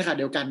ะครับและในขณะ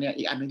เดียวกันเนี่ย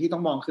อีกอันนึงที่ต้อ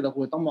งมองคือเราค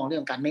วรต้องมองเรื่อ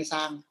งของการไม่ส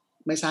ร้า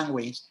งเว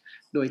สต์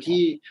โดย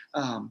ที่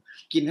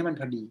กินให้มัน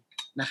พอดี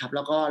นะครับแ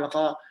ล้ว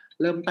ก็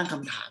เริ่มตั้งค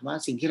ำถามว่า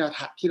สิ่งที่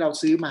เรา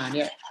ซื้อมาเ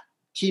นี่ย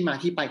ที่มา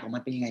ที่ไปของมั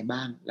นเป็นยังไงบ้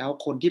างแล้ว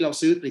คนที่เรา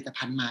ซื้อผลิต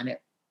ภัณฑ์มาเนี่ย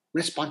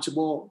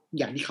responsible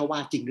อย่างที่เขาว่า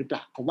จริงหรือเปล่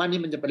าผมว่า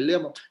นี่มันจะเป็น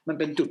มัน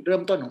เป็นจุดเริ่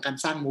มต้นของการ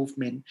สร้าง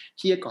movement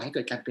ที่จะก่อให้เ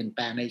กิดการเปลี่ยนแป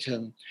ลงในเ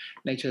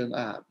ชิง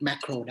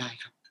macro ได้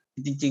ครับ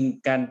จริง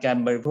ๆการ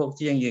บริโภค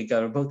ที่ยั่งยืนการ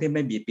บริโภคที่ไ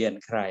ม่เบียดเบียน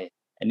ใคร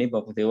อันนี้ผ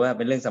มถือว่าเ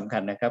ป็นเรื่องสำคั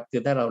ญนะครับคื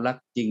อถ้าเรารัก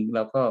จริงเร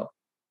าก็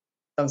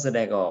ต้องแสด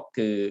งออก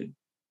คือ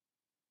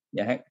อย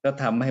ากให้ก็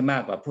ทำให้มา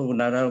กกว่าผู้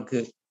นั้น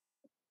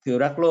คือ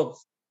รักโลก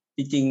จ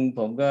ริงๆผ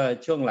มก็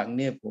ช่วงหลัง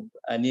เนี่ย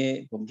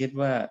ผมคิด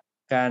ว่า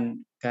ก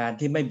าร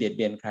ที่ไม่เบียดเ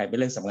บียนใครเป็น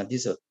เรื่องสำคัญ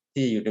ที่สุด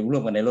ที่อยู่ร่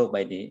วมกันในโลกใบ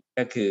นี้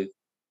ก็คือ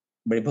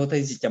บริโภค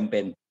ที่จำเป็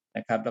นน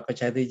ะครับแล้วก็ใ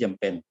ช้ที่จำ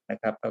เป็นนะ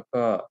ครับแล้ว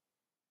ก็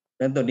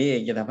นั้นตัวนี้เอ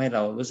งจะทำให้เร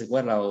ารู้สึกว่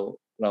าเร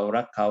า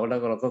รักเขาแล้ว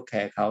เราก็แค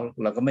ร์เขา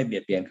เราก็ไม่เบี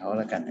ยดเบียนเขา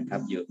แล้วกันนะครับ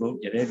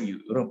จะได้อยู่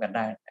ร่วมกันไ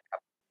ด้นะครับ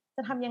จ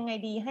ะทำยังไง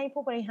ดีให้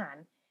ผู้บริหาร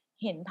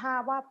เห็นภา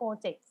พว่าโปร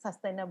เจกต์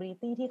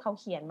sustainability ที่เขา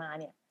เขียนมา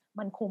เนี่ย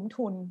มันคุ้ม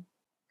ทุน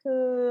คื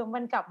อมั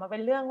นกลับมาเป็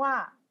นเรื่องว่า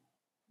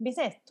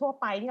business ทั่ว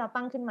ไปที่เรา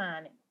ตั้งขึ้นมา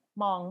เนี่ย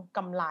มองก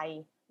ำไร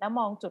แล้ว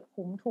มองจุด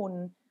คุ้มทุน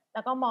แ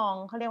ล้วก็มอง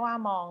เขาเรียกว่า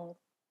มอง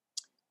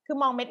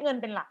เม็ดเงิน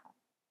เป็นหลัก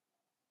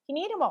ที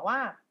นี้จะบอกว่า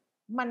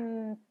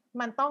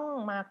มันต้อง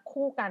มา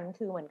คู่กัน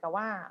คือเหมือนกับ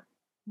ว่า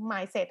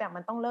mindset อ่ะมั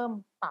นต้องเริ่ม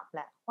ปรับแห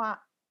ละว่า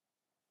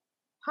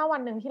ถ้าวั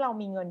นหนึ่งที่เรา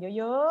มีเงิน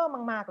เยอะ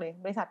ๆมากๆเลย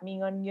บริษัทมี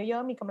เงินเยอ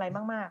ะๆมีกำไร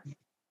มาก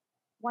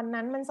ๆวัน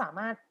นั้นมันสาม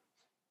ารถ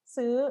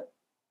ซื้อ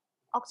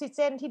ออกซิเจ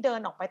นที่เดิน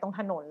ออกไปตรง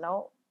ถนนแล้ว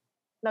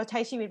เราใช้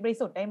ชีวิตบริ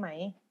สุทธิ์ได้ไหม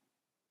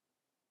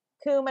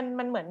คือ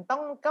มันเหมือน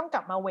ต้องก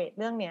ลับมาเวท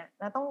เรื่องเนี้ย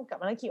แล้วต้องกลับ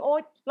มาคิดโอ้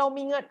เรา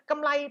มีเงินก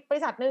ำไรบ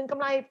ริษัทนึงกำ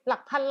ไรหลั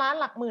กพันล้าน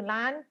หลักหมื่น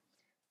ล้าน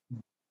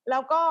แล้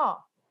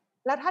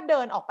วถ้าเดิ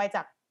นออกไปจ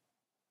าก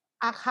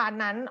อาคาร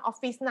นั้นออฟ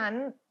ฟิศนั้น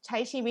ใช้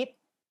ชีวิต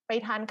ไป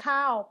ทานข้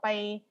าวไ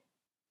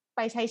ป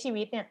ใช้ชี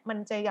วิตเนี่ยมัน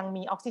จะยัง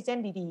มีออกซิเจน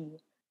ดี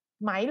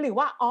ๆไหมหรือ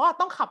ว่า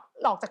ต้องขับ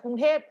ออกจากกรุง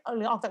เทพห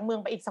รือออกจากเมือง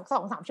ไปอีกสัก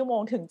 2-3 ชั่วโม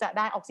งถึงจะไ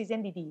ด้ออกซิเจน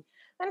ดี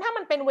ๆนั้นถ้า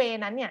มันเป็นเว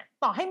นั้นเนี่ย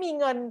ต่อให้มี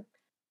เงิน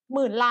ห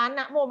มื่นล้าน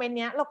นะโมเมนต์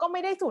เนี้ยเราก็ไ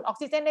ม่ได้สูดออก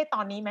ซิเจนได้ต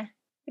อนนี้ไหม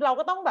เรา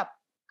ก็ต้องแบบ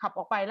ขับอ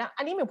อกไปแล้ว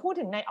อันนี้หมิวพูด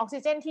ถึงในออกซิ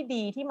เจนที่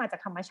ดีที่มาจาก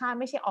ธรรมชาติ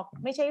ไม่ใช่อ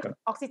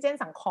อกซิเจน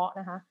สังเคราะห์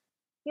นะคะ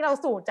ที่เรา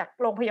สูดจาก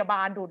โรงพยาบ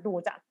าลดูด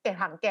จาก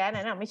ถังแก๊ส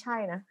นั่นน่ะไม่ใช่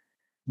นะ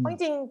เพราะจ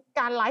ริงๆ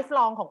การไลฟ์ล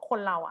องของคน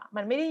เราอ่ะ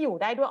มันไม่ได้อยู่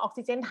ได้ด้วยออก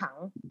ซิเจนถัง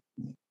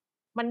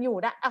มันอยู่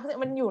ได้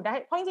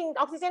เพราะจริงๆ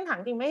ออกซิเจนถัง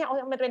จริงไม่ใช่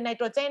มันเป็นไนโ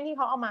ตรเจนที่เ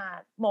ขาเอามา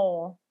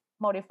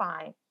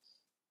modify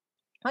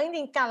เพราะจ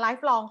ริงๆการไล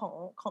ฟ์ลอง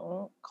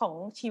ของ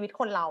ชีวิต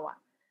คนเราอ่ะ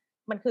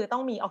มันคือต้อ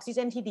งมีออกซิเจ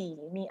นที่ดี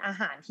มีอา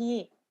หารที่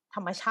ธ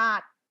รรมชา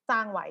ติสร้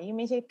างไว้ไ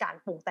ม่ใช่การ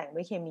ปรุงแต่งด้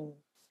วยเคมี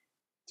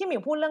ที่หมิ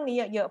วพูดเรื่องนี้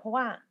เยอะๆเพราะ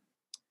ว่า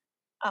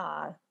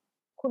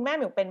คุณแม่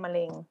หมิวเป็นมะเ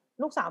ร็ง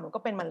ลูกสาวหมิว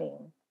ก็เป็นมะเร็ง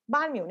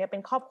บ้านหมิวเนี่ยเป็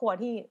นครอบครัว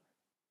ที่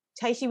ใ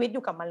ช้ชีวิตอ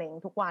ยู่กับมะเร็ง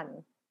ทุกวัน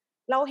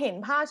เราเห็น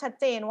ภาพชัด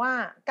เจนว่า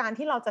การ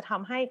ที่เราจะท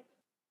ำให้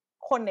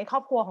คนในครอ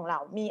บครัวของเรา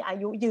มีอา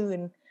ยุยืน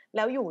แ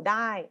ล้วอยู่ไ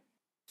ด้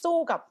สู้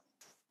กับ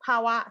ภา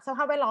วะสภ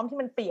าพแวดล้อมที่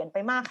มันเปลี่ยนไป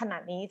มากขนา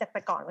ดนี้จากแ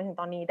ต่ก่อนมาถึง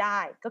ตอนนี้ได้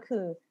ก็คื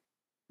อ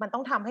มันต้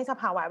องทำให้ส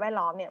ภาวะแวด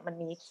ล้อมเนี่ยมัน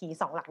มีคีย์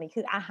2หลักนี้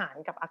คืออาหาร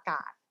กับอาก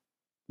าศ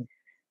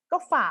ก็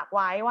ฝากไ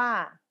ว้ว่า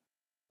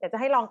อยากจะ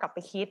ให้ลองกลับไป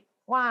คิด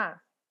ว่า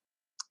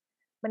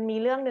มันมี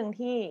เรื่องนึง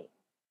ที่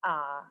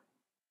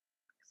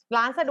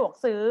ร้านสะดวก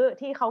ซื้อ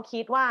ที่เขา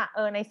คิดว่า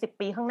ใน10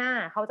 ปีข้างหน้า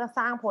เขาจะส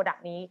ร้างโปรดัก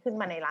ต์นี้ขึ้น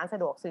มาในร้านสะ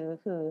ดวกซื้อ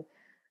คือ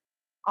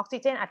ออกซิ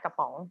เจนอัดกระ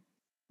ป๋อง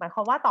หมายคว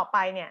ามว่าต่อไป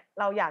เนี่ย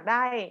เราอยากไ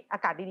ด้อา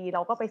กาศดีๆเร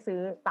าก็ไปซื้อ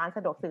ร้านส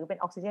ะดวกซื้อเป็น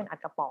ออกซิเจนอัด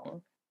กระป๋อง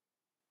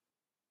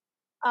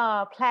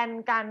แพลน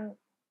ก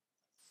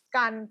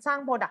ารสร้าง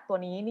โปรดักต์ตัว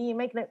นี้นี่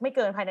ไม่เ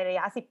กินภายในระ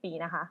ยะ10 ปี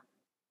นะคะ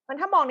มัน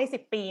ถ้ามองใน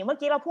10 ปีเมื่อ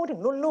กี้เราพูดถึ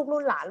งรุ่นลูก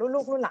รุ่นหลาน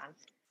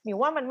หมิว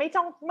ว่ามันไม่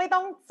ต้อ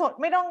งสด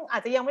ไม่ต้องอา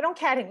จจะยังไม่ต้อง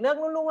แคร์ถึงเรื่อง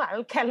รุ่นลูกหลาน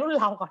แคร์รุ่น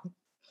เราก่อน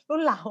รุ่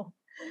นเรา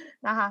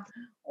นะคะ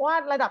ว่า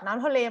ระดับน้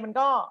ำทะเลมัน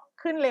ก็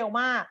ขึ้นเร็ว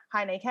มากภา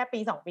ยในแค่ปี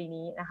2ปี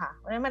นี้นะคะ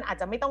เพราะฉะนั้นมันอาจ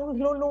จะไม่ต้อง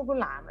รุ่นลูกรุ่น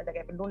หลานมันจะก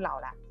ลายเป็นรุ่นเรา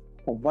แล้ว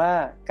ผมว่า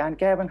การ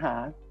แก้ปัญหา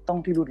ต้อง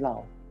ที่รุ่นเรา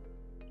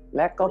แ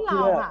ละก็เ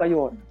พื่อประโย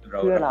ชน์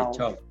เพื่อเรา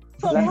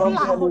และรุ่นเ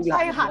ราใ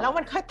ช่ค่ะแล้ว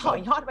มันค่อยต่อ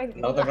ยอดไปถึง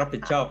เราต้องรับผิ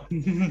ดชอบ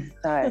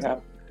ใช่ครับ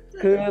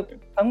คือ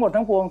ทั้งหมด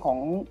ทั้งปวง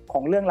ขอ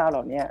งเรื่องราวเห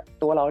ล่านี้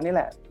ตัวเรานี่แ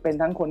หละเป็น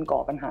ทั้งคนก่อ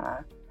ปัญหา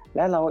แล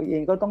ะเราเอ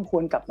งก็ต้องค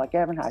วรกลับมาแ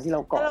ก้ปัญหาที่เร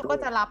าก่อเราก็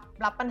จะ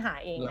รับปัญหา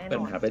เองแน่นอนปั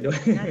ญหาไปด้วย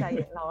น่าจะ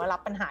เรารั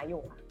บปัญหาอ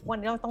ยู่วัน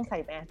นี้เราต้องใส่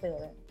แมสเลย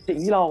สิ่ง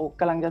ที่เรา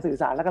กำลังจะสื่อ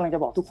สารและกำลังจะ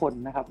บอกทุกคน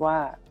นะครับว่า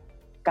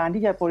การ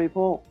ที่จะบริโภ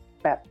ค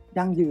แบบ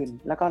ยั่งยืน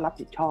แล้วก็รับ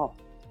ผิดชอบ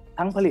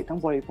ทั้งผลิตทั้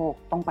งบริโภค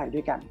ต้องไปด้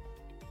วยกัน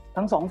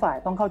ทั้งสองฝ่าย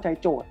ต้องเข้าใจ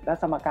โจทย์และ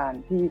สมการ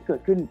ที่เกิ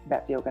ดขึ้นแบ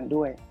บเดียวกัน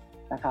ด้วย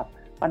นะครับ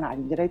ปัญหา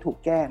จึงจะได้ถูก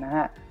แก้นะฮ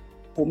ะ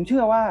ผมเชื่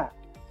อว่า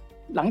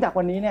หลังจาก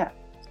วันนี้เนี่ย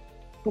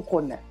ทุกค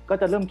นเนี่ยก็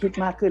จะเริ่มคิด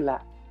มากขึ้นละ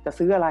จะ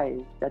ซื้ออะไร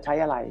จะใช้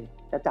อะไร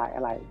จะจ่ายอ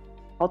ะไร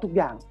เพราะทุกอ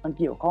ย่างมัน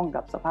เกี่ยวข้อง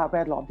กับสภาพแว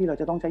ดล้อมที่เรา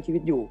จะต้องใช้ชีวิ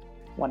ตอยู่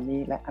วันนี้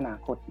และอนา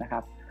คตนะครั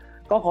บ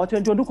ก็ขอเชิ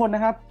ญชวนทุกคนน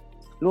ะครับ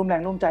ร่วมแร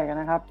งร่วมใจกัน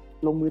นะครับ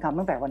ลงมือทำ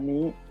ตั้งแต่วัน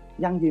นี้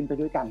ยั่งยืนไป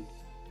ด้วยกัน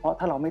เพราะ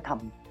ถ้าเราไม่ท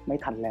ำไม่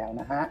ทันแล้ว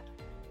นะฮะ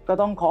ก็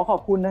ต้องขอขอ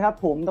บคุณนะครับ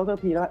ผมดร.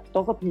พี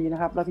น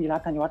ะครับและพีรัต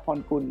น์ธัญวัฒน์พร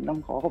กุลต้อง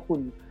ขอขอบคุ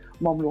ณ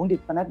หม่อมหลวงดิ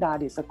ษฐ์ปนัดดา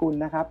ดิษฐสกุล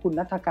นะครับคุณ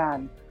ณัฐการ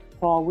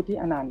พอวุฒิ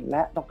อนันต์แล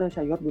ะดร.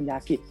ชัยยศบุญญา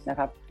กิจนะค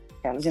รับ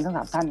แขกรับเชิญทั้ง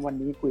3ท่านวัน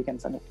นี้คุยกัน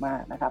สนุกมาก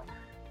นะครับ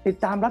ติด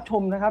ตามรับช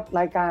มนะครับ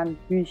รายการ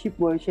V-Ship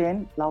World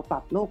Change เราปรั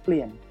บโลกเป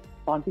ลี่ยน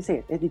ตอนพิเศ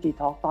ษ SDG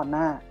Talk ตอนห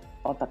น้า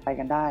ตอนตัดไป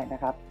กันได้นะ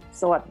ครับ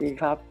สวัสดี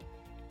ครับ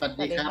สวัส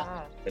ดีครับ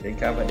สวัสดี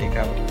ค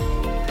รับ